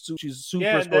 she's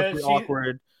super socially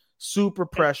awkward, super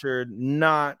pressured,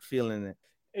 not feeling it.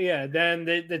 Yeah. Then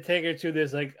they take her to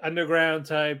this like underground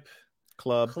type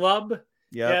club.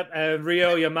 Yep. And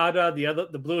Rio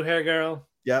Yamada, the blue hair girl.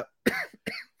 Yep.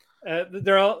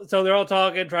 They're all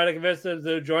talking, trying to convince them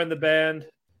to join the band.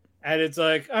 And it's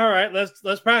like, all right,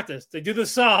 let's practice. They do the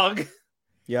song.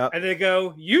 Yep. And they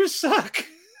go, you suck.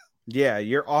 Yeah,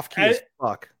 you're off key as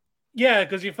fuck. Yeah,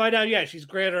 because you find out, she's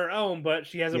great on her own, but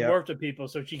she hasn't worked with people,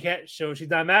 so she can't. So she's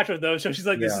not matched with those. So she's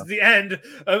like, "This is the end.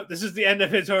 This is the end of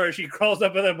his horror." She crawls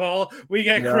up with a ball. We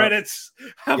get credits.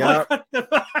 I'm like, what the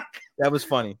fuck? That was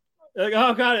funny. Like,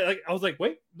 oh god! Like I was like,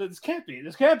 wait, this can't be.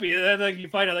 This can't be. And then like you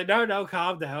find out, like, no,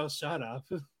 calm down, shut up.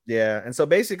 Yeah, and so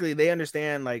basically they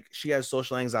understand like she has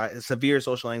social anxiety, severe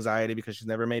social anxiety because she's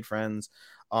never made friends.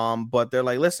 But they're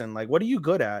like, listen, like, what are you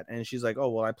good at? And she's like, oh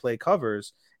well, I play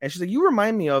covers. And she's like, you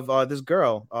remind me of this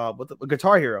girl, with the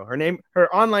Guitar Hero.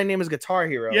 Her online name is Guitar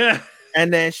Hero. Yeah.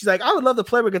 And then she's like, I would love to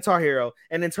play with Guitar Hero.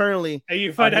 And internally, and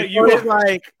you find out you were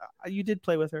like, you did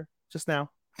play with her just now.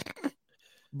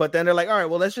 But then they're like, all right,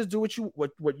 well, let's just do what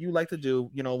you like to do.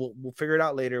 You know, we'll figure it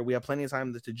out later. We have plenty of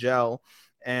time to gel.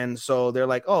 And so they're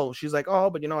like, oh, she's like,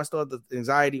 oh, but I still have the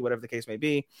anxiety, whatever the case may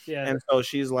be. Yeah. And so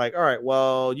she's like, all right,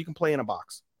 well, you can play in a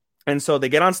box. And so they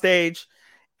get on stage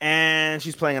and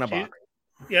she's playing in a box.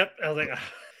 Yep. I was like,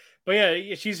 but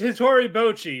yeah, she's Hitori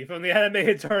Bochi from the anime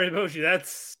Hitori Bochi.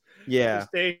 That's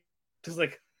stage. Just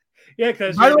like, yeah,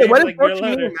 because by the way, what does Bochi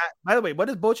mean? Matt? By the way, what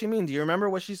does Bochi mean? Do you remember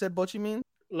what she said Bochi means?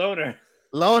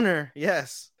 Loner.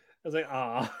 Yes. I was like,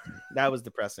 ah, that was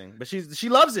depressing. But she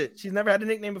loves it. She's never had a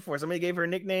nickname before. Somebody gave her a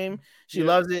nickname. She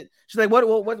loves it. She's like,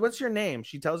 what's your name?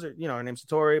 She tells her, her name's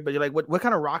Satori. But you're like, what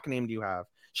kind of rock name do you have?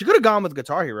 She could have gone with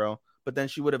Guitar Hero, but then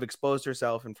she would have exposed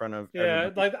herself in front of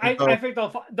everybody. Like I think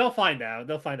they'll find out.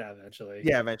 They'll find out eventually.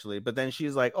 Yeah, eventually. But then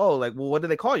she's like, oh, like, well, what do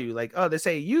they call you? Like, oh, they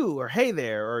say you or hey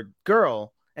there or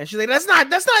girl. And she's like, that's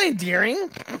not endearing.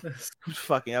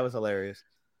 Fucking, that was hilarious.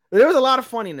 There was a lot of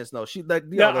funniness though. She like,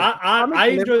 I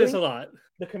enjoy this a lot.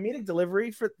 The comedic delivery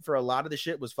for a lot of the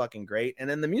shit was fucking great, and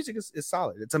then the music is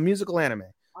solid. It's a musical anime.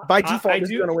 By default,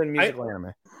 it's going to win musical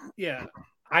anime. Yeah,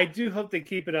 I do hope they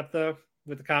keep it up though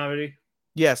with the comedy.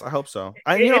 Yes, I hope so.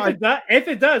 If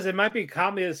it does, it might be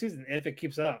comedy of the season if it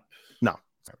keeps up. No,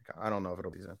 I don't know if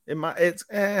it'll be season. It might. It's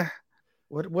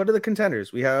What are the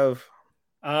contenders? We have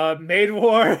Maid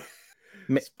War,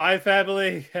 Spy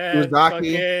Family,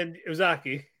 and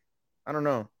Uzaki. I don't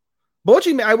know.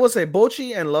 Bochi, I will say,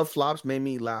 Bochi and Love Flops made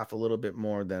me laugh a little bit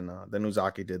more than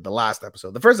Uzaki did. The last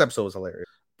episode, the first episode was hilarious.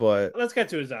 But let's get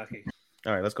to Uzaki.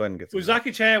 All right, let's go ahead and get to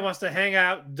Uzaki-chan wants to hang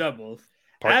out double.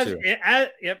 Part 2.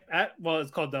 Well,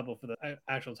 it's called double for the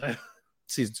actual title.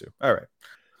 Season 2. All right.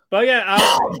 But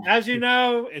yeah, as you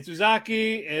know, it's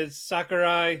Uzaki, it's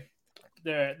Sakurai.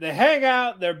 They hang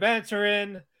out, they're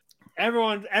bantering.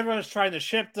 Everyone's trying to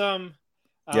ship them.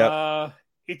 Yep.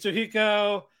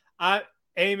 Itsuhiko,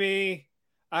 Amy,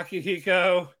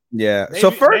 Akihiko. Yeah.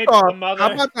 So first off,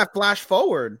 how about that flash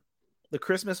forward? The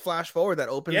Christmas flash forward that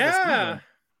opens the season,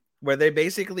 where they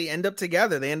basically end up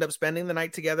together. They end up spending the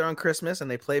night together on Christmas and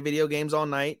they play video games all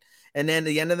night. And then at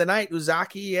the end of the night,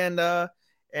 Uzaki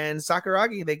and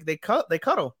Sakuragi, they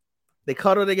cuddle. They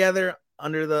cuddle together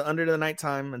under the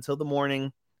nighttime until the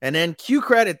morning. And then cue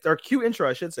intro,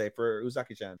 I should say, for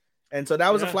Uzaki-chan. And so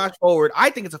that was a flash forward.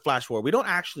 I think it's a flash forward. We don't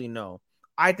actually know.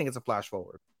 I think it's a flash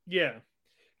forward. Yeah,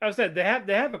 I said they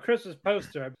have a Christmas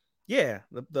poster. Yeah,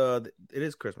 it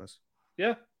is Christmas.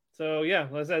 Yeah, so yeah,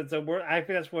 like I said, I think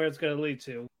that's where it's going to lead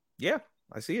to. Yeah,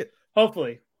 I see it.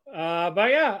 Hopefully, but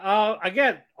yeah,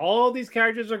 again, all these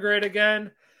characters are great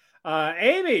again.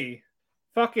 Amy,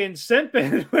 fucking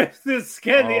simping with the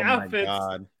skinny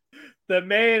outfits, the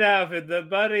maid outfit, the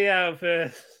buddy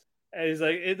outfit. And he's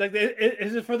like,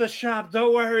 is it for the shop?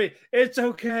 Don't worry, it's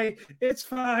okay, it's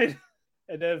fine.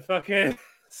 And then fucking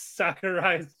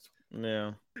Sakurai.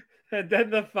 Yeah. And then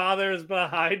the father is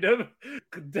behind him.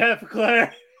 Deaf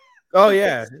Claire. Oh,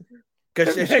 yeah.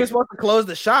 Because she was supposed to close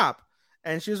the shop.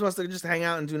 And she was supposed to just hang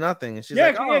out and do nothing. And she's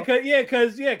like, oh.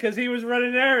 Because he was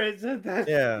running errands.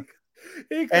 Yeah.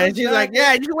 And she's like,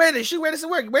 yeah, you should wear this. You should wear this at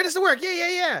work. Wear this at work.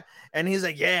 Yeah. And he's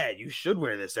like, yeah, you should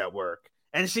wear this at work.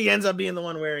 And she ends up being the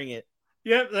one wearing it.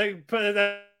 Yep.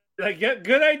 Yeah,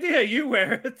 good idea. You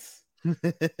wear it.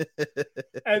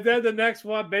 And then the next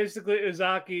one, basically,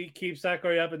 Uzaki keeps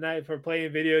Sakurai up at night for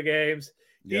playing video games.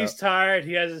 Yep. He's tired.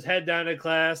 He has his head down in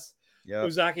class. Yep.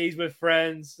 Uzaki's with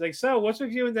friends. Like, so what's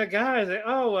with you and that guy? He's like,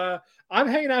 I'm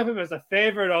hanging out with him as a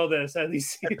favor and all this. At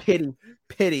least pity,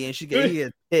 and he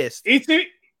gets pissed.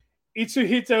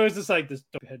 Itsuhito is just like this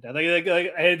head down,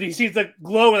 like, and he sees the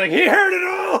glow, like he heard it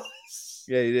all.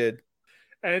 Yeah, he did.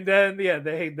 And then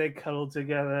they cuddled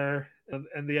together.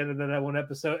 And the end of that one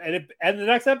episode, and the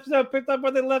next episode picked up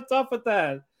where they left off with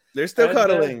that. They're still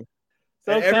cuddling.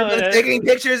 Everyone's taking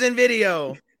pictures and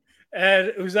video. And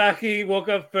Uzaki woke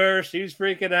up first. She was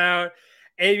freaking out.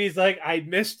 Amy's like, I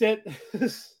missed it.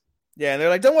 Yeah, and they're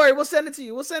like, don't worry, we'll send it to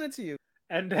you.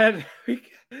 And then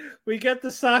we get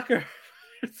the soccer.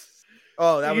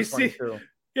 Oh, that was funny too.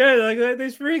 Yeah, like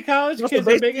these free college No, kids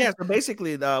are making. so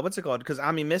basically, what's it called? Because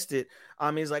Ami missed it.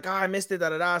 Ami's like, oh, I missed it, da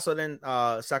da da. So then,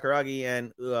 Sakuragi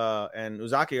and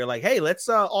Uzaki are like, hey, let's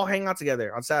all hang out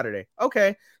together on Saturday.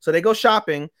 Okay, so they go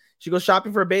shopping. She goes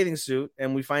shopping for a bathing suit,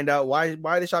 and we find out why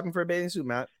are they shopping for a bathing suit,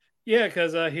 Matt? Yeah,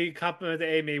 because he complimented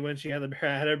Amy when she had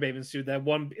her bathing suit that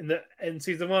one in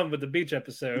season 1 with the beach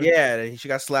episode. Yeah, she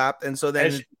got slapped, and so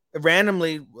then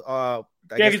randomly,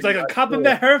 he's like, a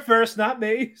compliment her first, not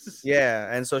me.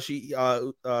 Yeah, and so she,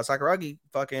 Sakuragi,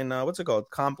 fucking, what's it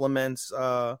called? Compliments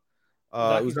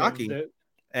Uzaki,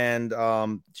 and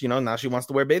now she wants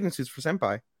to wear bathing suits for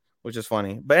senpai, which is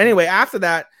funny. But anyway, after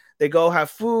that, they go have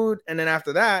food, and then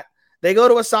after that, they go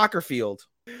to a soccer field.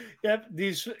 Yep,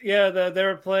 they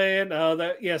were playing.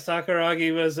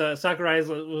 Sakuragi Sakurai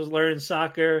was learning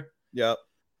soccer. Yep.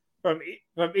 From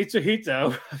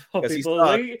Itsuhito.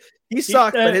 He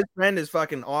sucked, but his friend is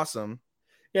fucking awesome.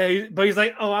 Yeah, but he's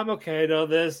like, oh, I'm okay at all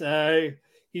this.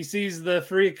 He sees the other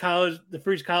free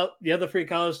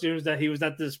college students that he was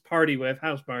at this party with,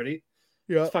 house party.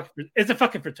 Yeah, it's a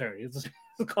fucking fraternity. It's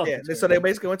fraternity. So they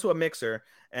basically went to a mixer,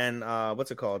 and what's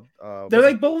it called? They're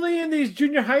like bullying these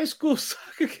junior high school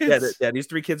soccer kids. Yeah, these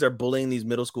 3 kids are bullying these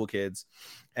middle school kids,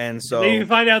 and so you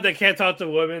find out they can't talk to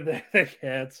women. They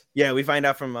can't. Yeah, we find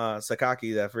out from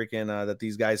Sakaki that that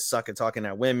these guys suck at talking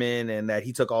at women, and that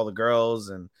he took all the girls,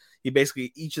 and he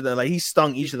basically he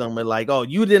stung each of them with like, oh,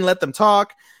 you didn't let them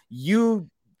talk, you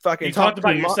fucking talked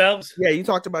about yourselves. Yeah, you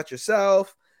talked about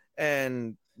yourself,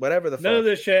 and whatever the fuck. None of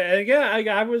this shit.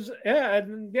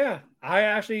 And I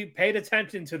actually paid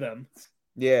attention to them.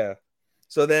 Yeah.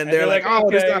 So then they're like, oh,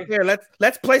 okay, this is not fair.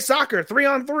 Let's play soccer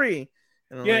 3-on-3.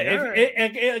 Yeah,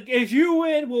 if you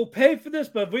win, we'll pay for this.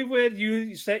 But if we win,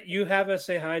 you have us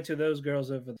say hi to those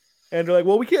girls over there. And they're like,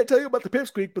 well, we can't tell you about the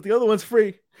pipsqueak, but the other one's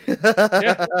free.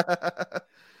 Yeah,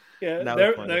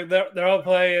 they're all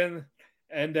playing.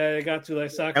 And they got to like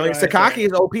Sakurai. I mean, Sakaki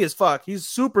is OP as fuck. He's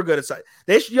super good at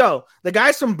the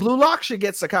guys from Blue Lock should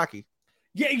get Sakaki.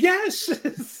 Yeah, yes.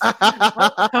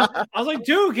 I was like,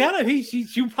 dude, get him.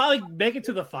 You probably make it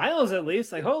to the finals at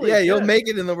least. Like, holy shit. You'll make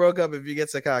it in the World Cup if you get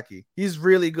Sakaki. He's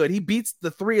really good. He beats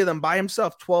the 3 of them by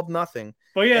himself, 12-0.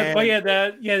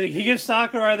 He gives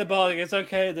Sakurai the ball. Like, it's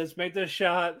okay. Let's make this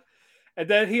shot. And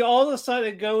then he all of a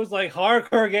sudden goes like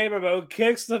hardcore gamer mode,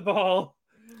 kicks the ball,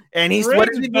 and what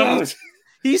does he do?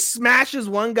 He smashes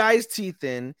one guy's teeth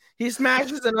in. He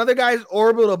smashes another guy's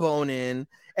orbital bone in.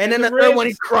 And then the third one,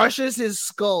 he crushes his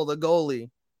skull, the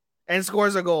goalie, and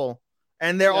scores a goal.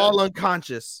 And they're all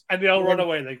unconscious. And they all run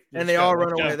away. They all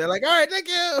run away. They're like, all right, thank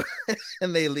you.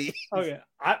 And they leave. Okay.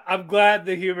 I'm glad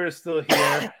the humor is still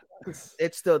here.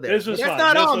 It's still there. This was fun. That's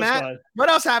not all, Matt. Fun. What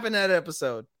else happened in that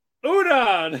episode?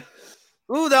 Udon,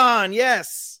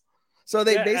 yes. So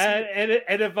they basically... And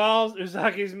it involves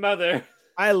Uzaki's mother.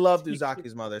 I loved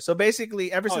Uzaki's mother. So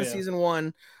basically, ever since season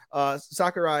 1,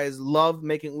 Sakurai has loved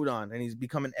making udon, and he's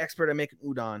become an expert at making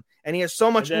udon. And he has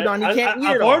so much udon he can't eat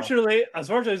it all. Unfortunately,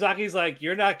 Uzaki's like,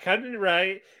 you're not cutting it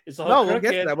right. It's all we'll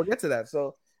get to that.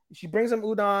 So she brings him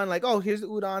udon, like, oh, here's the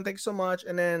udon, thanks so much.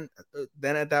 And then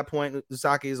at that point,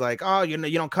 Uzaki's like, oh, you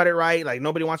don't cut it right. Like,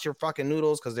 nobody wants your fucking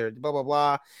noodles because they're blah blah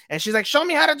blah. And she's like, show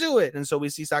me how to do it. And so we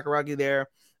see Sakuragi there,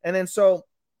 and then so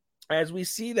as we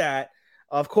see that.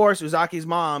 Of course, Uzaki's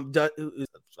mom is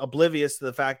oblivious to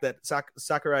the fact that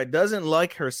Sakurai doesn't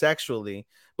like her sexually,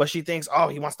 but she thinks, oh,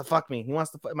 he wants to fuck me.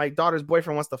 My daughter's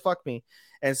boyfriend wants to fuck me.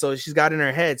 And so she's got in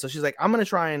her head. So she's like, I'm going to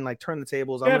try and like turn the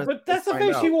tables. But that's the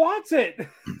thing. She wants it.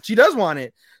 She does want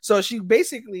it. So she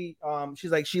basically,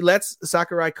 she's like, she lets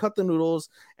Sakurai cut the noodles,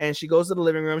 and she goes to the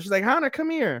living room. She's like, Hana, come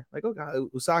here. Like, oh God,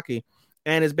 Usaki.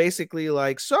 And it's basically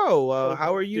like, so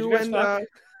how are you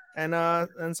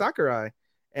and Sakurai?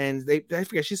 And I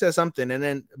forget, she says something, and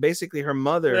then basically her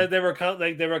mother. She was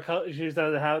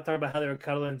talking about how they were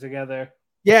cuddling together.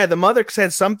 Yeah, the mother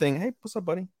said something. Hey, what's up,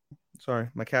 buddy? Sorry,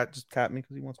 my cat just tapped me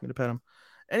because he wants me to pet him.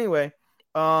 Anyway,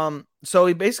 so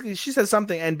she says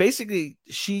something, and basically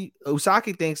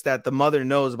Usaki thinks that the mother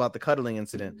knows about the cuddling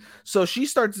incident. So she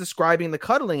starts describing the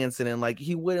cuddling incident, like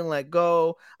he wouldn't let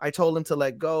go. I told him to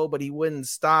let go, but he wouldn't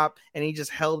stop, and he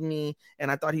just held me,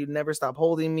 and I thought he'd never stop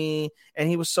holding me, and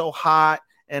he was so hot.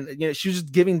 And she was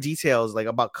just giving details like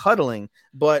about cuddling,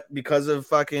 but because of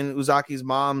fucking Uzaki's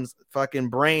mom's fucking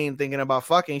brain thinking about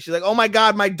fucking, she's like, "Oh my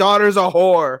God, my daughter's a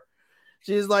whore."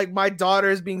 She's like, "My daughter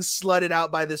is being slutted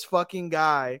out by this fucking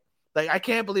guy. Like, I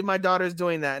can't believe my daughter's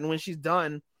doing that." And when she's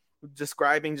done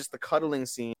describing just the cuddling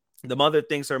scene, the mother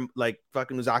thinks her like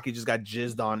fucking Uzaki just got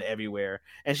jizzed on everywhere,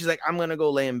 and she's like, "I'm gonna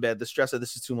go lay in bed. The stress of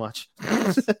this is too much."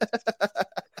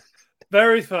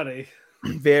 Very funny.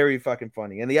 Very fucking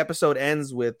funny. And the episode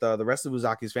ends with the rest of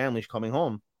Uzaki's family coming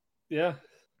home. Yeah.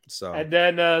 So and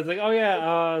then it's like, oh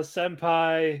yeah,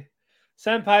 senpai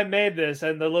made this,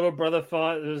 and the little brother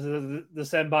thought it was the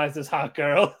senpai's this hot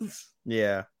girl.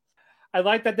 yeah. I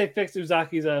like that they fixed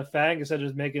Uzaki's fang instead of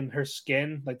just making her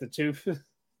skin like the tooth.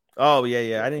 Oh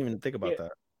yeah. I didn't even think about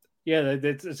that. Yeah,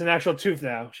 it's an actual tooth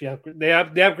now. They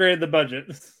upgraded the budget.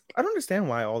 I don't understand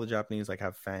why all the Japanese like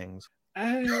have fangs.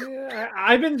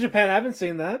 I've been to Japan. I haven't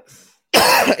seen that.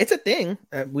 It's a thing.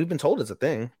 We've been told it's a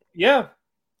thing. Yeah,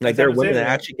 like there are women that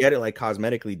actually get it like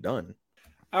cosmetically done.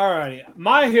 Alrighty,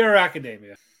 My Hero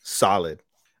Academia. Solid.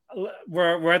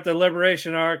 We're at the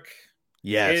Liberation arc.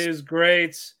 Yes, it is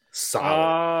great.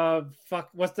 Solid. Fuck.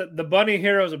 What's the bunny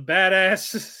hero's a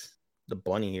badass. The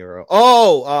bunny hero.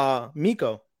 Oh,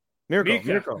 Miko.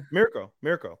 Mirko.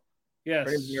 Yes,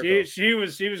 she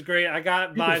was great. I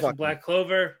got vibes from Black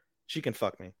Clover. She can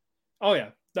fuck me. Oh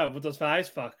yeah, no, with those eyes,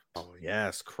 fuck. Oh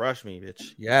yes, crush me, bitch.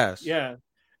 Yes. Yeah,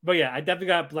 but yeah, I definitely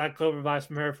got Black Clover vibes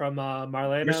from her from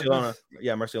Marlena. Marcialona.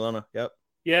 Yeah, Marcialona. Yep.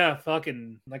 Yeah,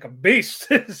 fucking like a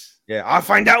beast. Yeah, I'll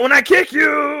find out when I kick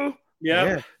you. Yep.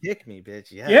 Yeah, kick me,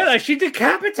 bitch. Yes. Yeah, like she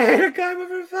decapitated a guy with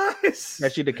her thighs. Yeah,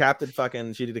 she decapitated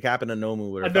a Nomu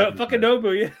with her fucking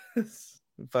Nobu, yes.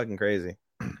 Fucking crazy.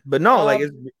 But no, like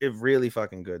it's really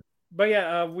fucking good. But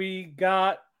yeah, we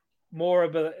got more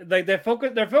of a like they're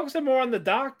focusing more on the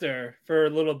doctor for a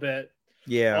little bit.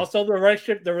 Yeah. Also the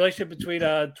relationship between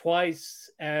Twice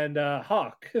and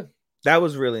Hawk. That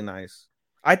was really nice.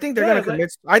 I think they're gonna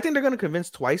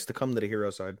convince Twice to come to the hero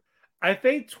side. I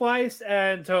think Twice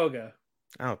and Toga.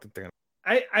 I don't think they're gonna.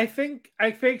 I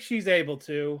think she's able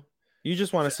to. You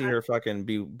just want to see her fucking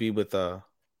be with Deku.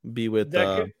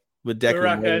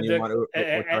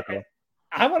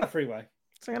 I want a freeway.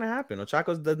 It's not gonna happen.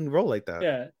 Ochako doesn't roll like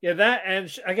that. Yeah. That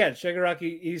and again,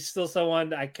 Shigaraki, he's still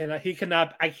someone I can't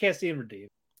see him redeem.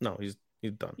 No, he's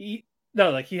done. He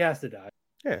has to die.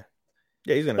 Yeah,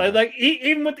 he's gonna die.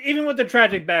 Even with the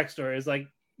tragic backstory, it's like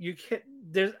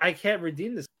I can't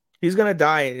redeem this. He's gonna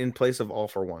die in place of All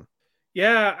for One.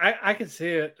 Yeah, I can see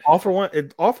it. All for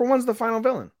One's the final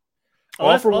villain.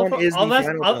 Unless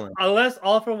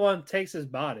All for One takes his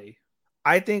body.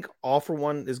 I think All for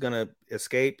One is gonna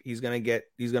escape. He's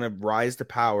gonna rise to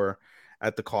power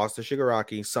at the cost of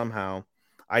Shigaraki somehow.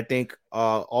 I think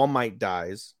All Might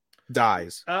dies.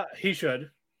 He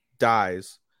should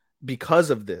dies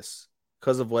because of this.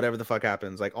 Because of whatever the fuck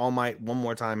happens, like All Might one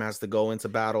more time has to go into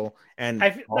battle, and I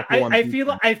feel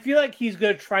like he's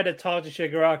gonna try to talk to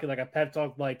Shigaraki like a pep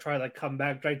talk, like try to come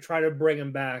back, try to bring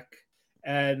him back,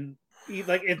 and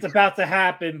it's about to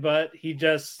happen, but he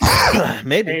just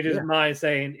maybe changed his mind,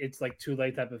 saying it's like too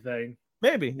late type of thing.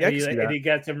 Maybe, and he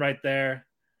gets him right there.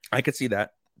 I could see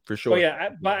that. For sure.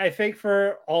 But I think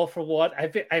for All for One, I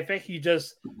think he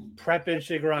just prepping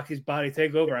Shigaraki's body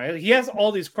take over. He has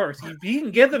all these quirks. He can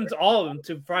give them to all of them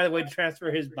to find a way to transfer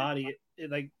his body,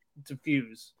 to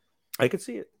fuse. I could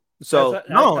see it. So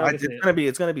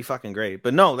it's gonna be fucking great.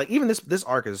 But no, like even this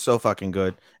arc is so fucking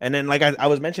good. And then like I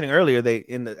was mentioning earlier, they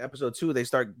in the episode 2 they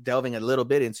start delving a little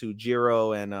bit into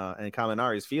Jiro and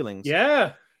Kaminari's feelings.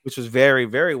 Yeah, which was very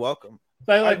very welcome.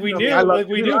 But we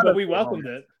welcomed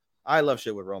it. I love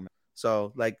shit with romance.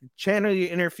 So like channel you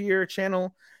interfere,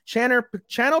 channel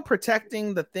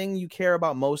protecting the thing you care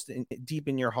about most deep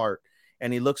in your heart.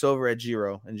 And he looks over at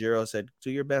Jiro, and Jiro said, "Do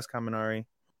your best, Kaminari."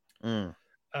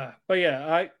 But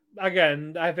yeah, I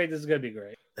think this is gonna be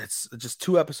great. It's just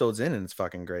 2 episodes in, and it's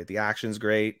fucking great. The action's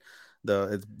great.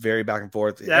 It's very back and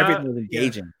forth. Everything is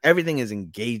engaging. Yeah. Everything is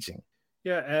engaging.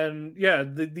 Yeah, and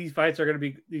these fights are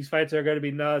gonna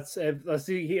be nuts. And let's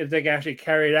see if they can actually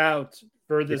carry it out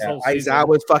for this whole season. I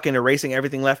was fucking erasing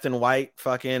everything left and white.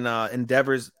 Fucking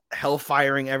Endeavor's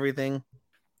hellfiring everything.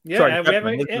 Yeah, sorry, and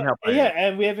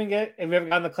we haven't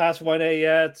gotten the class 1A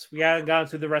yet. We haven't gotten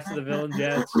to the rest of the villains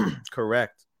yet.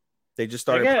 Correct. They just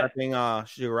started prepping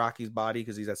Shigaraki's body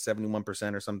because he's at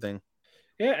 71% or something.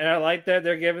 Yeah, and I like that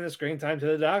they're giving the screen time to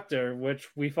the Doctor, which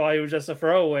we thought he was just a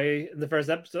throwaway in the first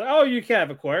episode. Oh, you can have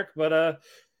a quirk, but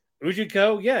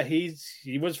Ujiko, yeah, he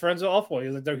was friends with All For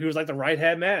One. He was like the right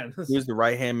hand man. He was the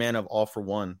right hand man of All For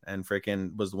One, and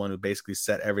freaking was the one who basically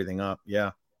set everything up.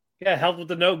 Yeah. Yeah, helped with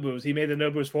the Nobus. He made the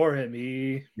Nobus for him.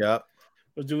 He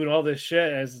was doing all this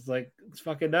shit. As it's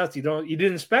fucking nuts. You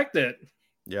didn't expect it.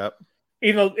 Yep.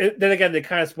 Even though then again they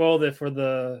kind of spoiled it for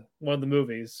one of the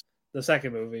movies, the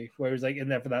second movie, where he was like in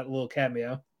there for that little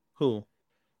cameo. Who?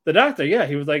 The Doctor. Yeah,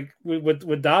 he was like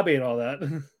with Dobby and all that.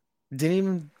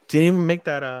 Didn't even make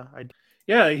that. Idea.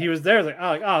 Yeah, he was there. Like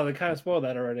they kind of spoiled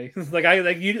that already.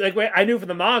 I knew from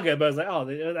the manga, but I was like,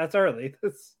 oh, that's early.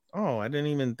 Oh, I didn't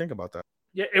even think about that.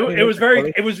 Yeah, it was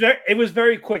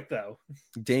very quick though.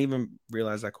 Didn't even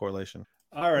realize that correlation.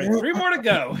 All right, 3 more to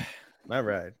go. All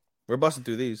right, we're busting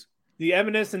through these. The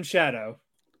Eminence Shadow.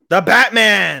 The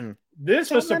Batman.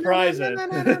 This was surprising.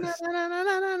 Batman.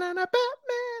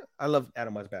 I love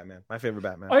Adam West Batman. My favorite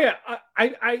Batman. Oh yeah,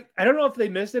 I don't know if they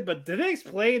missed it, but did they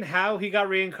explain how he got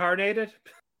reincarnated?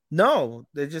 No,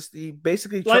 he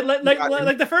basically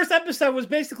like the first episode was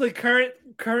basically current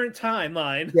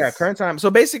timeline. Yeah, current time. So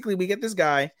basically, we get this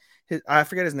guy. I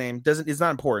forget his name. It's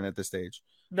not important at this stage.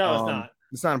 No, it's not.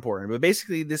 It's not important. But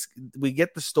basically, we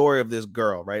get the story of this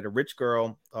girl, right? A rich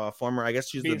girl, former. I guess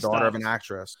she's the daughter of an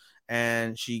actress,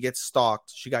 and she gets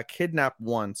stalked. She got kidnapped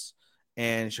once,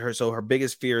 and her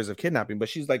biggest fear is of kidnapping. But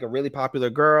she's like a really popular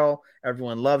girl.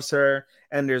 Everyone loves her,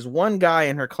 and there's one guy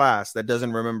in her class that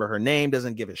doesn't remember her name,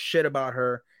 doesn't give a shit about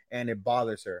her, and it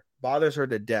bothers her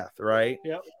to death, right?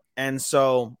 Yep. And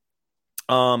so,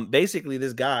 basically,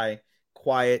 this guy,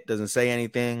 quiet, doesn't say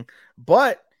anything,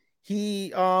 but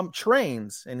he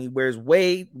trains and he wears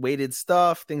weighted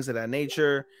stuff, things of that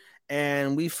nature.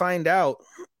 And we find out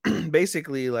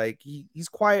basically like he's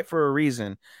quiet for a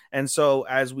reason. And so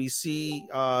as we see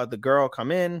the girl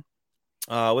come in,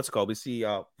 what's it called? We see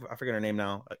I forget her name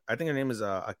now. I think her name is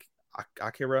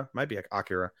Akira. Might be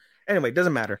Akira. Anyway, it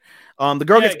doesn't matter. The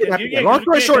girl gets kidnapped again. Long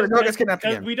story short, the girl gets kidnapped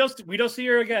again. We don't see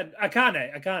her again.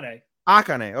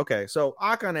 Akane. Okay, so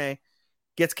Akane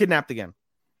gets kidnapped again.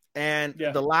 And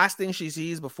the last thing she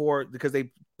sees because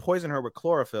they poison her with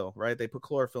chlorophyll, right? They put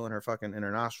chlorophyll in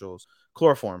her nostrils.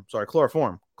 Chloroform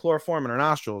in her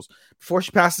nostrils. Before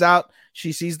she passes out,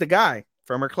 she sees the guy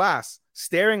from her class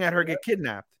staring at her get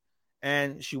kidnapped.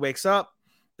 And she wakes up.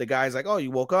 The guy's like, "Oh,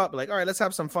 you woke up?" Like, "All right, let's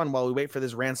have some fun while we wait for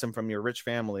this ransom from your rich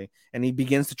family." And he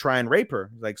begins to try and rape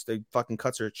her. Like, so he fucking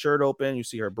cuts her shirt open. You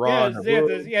see her bra.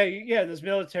 This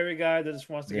military guy that just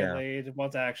wants to get laid,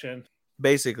 wants action.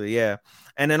 Basically, yeah.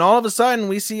 And then all of a sudden,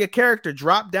 we see a character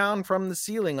drop down from the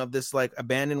ceiling of this like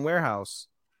abandoned warehouse.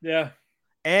 Yeah.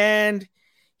 And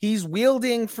he's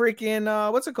wielding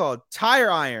freaking what's it called?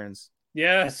 Tire irons.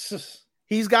 Yes.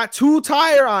 He's got 2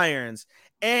 tire irons,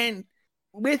 and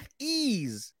with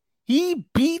ease, he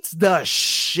beats the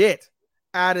shit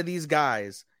out of these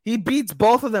guys. He beats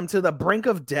both of them to the brink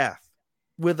of death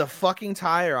with a fucking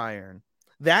tire iron.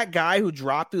 That guy who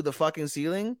dropped through the fucking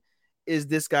ceiling is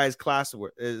this guy's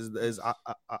is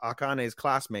Akane's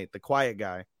classmate, the quiet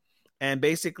guy. And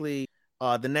basically,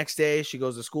 the next day she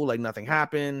goes to school like nothing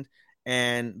happened.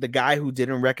 And the guy who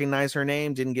didn't recognize her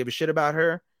name, didn't give a shit about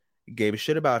her, gave a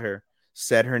shit about her,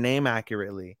 said her name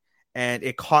accurately. And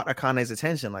it caught Akane's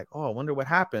attention. Like, oh, I wonder what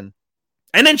happened.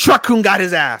 And then Truck-kun got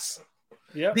his ass.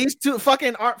 Yep. These two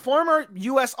fucking former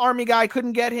U.S. Army guy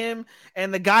couldn't get him,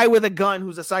 and the guy with a gun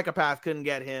who's a psychopath couldn't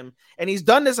get him. And he's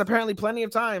done this apparently plenty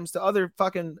of times to other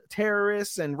fucking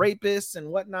terrorists and rapists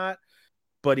and whatnot,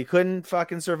 but he couldn't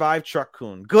fucking survive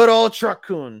Truck-kun. Good old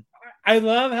Truck-kun. I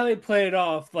love how they play it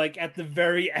off like at the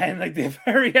very end, like the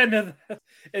very end of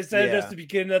instead of just the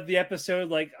beginning of the episode.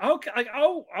 Like, okay,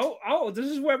 like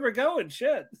this is where we're going.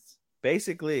 Shit.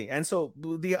 Basically, and so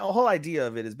the whole idea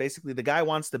of it is basically the guy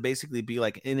wants to basically be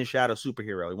like in a shadow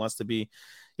superhero. He wants to be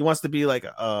like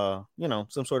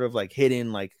some sort of like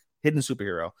hidden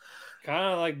superhero,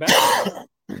 kind of like Batman.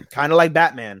 Kind of like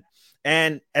Batman.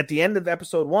 And at the end of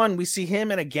episode 1, we see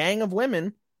him and a gang of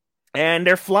women, and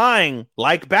they're flying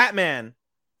like Batman.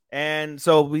 And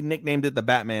so we nicknamed it the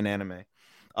Batman anime.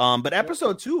 But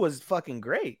episode 2 was fucking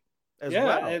great as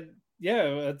well.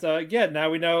 Now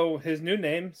we know his new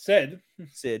name, Sid.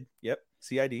 Sid, yep,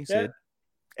 CID, Sid.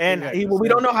 And we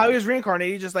don't know how he was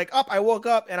reincarnated. He's just like, I woke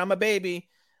up and I'm a baby.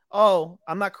 Oh,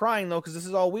 I'm not crying though because this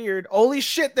is all weird. Holy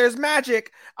shit, there's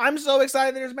magic! I'm so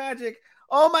excited there's magic.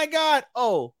 Oh my god!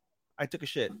 Oh, I took a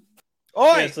shit.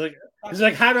 Oh, it's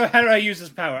like how do I use this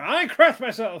power? I crushed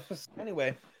myself.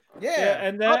 Anyway.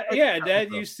 And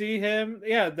then you see him.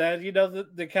 Yeah, then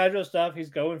the casual stuff. He's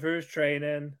going through his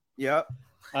training. Yep.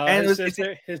 And his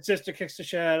sister kicks the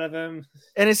shit out of him.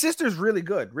 And his sister's really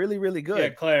good. Really, really good. Yeah,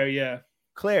 Claire,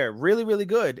 Claire, really, really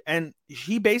good. And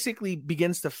he basically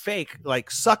begins to fake like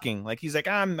sucking. Like he's like,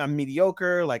 I'm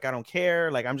mediocre. Like, I don't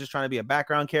care. Like, I'm just trying to be a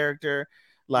background character.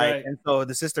 Like, right. And so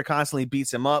the sister constantly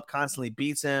beats him up, constantly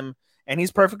beats him. And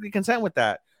he's perfectly content with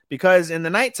that. Because in the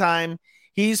nighttime,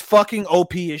 he's fucking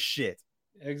OP as shit.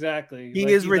 Exactly.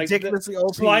 He is ridiculously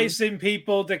OP. Slicing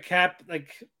people to cap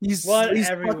he's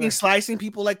fucking slicing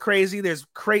people like crazy. There's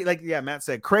Matt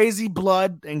said crazy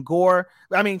blood and gore.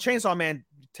 I mean, Chainsaw Man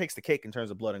takes the cake in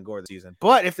terms of blood and gore this season.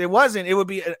 But if there wasn't, it would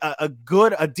be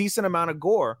a decent amount of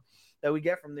gore that we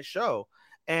get from this show.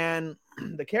 And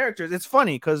the characters, it's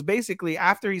funny because basically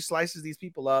after he slices these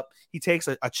people up, he takes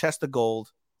a chest of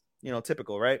gold,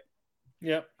 typical, right?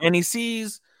 Yep. And he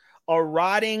sees a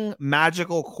rotting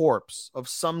magical corpse of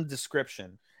some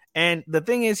description. And the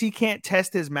thing is, he can't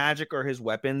test his magic or his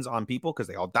weapons on people because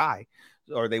they all die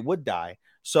or they would die.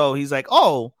 So he's like,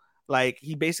 oh, like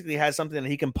he basically has something that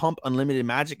he can pump unlimited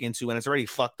magic into and it's already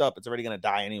fucked up. It's already going to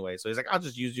die anyway. So he's like, I'll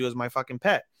just use you as my fucking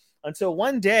pet. Until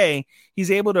one day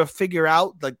he's able to figure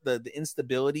out like the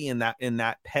instability in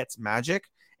that pet's magic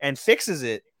and fixes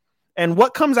it. And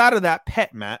what comes out of that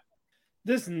pet, Matt?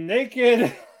 This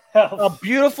naked elf. A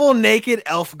beautiful naked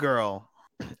elf girl.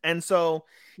 And so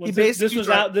this was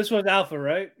Alpha,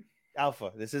 right?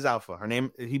 Alpha. This is Alpha.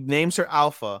 He names her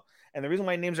Alpha. And the reason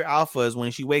why he names her Alpha is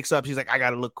when she wakes up, she's like, I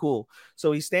gotta look cool.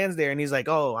 So he stands there and he's like,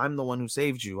 oh, I'm the one who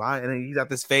saved you. And he's got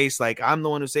this face like, I'm the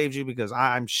one who saved you because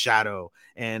I'm Shadow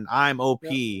and I'm OP.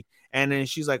 Yeah. And then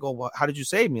she's like, oh, well, how did you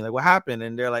save me? Like, what happened?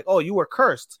 And they're like, oh, you were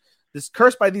cursed.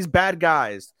 Cursed by these bad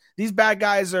guys. These bad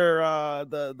guys are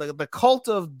the cult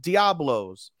of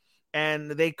Diablos.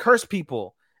 And they curse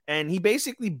people. And he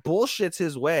basically bullshits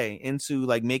his way into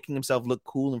like making himself look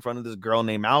cool in front of this girl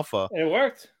named Alpha. It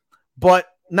worked. But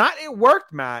it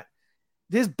worked, Matt.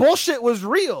 This bullshit was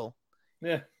real.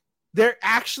 Yeah. There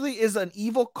actually is an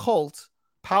evil cult,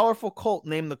 powerful cult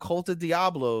named the Cult of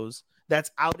Diablos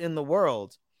that's out in the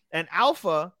world. And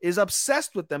Alpha is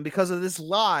obsessed with them because of this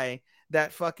lie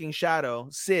that fucking Shadow,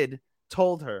 Sid,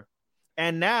 told her.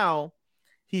 And now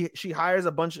she hires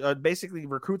a bunch, basically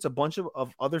recruits a bunch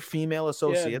of other female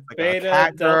associates, like Beta, a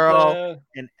cat girl, Delta,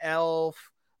 an elf,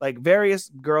 like various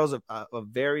girls of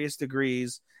various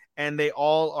degrees. And they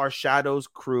all are Shadow's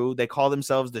crew. They call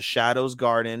themselves the Shadow's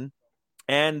Garden.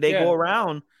 And they go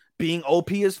around being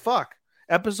OP as fuck.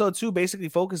 Episode 2 basically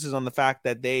focuses on the fact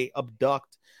that they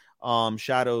abduct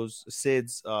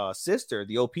Sid's sister,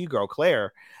 the OP girl,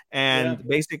 Claire. And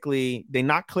basically they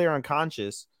knock Claire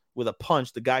unconscious with a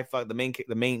punch. The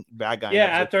main bad guy.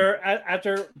 Yeah,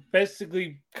 after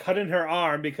basically cutting her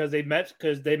arm because they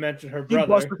mentioned her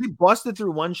brother. He busted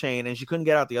through one chain and she couldn't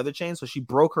get out the other chain. So she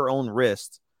broke her own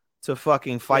wrist to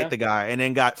fucking fight the guy, and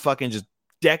then got fucking just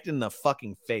decked in the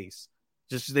fucking face.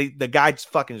 The guy just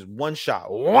fucking just one shot,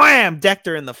 wham, decked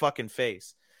her in the fucking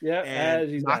face. Yeah,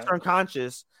 and knocked her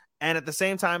unconscious. And at the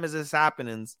same time as this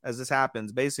happens,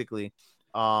 basically,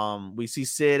 we see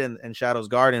Sid and Shadow's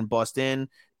Garden bust in,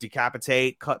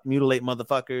 decapitate, mutilate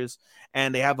motherfuckers,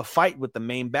 and they have a fight with the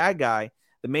main bad guy.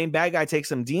 The main bad guy takes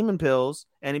some demon pills,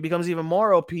 and he becomes even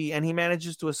more OP, and he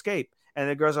manages to escape. And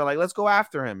the girls are like, let's go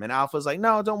after him. And Alpha's like,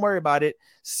 no, don't worry about it.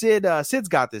 Sid's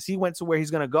got this. He went to where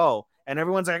he's going to go. And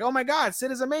everyone's like, oh my God,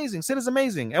 Sid is amazing. Sid is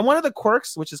amazing. And one of the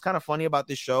quirks, which is kind of funny about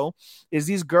this show, is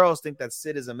these girls think that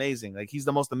Sid is amazing. Like, he's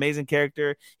the most amazing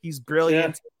character. He's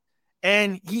brilliant. Yeah.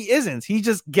 And he isn't. He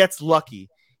just gets lucky.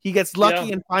 He gets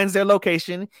lucky and finds their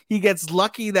location. He gets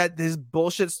lucky that this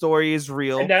bullshit story is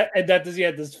real. And that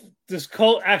this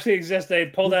cult actually exists. They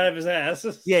pulled out of his ass.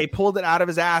 Yeah, he pulled it out of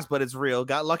his ass, but it's real.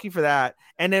 Got lucky for that.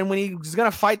 And then when he's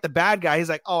gonna fight the bad guy, he's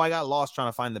like, "Oh, I got lost trying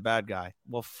to find the bad guy."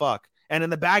 Well, fuck. And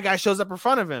then the bad guy shows up in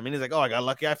front of him, and he's like, "Oh, I got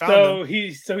lucky. I found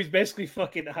him." So he's basically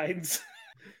fucking Heinz.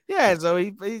 Yeah. So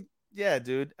he yeah,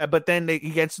 dude. But then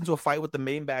he gets into a fight with the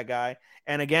main bad guy,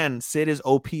 and again, Sid is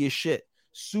OP as shit.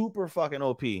 Super fucking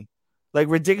OP, like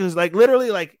ridiculous. Like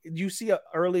literally, like you see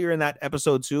earlier in that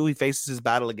episode 2, he faces his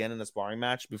battle again in a sparring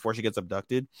match before she gets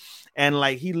abducted, and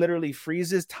like he literally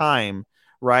freezes time,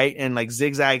 right, and like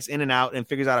zigzags in and out and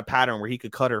figures out a pattern where he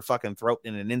could cut her fucking throat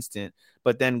in an instant,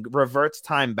 but then reverts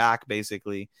time back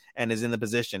basically and is in the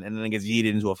position, and then gets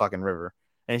yeeted into a fucking river.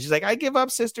 And she's like, I give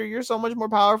up, sister. You're so much more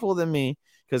powerful than me.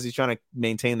 Because he's trying to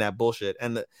maintain that bullshit.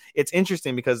 And it's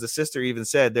interesting because the sister even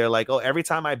said, they're like, oh, every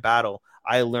time I battle,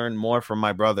 I learn more from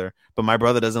my brother. But my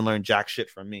brother doesn't learn jack shit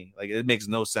from me. Like, it makes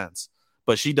no sense.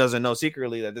 But she doesn't know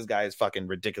secretly that this guy is fucking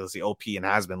ridiculously OP and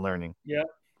has been learning. Yeah.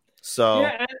 So.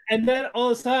 Yeah, and then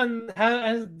all of a sudden,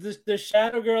 the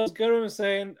Shadow Girls go to him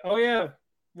saying, oh, yeah,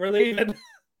 we're leaving.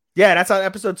 Yeah, that's how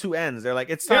episode 2 ends. They're like,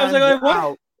 it's time to get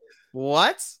out.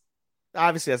 What?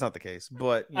 Obviously, that's not the case,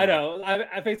 but I know.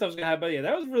 I think that was gonna happen. But yeah,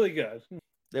 that was really good.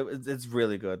 It's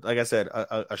really good. Like I said,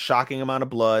 a shocking amount of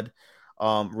blood,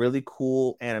 really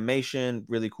cool animation,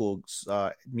 really cool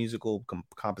musical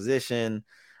composition,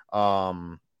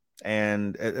 and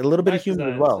a little bit of humor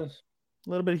as well. A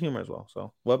little bit of humor as well.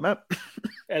 So what, Matt?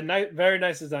 And very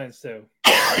nice designs too.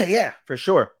 Yeah, for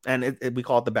sure. And we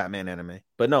call it the Batman anime,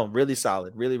 but no, really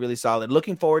solid, really, really solid.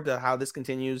 Looking forward to how this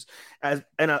continues as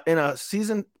in a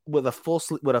season with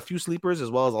a few sleepers as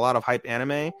well as a lot of hype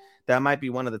anime. That might be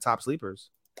one of the top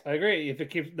sleepers. I agree. If it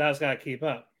keeps, that's gotta keep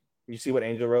up. You see what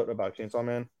Angel wrote about Chainsaw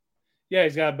Man? Yeah,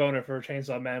 he's got a boner for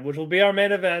Chainsaw Man, which will be our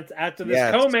main event after this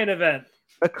Yes. co-main event.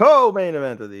 The co-main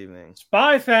event of the evening.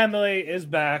 Spy Family is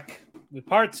back with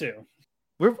part 2.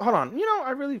 Hold on.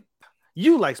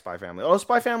 You like Spy Family. Oh,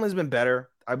 Spy Family has been better.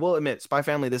 I will admit, Spy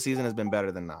Family this season has been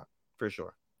better than not, for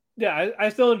sure. Yeah, I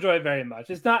still enjoy it very much.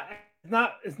 It's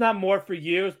not more for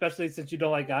you, especially since you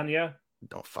don't like Anya.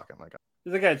 Don't fucking like her.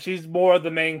 Because again, she's more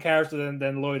the main character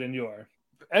than Lloyd and Yor.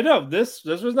 I know this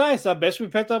was nice. I basically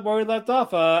picked up where we left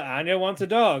off. Anya wants a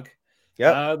dog.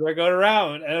 Yeah, they're going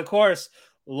around, and of course,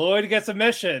 Lloyd gets a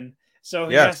mission, so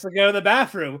he has to go to the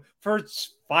bathroom for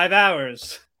 5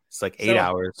 hours. It's like 8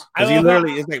 hours because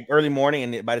it's like early morning,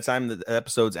 and by the time the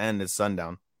episodes end, it's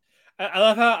sundown. I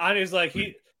love how Anya's like,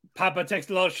 Papa takes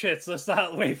little shits. Let's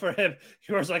not wait for him.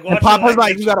 Yor's like, Papa's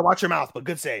like, you gotta watch your mouth, but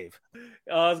good save.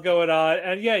 What's going on?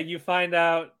 And yeah, you find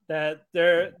out that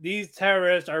these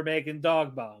terrorists are making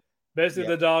dog bombs. Basically,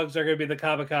 the dogs are going to be the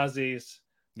kamikazes.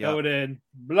 Going in,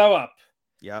 blow up.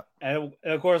 Yep. And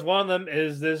of course, one of them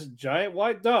is this giant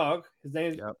white dog. His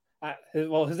name,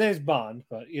 his name's Bond,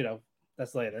 but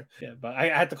that's later. Yeah, but I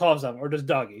had to call him something, or just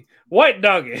Doggy, White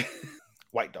Doggy.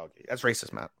 White Doggy. That's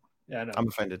racist, Matt. Yeah, I know. I'm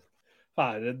offended.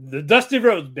 Fine, the Dusty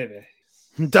Roads, baby.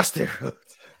 Dusty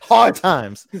Roads. Hard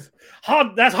times.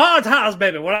 That's hard times,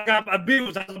 baby. When I got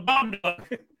abused as a bomb dog,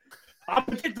 I'll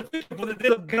protect the people for the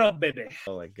little girl, baby.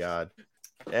 Oh my god.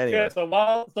 Anyway, yeah, so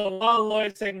while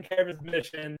Lloyd's taking care of his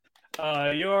mission,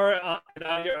 Yor and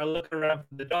Anya are looking around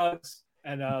for the dogs,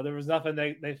 and there was nothing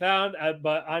they found.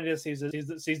 But Anya sees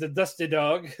the dusty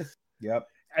dog. Yep.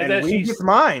 And then reads its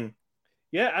mind.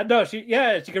 Yeah, I know. She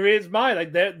can read his mind.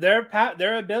 Like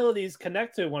their abilities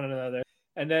connect to one another.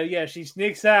 And then she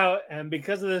sneaks out, and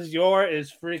because of this, Yor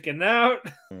is freaking out.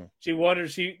 She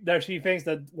wonders she thinks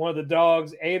that one of the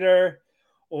dogs ate her,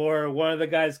 or one of the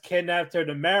guys kidnapped her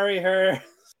to marry her.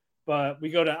 But we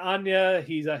go to Anya.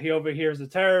 He overhears the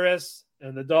terrorists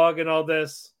and the dog and all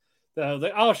this. So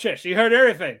like, oh shit, she heard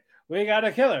everything. We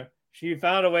gotta kill her. She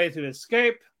found a way to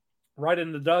escape. Right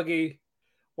in the doggy.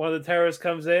 One of the terrorists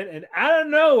comes in, and out of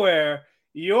nowhere,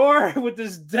 Yor with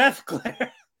this death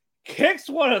glare kicks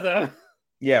one of them.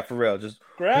 Yeah, for real. Just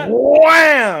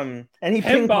wham! And he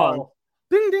pinball.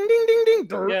 Ding, ding, ding, ding,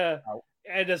 ding. Yeah.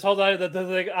 And just hold on.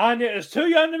 Like, Anya is too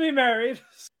young to be married.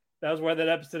 That was where that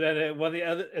episode ended.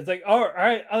 It's like, oh, all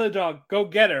right, other dog, go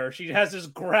get her. She has this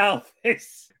growl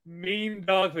face, mean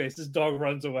dog face. This dog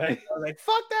runs away. I was like,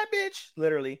 fuck that bitch.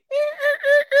 Literally.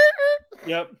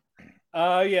 Yep.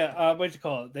 What you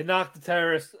call it? They knock the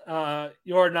terrorists.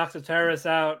 Yor knocks the terrorists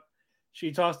out.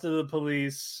 She talks to the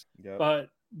police. Yep.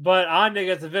 But Anya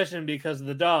gets a vision because of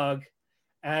the dog,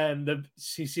 and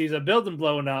she sees a building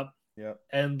blowing up. Yep.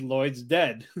 And Lloyd's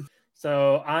dead.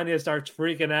 So Anya starts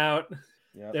freaking out.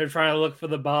 Yep. They're trying to look for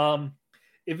the bomb.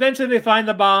 Eventually, they find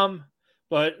the bomb,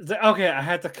 but okay, I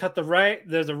had to cut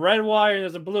there's a red wire and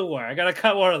there's a blue wire. I gotta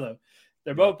cut one of them.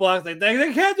 They're both blocked. They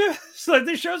can't do this. Like,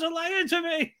 this shows a light into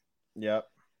me. Yep.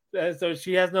 And so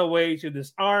she has no way to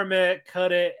disarm it,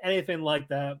 cut it, anything like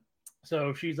that.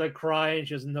 So she's like crying.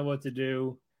 She doesn't know what to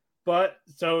do. But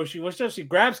so she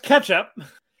grabs ketchup.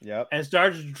 Yep. And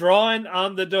starts drawing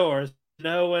on the doors.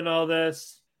 And all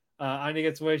this. Anya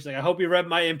gets away. She's like, I hope you read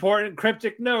my important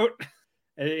cryptic note.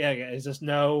 And it's just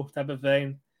no type of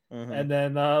thing. Mm-hmm. And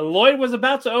then Lloyd was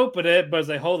about to open it, but it's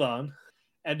like, hold on.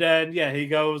 And then he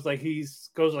goes like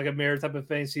a mirror type of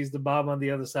thing, sees the bomb on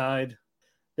the other side.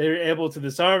 They're able to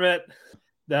disarm it.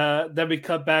 Then we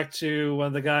cut back to one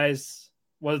of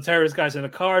the terrorist guys in a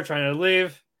car trying to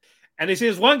leave. And he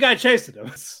sees one guy chasing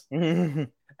him.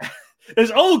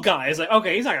 This old guy is like,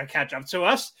 okay, he's not going to catch up to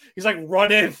us. He's like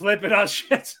running, flipping out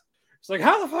shit. It's like,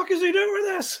 how the fuck is he doing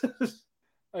this?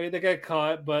 Okay, they get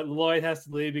caught, but Lloyd has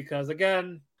to leave because,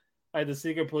 again, the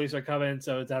secret police are coming,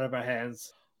 so it's out of our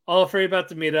hands. All three about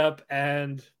to meet up,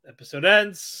 and episode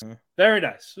ends. Very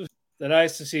nice.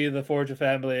 Nice to see the Forger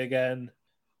family again.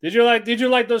 Did you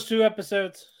like those 2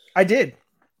 episodes? I did.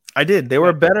 They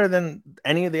were better than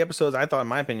any of the episodes, I thought, in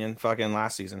my opinion, fucking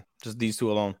last season. Just these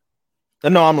 2 alone.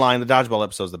 No, I'm lying. The dodgeball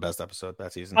episode is the best episode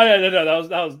that season. Oh yeah, no,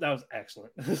 that was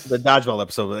excellent. The dodgeball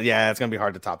episode, it's gonna be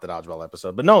hard to top the dodgeball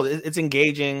episode. But no, it's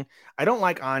engaging. I don't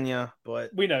like Anya, but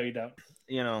we know you don't.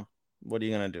 What are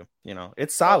you gonna do?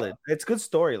 It's solid. It's good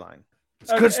storyline.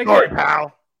 It's good story,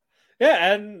 pal.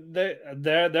 Yeah, and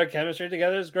their chemistry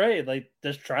together is great. Like,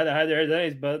 just try to hide their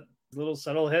identities, but little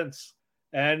subtle hints.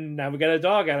 And now we got a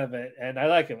dog out of it, and I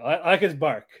like him. I like his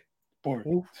bark.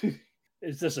 Boring.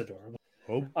 It's just adorable.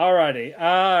 Alrighty.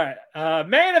 All right.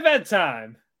 Main event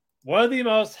time. One of the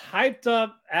most hyped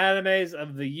up animes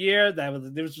of the year.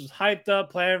 This was hyped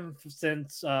up, planned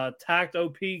since Tact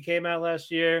OP came out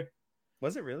last year.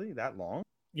 Was it really that long?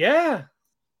 Yeah.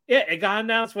 Yeah, it got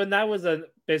announced when that was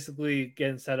basically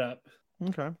getting set up.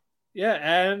 Okay. Yeah,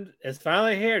 and it's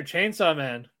finally here, Chainsaw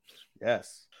Man.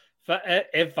 Yes.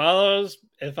 It follows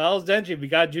Denji. We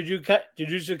got Jujutsu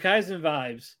Kaisen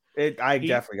vibes. I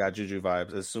definitely got Juju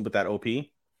vibes. As soon with that OP,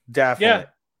 definitely. Yeah,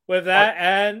 with that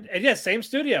and yeah, same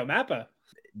studio, Mappa.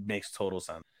 Makes total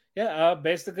sense. Yeah,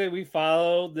 basically we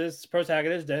follow this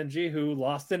protagonist Denji who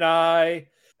lost an eye.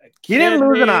 He didn't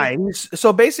lose an eye.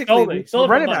 So basically,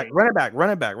 run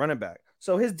it back.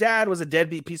 So his dad was a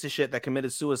deadbeat piece of shit that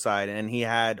committed suicide, and he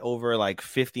had over like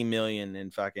 50 million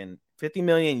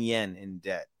yen in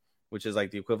debt, which is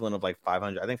like the equivalent of like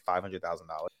 $500,000.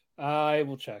 I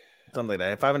will check. Something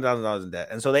like that. $500,000 in debt.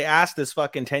 And so they asked this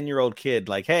fucking 10-year-old kid,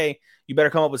 like, hey, you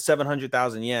better come up with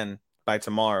 700,000 yen by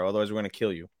tomorrow, otherwise we're gonna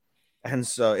kill you. And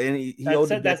so he owed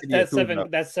the debt to the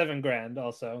Yakuza. That's $7,000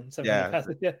 also.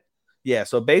 Yeah.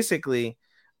 So basically,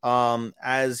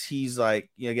 as he's like,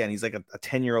 again, he's like a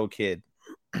 10-year-old kid,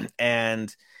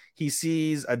 and he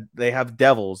sees they have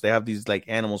devils. They have these like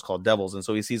animals called devils, and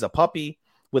so he sees a puppy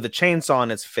with a chainsaw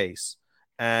on its face,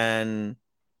 and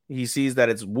he sees that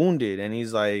it's wounded, and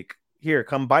he's like, "Here,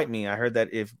 come bite me. I heard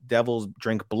that if devils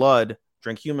drink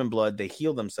human blood, they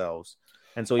heal themselves."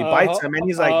 And so he bites him, and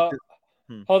he's like,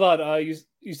 "Hold on,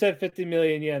 you said 50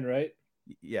 million yen, right?"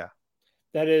 Yeah.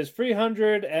 That is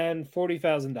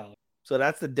 $340,000. So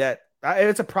that's the debt.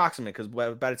 It's approximate because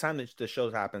by the time the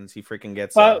show happens, he freaking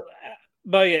gets. But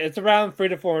yeah, it's around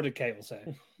 300 to 400K, we'll say.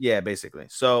 Yeah, basically.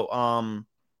 So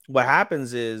what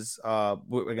happens is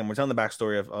we're telling the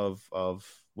backstory of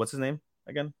what's his name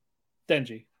again?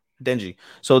 Denji.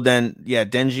 So then, yeah,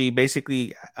 Denji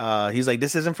basically he's like,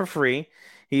 this isn't for free.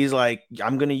 He's like,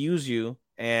 I'm gonna use you,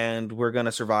 and we're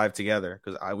gonna survive together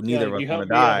because neither of us want to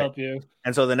die. Help you.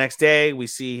 And so the next day, we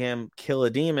see him kill a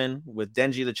demon with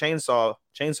Denji the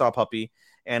chainsaw puppy,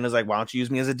 and is like, why don't you use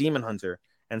me as a demon hunter?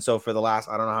 And so for the last,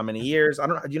 I don't know how many years,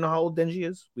 do you know how old Denji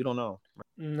is? We don't know.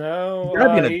 No,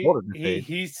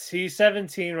 he's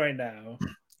 17 right now.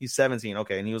 He's 17,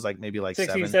 okay, and he was like maybe like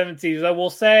 16, 17. I will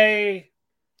say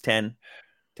 10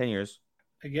 years.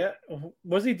 I get.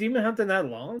 Was he demon hunting that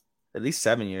long? At least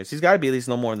 7 years. He's got to be at least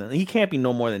he can't be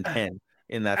no more than 10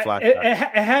 in that flashback. It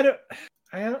had.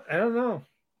 I don't know.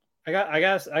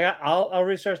 I'll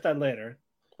research that later.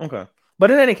 Okay. But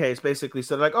in any case, basically,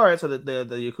 so they're like, all right, so the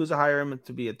Yakuza hire him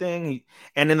to be a thing.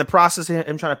 And in the process of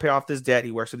him trying to pay off this debt,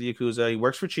 he works with the Yakuza. He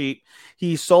works for cheap.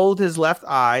 He sold his left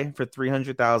eye for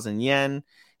 300,000 yen.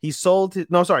 He sold his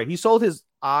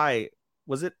eye.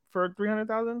 Was it for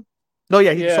 300,000? No,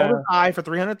 yeah, he sold his eye for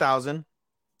 300,000.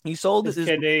 He sold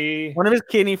one of his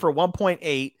kidney for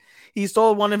 1.8. He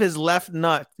sold one of his left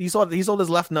nut. He sold his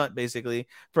left nut basically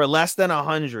for less than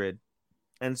 100.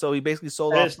 And so he basically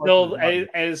sold off. It's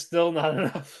still not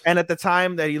enough. And at the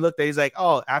time that he looked at, he's like,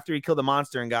 oh, after he killed the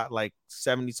monster and got like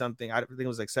 70 something, I think it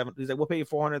was like 7. He's like, we'll pay you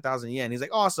 400,000 yen. He's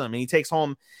like, awesome. And he takes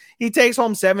home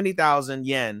 70,000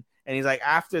 yen. And he's like,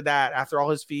 after that, after all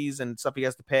his fees and stuff he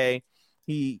has to pay,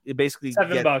 he basically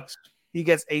 $7. He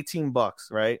gets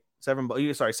 $18, right? $7. He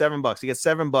gets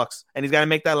 $7, and he's got to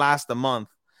make that last a month.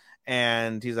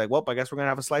 And he's like, well, I guess we're gonna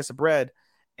have a slice of bread.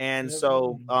 And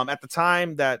so at the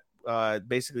time that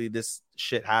basically this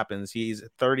shit happens, he's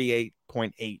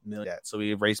 38.8 million. So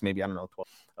he erased maybe, I don't know,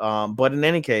 12. But in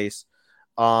any case,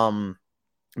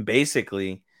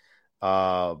 basically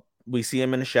we see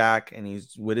him in a shack, and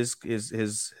he's with his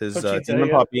Pochita, demon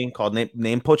puppy called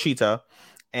named Pochita.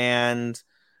 And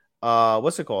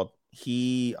what's it called?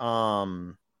 He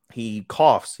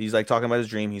coughs. He's like talking about his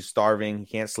dream. He's starving. He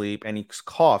can't sleep, and he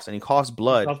coughs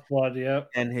blood. Yeah.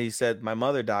 And he said, my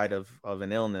mother died of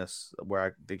an illness where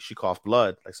I think she coughed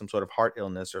blood, like some sort of heart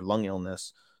illness or lung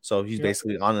illness. So he's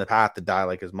basically on the path to die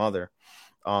like his mother.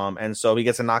 And so he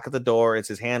gets a knock at the door. It's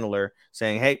his handler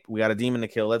saying, hey, we got a demon to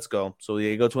kill. Let's go. So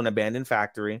they go to an abandoned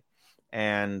factory,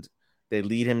 and they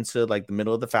lead him to like the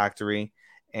middle of the factory.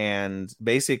 And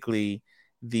basically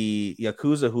the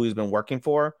Yakuza who he's been working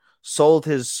for sold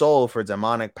his soul for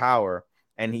demonic power,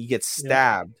 and he gets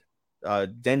stabbed.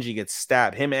 Denji gets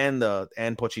stabbed. Him and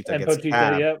Pochita gets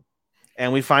stabbed. Yep.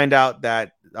 And we find out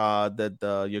that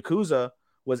the Yakuza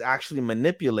was actually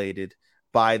manipulated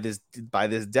by this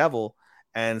devil,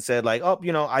 and said like, oh,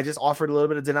 I just offered a little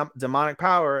bit of demonic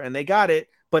power, and they got it,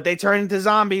 but they turn into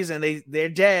zombies, and they're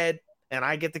dead, and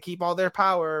I get to keep all their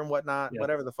power and whatnot,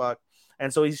 whatever the fuck.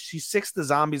 And so she sicks the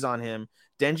zombies on him.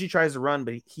 Denji tries to run,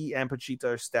 but he and Pochita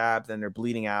are stabbed, and they're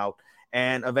bleeding out.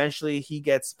 And eventually he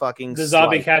gets fucking the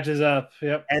zombie catches up.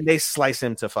 Yep. And they slice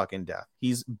him to fucking death.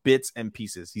 He's bits and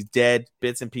pieces. He's dead,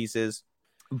 bits and pieces.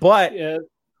 But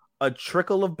a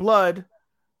trickle of blood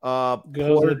Goes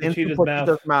poured into into Pochita's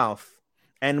Pochita's mouth.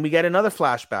 And we get another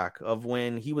flashback of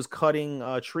when he was cutting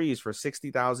trees for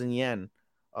 60,000 yen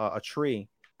a tree.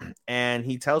 And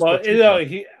he tells Well,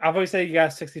 Pochita, I've always said you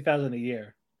got 60,000 a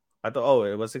year. I thought,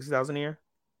 it was 60,000 a year?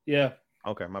 Yeah.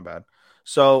 Okay, my bad.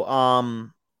 So,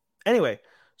 anyway,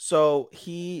 so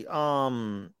he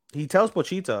tells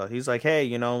Pochita, he's like,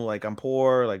 hey, like I'm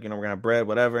poor, like, we're gonna have bread,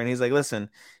 whatever. And he's like, listen,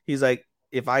 he's like,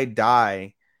 if I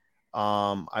die,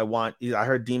 I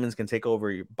heard demons can take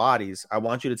over your bodies. I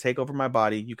want you to take over my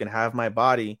body. You can have my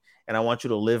body, and I want you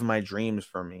to live my dreams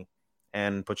for me.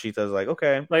 And Pochita's like,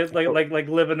 okay. Like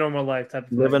live a normal life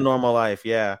type of Live a thing. normal life,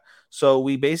 yeah. So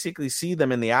we basically see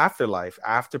them in the afterlife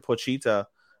after Pochita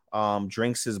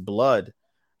drinks his blood.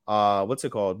 What's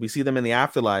it called? We see them in the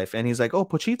afterlife, and he's like, "Oh,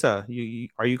 Pochita,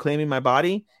 are you claiming my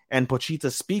body?" And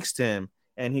Pochita speaks to him,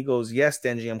 and he goes, "Yes,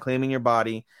 Denji, I'm claiming your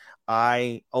body.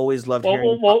 I always loved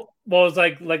hearing." Well, it's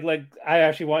like I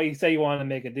actually want you say you want to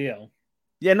make a deal.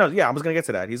 Yeah, no, yeah, I was gonna get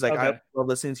to that. He's like, Okay. I love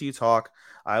listening to you talk.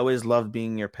 I always loved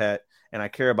being your pet, and I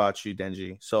care about you,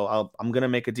 Denji. So I'm gonna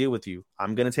make a deal with you.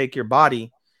 I'm gonna take your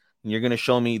body, and you're gonna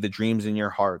show me the dreams in your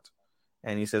heart.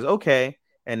 And he says, okay.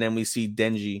 And then we see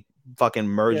Denji fucking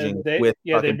merging with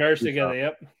they merge Pochita. together.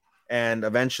 Yep. And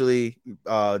eventually,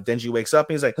 Denji wakes up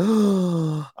and he's like,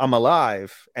 oh, I'm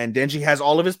alive. And Denji has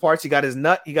all of his parts. He got his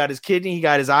nut, he got his kidney, he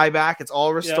got his eye back. It's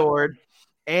all restored. Yep.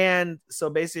 And so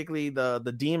basically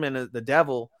the demon, the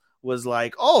devil, was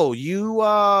like, oh, you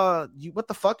what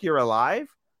the fuck? You're alive?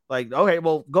 Like, okay,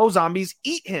 well, go zombies,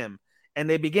 eat him. And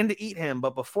they begin to eat him.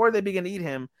 But before they begin to eat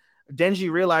him,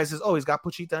 Denji realizes, oh, he's got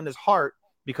Pochita in his heart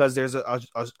because there's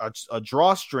a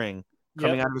drawstring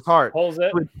coming out of his heart. Pulls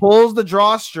it. So he pulls the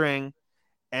drawstring,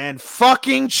 and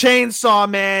fucking Chainsaw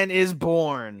Man is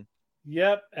born.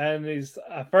 Yep, and he's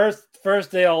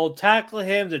first they all tackle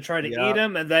him to try to eat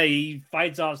him, and then he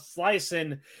fights off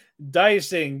slicing,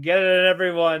 dicing, getting at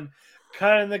everyone,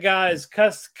 cutting the guys,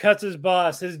 cuts his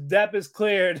boss. His debt is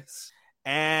cleared,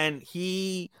 and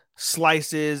he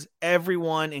slices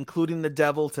everyone, including the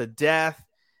devil, to death.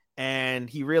 And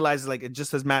he realizes, like,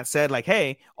 just as Matt said, like,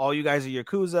 hey, all you guys are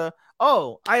Yakuza.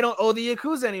 Oh, I don't owe the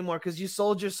Yakuza anymore because you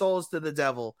sold your souls to the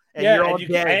devil. And you're all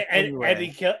dead anyway.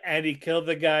 And he killed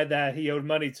the guy that he owed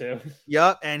money to.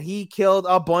 Yep, and he killed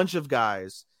a bunch of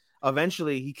guys.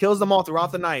 Eventually, he kills them all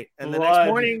throughout the night. And the next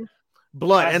morning,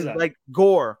 blood. And like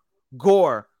gore.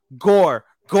 Fucking,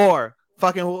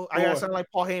 gore. I gotta sound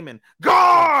like Paul Heyman.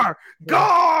 Gore!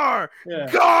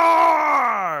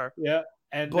 Yeah.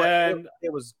 And then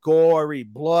it was gory,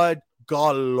 blood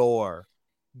galore.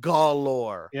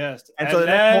 Yes. And so the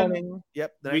next morning,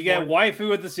 we get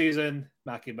waifu of the season,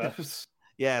 Makima.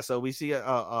 Yeah, so we see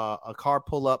a car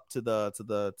pull up to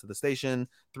the station.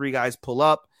 3 guys pull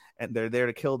up, and they're there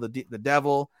to kill the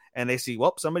devil. And they see,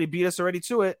 well, somebody beat us already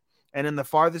to it. And in the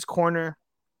farthest corner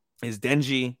is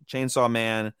Denji, Chainsaw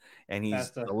Man, and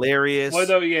he's hilarious. Well,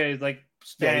 though, he's like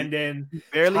standing,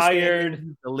 barely tired,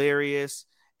 standing, hilarious.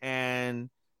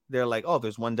 And they're like, oh,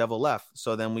 there's one devil left.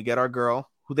 So then we get our girl,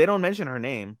 who they don't mention her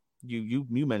name. You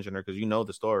mention her because you know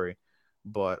the story.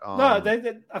 But no,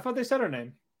 I thought they said her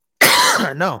name.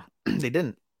 No, they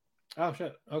didn't. Oh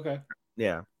shit. Okay.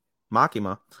 Yeah,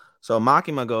 Makima. So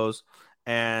Makima goes,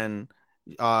 and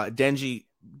Denji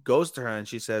goes to her, and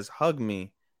she says, "Hug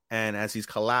me." And as he's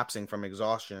collapsing from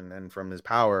exhaustion and from his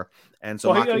power, and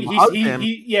so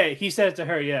he said it to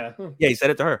her. Yeah, he said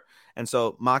it to her. And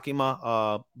so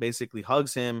Makima basically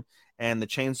hugs him, and the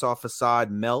chainsaw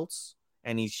facade melts,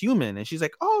 and he's human. And she's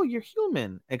like, "Oh, you're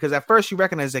human." And because at first she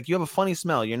recognizes, like, you have a funny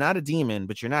smell. You're not a demon,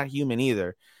 but you're not human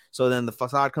either. So then the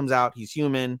facade comes out. He's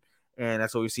human, and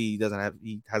that's what we see.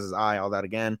 He has his eye, all that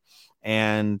again.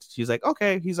 And she's like,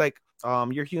 "Okay." He's like,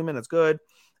 "You're human. That's good."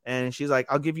 And she's like,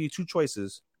 "I'll give you 2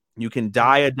 choices. You can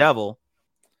die a devil,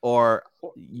 or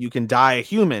you can die a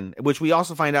human," which we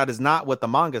also find out is not what the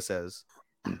manga says.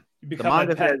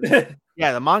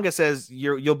 The manga says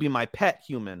you'll be my pet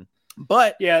human.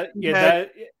 But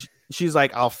she's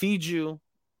like, "I'll feed you,"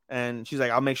 and she's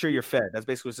like, "I'll make sure you're fed." That's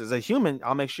basically what it says. A human,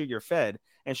 I'll make sure you're fed.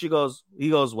 And he goes,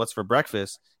 "What's for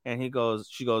breakfast?" And she goes,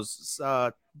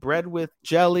 "Bread with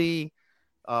jelly."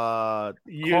 You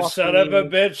coffee, son of a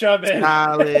bitch, I'm in.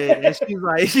 Salad. And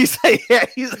he's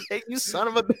like, "You son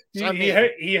of a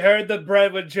bitch." He heard the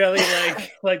bread with jelly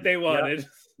like they wanted. Yeah.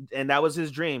 And that was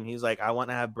his dream. He's like, "I want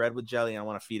to have bread with jelly, and I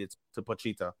want to feed it to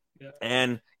Pochita." Yeah.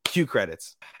 And cue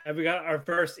credits. And we got our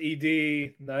first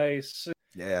ED. Nice.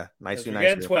 Yeah, nice. We're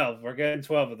getting 12. We're getting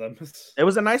 12 of them. It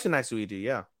was a nice ED.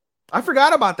 Yeah, I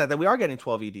forgot about that we are getting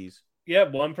 12 EDs. Yeah,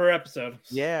 1 per episode.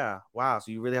 Yeah. Wow.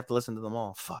 So you really have to listen to them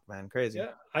all. Fuck, man. Crazy.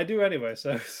 Yeah, I do anyway.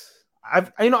 So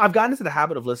I've gotten into the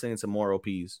habit of listening to more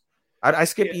OPs. I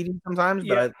skip eating sometimes,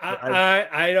 but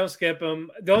I don't skip them.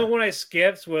 The only one I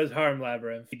skipped was Harm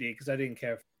Labyrinth because I didn't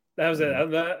care. That was it.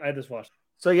 I just watched.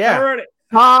 So yeah,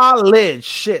 solid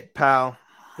shit, pal.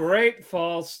 Great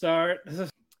fall start.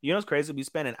 You know what's crazy? We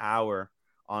spent an hour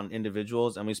on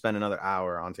individuals, and we spent another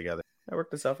hour on together. That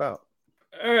worked itself out.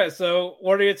 All right. So,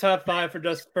 what are your top 5 for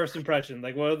just first impression?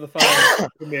 Like, what are the 5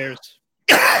 premieres?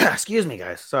 Excuse me,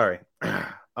 guys. Sorry.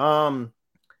 In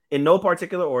no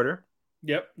particular order.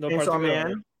 Yep. No Chainsaw particular Man,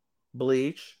 order.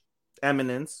 Bleach,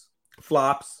 Eminence,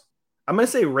 Flops. I'm gonna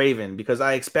say Raven because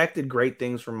I expected great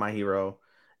things from My Hero,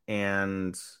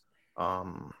 and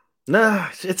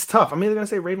it's tough. I'm either gonna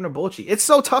say Raven or Bolchi. It's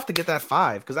so tough to get that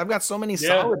 5 because I've got so many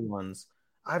solid ones.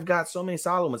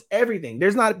 Everything.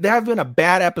 There have been a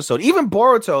bad episode. Even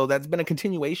Boruto, that's been a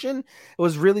continuation. It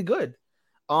was really good.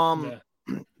 The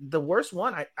worst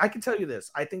one, I can tell you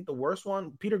this. I think the worst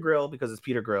one, Peter Grill, because it's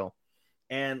Peter Grill,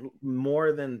 and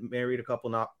more than Married a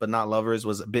Couple but Not Lovers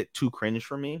was a bit too cringe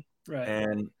for me.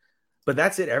 Right. But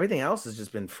that's it. Everything else has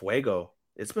just been fuego.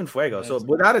 It's been fuego. So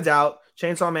without a doubt,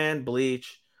 Chainsaw Man,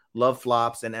 Bleach, Love,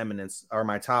 Flops, and Eminence are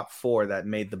my top 4 that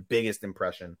made the biggest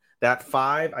impression. That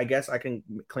 5, I guess I can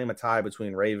claim a tie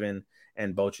between Raven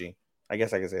and Bochi. I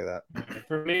guess I can say that.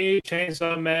 For me,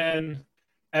 Chainsaw Man,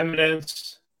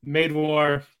 Eminence, Maid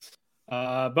War,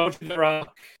 Bochi the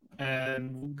Rock,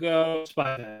 and we'll go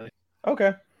Spy Family.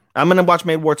 Okay. I'm going to watch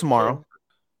Maid War tomorrow.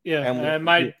 Yeah, and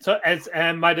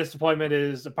my disappointment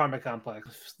is Apartment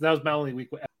Complex. That was my only week.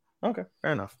 Okay,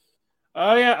 fair enough.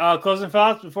 Oh yeah, closing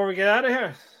thoughts before we get out of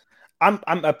here. I'm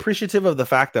appreciative of the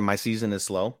fact that my season is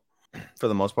slow, for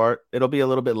the most part. It'll be a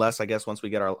little bit less, I guess, once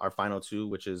we get our final 2,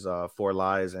 which is 4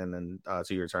 Lies and then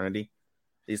To Your Eternity.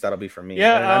 At least that'll be for me.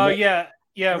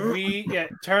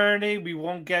 Eternity. We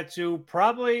won't get to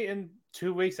probably in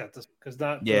 2 weeks at this because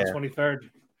not the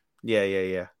 23rd.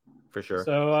 Yeah, for sure.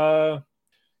 So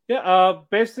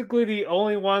basically the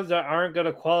only ones that aren't going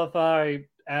to qualify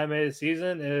animated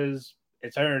season is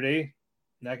Eternity,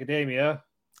 Academia,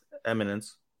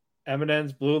 Eminence,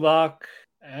 Blue Lock,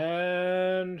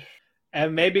 and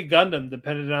maybe Gundam,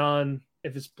 depending on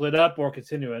if it's split up or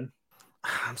continuing.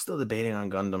 I'm still debating on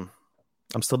Gundam.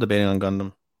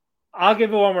 I'll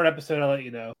give it one more episode. I'll let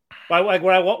you know. Like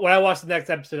when I watch the next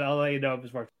episode, I'll let you know if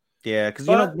it's working. Yeah, because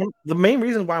the main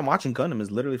reason why I'm watching Gundam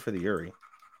is literally for the Yuri.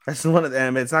 That's one of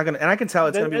them. It's not gonna, and I can tell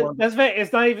it's gonna be one.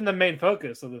 It's not even the main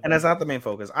focus of the. And that's not the main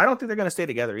focus. I don't think they're gonna stay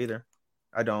together either.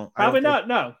 I don't. Probably not.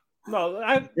 No.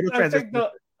 I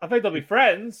think they'll be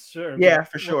friends. Sure. Yeah,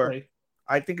 for sure.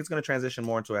 I think it's gonna transition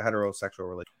more into a heterosexual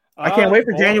relationship. I can't wait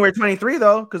for January 23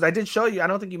 though, because I did show you. I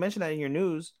don't think you mentioned that in your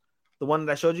news. The one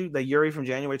that I showed you, the Yuri from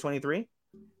January 23.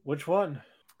 Which one?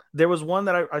 There was one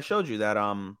that I showed you that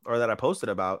or that I posted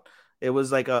about. It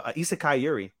was like a Isekai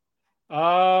Yuri.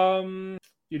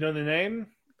 You know the name?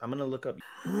 I'm gonna look up.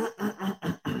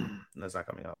 That's not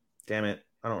coming up. Damn it,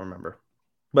 I don't remember.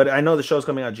 But I know the show's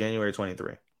coming out January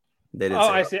 23. They did.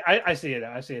 I see. I see it.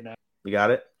 I see it now. You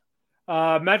got it.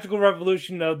 Magical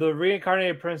Revolution of the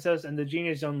Reincarnated Princess and the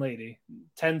Genius Young Lady.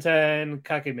 1010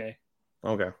 Kakime.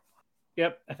 Okay.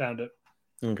 Yep, I found it.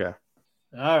 Okay.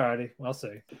 Alrighty, we'll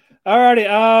see.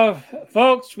 Alrighty,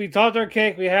 folks, we talked our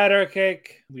cake. We had our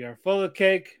cake. We are full of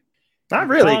cake. Not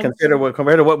really,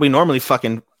 compared to what we normally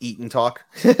fucking eat and talk.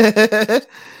 We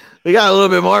got a little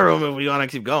bit more room if we want to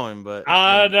keep going, but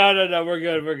no, we're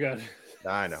good.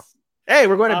 I know. Hey,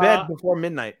 we're going to bed before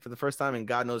midnight for the first time in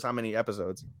God knows how many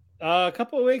episodes. A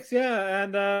couple of weeks, yeah,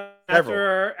 and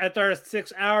after our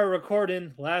 6-hour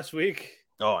recording last week.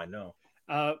 Oh, I know.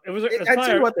 It was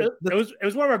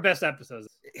one of our best episodes.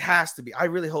 It has to be. I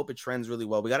really hope it trends really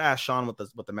well. We got to ask Sean what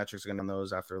the metrics are going to be on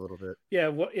those after a little bit.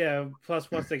 Yeah. Plus,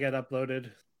 once they get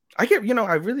uploaded, I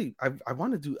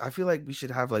want to do. I feel like we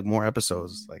should have like more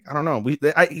episodes. Like I don't know. We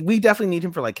definitely need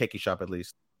him for like Keki Shop at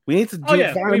least. We need to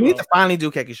finally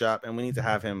do Keki Shop, and we need to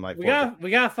have him like. We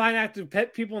gotta find active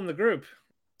pet people in the group.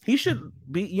 He should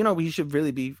be. He should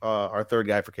really be our third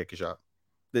guy for Keki Shop.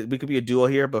 We could be a duo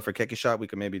here, but for Keki Shop, we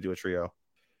could maybe do a trio.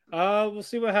 We'll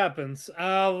see what happens.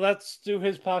 Let's do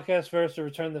his podcast first to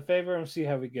return the favor and see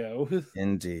how we go.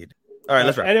 Indeed. All right,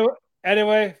 let's wrap.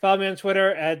 Anyway, follow me on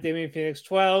Twitter at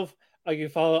DamienPhoenix12. You can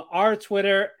follow our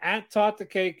Twitter at Talk to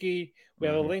Keki. We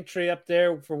have a link tree up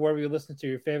there for wherever you listen to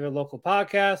your favorite local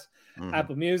podcast.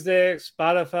 Apple Music,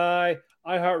 Spotify,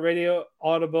 iHeartRadio,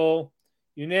 Audible,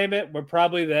 you name it, we're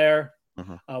probably there.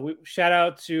 We shout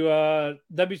out to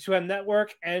W2M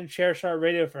Network and Chairshot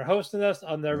Radio for hosting us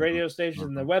on their radio stations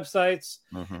and their websites.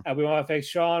 And we want to thank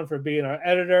Sean for being our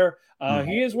editor.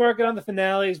 He is working on the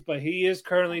finales, but he is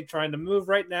currently trying to move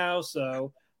right now,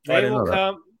 so they will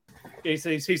come. He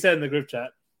said in the group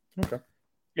chat. Okay.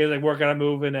 He's like working on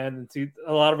moving and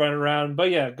a lot of running around.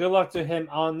 But yeah, good luck to him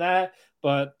on that.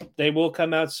 But they will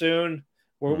come out soon.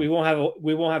 We won't have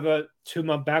a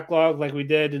 2-month backlog like we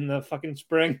did in the fucking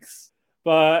springs.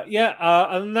 But yeah,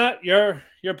 other than that, your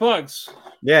plugs.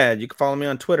 Yeah, you can follow me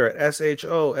on Twitter at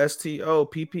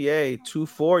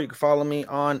SHOSTOPPA24. You can follow me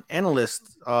on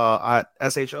Analyst at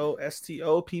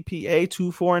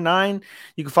SHOSTOPPA249.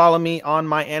 You can follow me on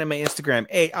my anime Instagram,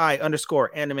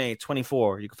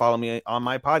 AI_anime24. You can follow me on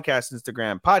my podcast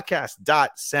Instagram,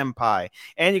 podcast.senpai.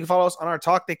 And you can follow us on our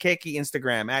Talk the Keki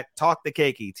Instagram at Talk the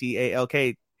Keki,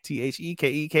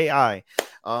 TALKTHEKEKI.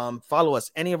 Follow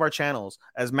us any of our channels.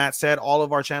 As Matt said, all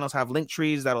of our channels have link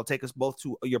trees that'll take us both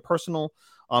to to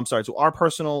our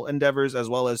personal endeavors as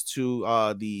well as to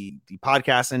the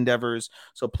podcast endeavors.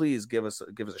 So please give us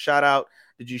a shout out.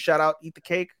 Did you shout out Eat the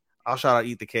Cake? I'll shout out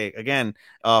Eat the Cake again.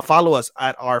 Follow us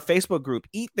at our Facebook group,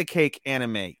 Eat the Cake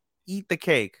Anime. Eat the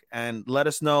Cake, and let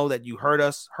us know that you heard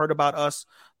about us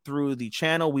through the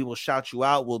channel. We will shout you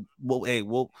out. We'll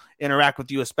interact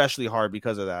with you especially hard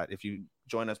because of that. If you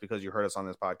join us because you heard us on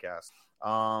this podcast.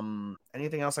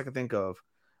 Anything else I can think of?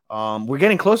 We're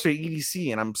getting closer to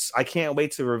EDC, and I can't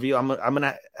wait to reveal. I'm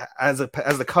gonna as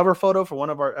the cover photo for one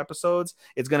of our episodes.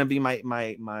 It's gonna be my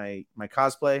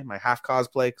cosplay, my half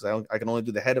cosplay, because I can only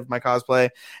do the head of my cosplay,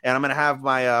 and I'm gonna have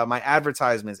my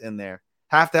advertisements in there.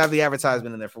 Have to have the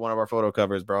advertisement in there for one of our photo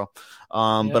covers, bro. But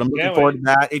I'm looking forward to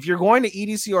that. If you're going to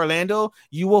EDC Orlando,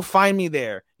 you will find me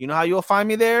there. You know how you'll find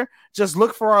me there? Just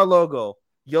look for our logo.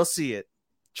 You'll see it.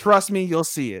 Trust me, you'll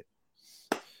see it.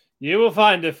 You will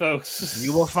find it, folks.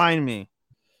 You will find me.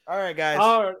 All right, guys.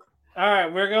 All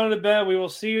right. We're going to bed. We will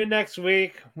see you next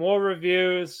week. More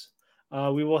reviews.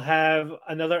 We will have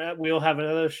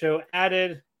another show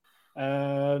added.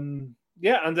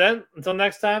 Yeah, and then until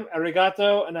next time,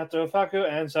 arigato, anato faku,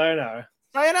 and sayonara.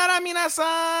 Sayonara,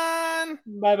 minasan.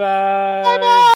 Bye-bye. Bye-bye.